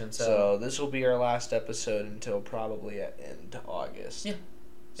vacation. So this will be our last episode until probably end August. Yeah.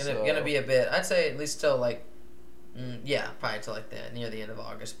 Gonna be a bit. I'd say at least till like, probably till like near the end of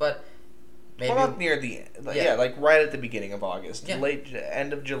August. But maybe not near the end. Yeah, like right at the beginning of August,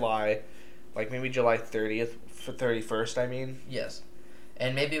 end of July, like maybe July 30th for 31st. I mean. Yes,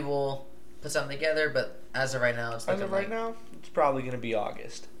 and maybe we'll put something together. But as of right now, it's looking like now, it's probably gonna be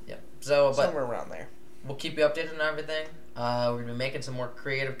August. Yeah. So, but somewhere around there. We'll keep you updated on everything. We're gonna be making some more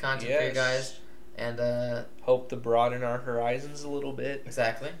creative content for you guys, and hope to broaden our horizons a little bit.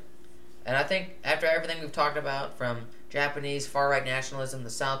 Exactly. And I think after everything we've talked about, from Japanese far-right nationalism, the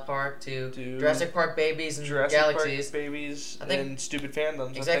South Park, to Jurassic Park babies and galaxies, and stupid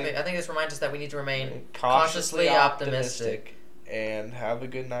fandoms. Exactly. I think this reminds us that we need to remain cautiously optimistic. And have a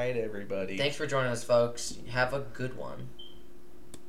good night, everybody. Thanks for joining us, folks. Have a good one.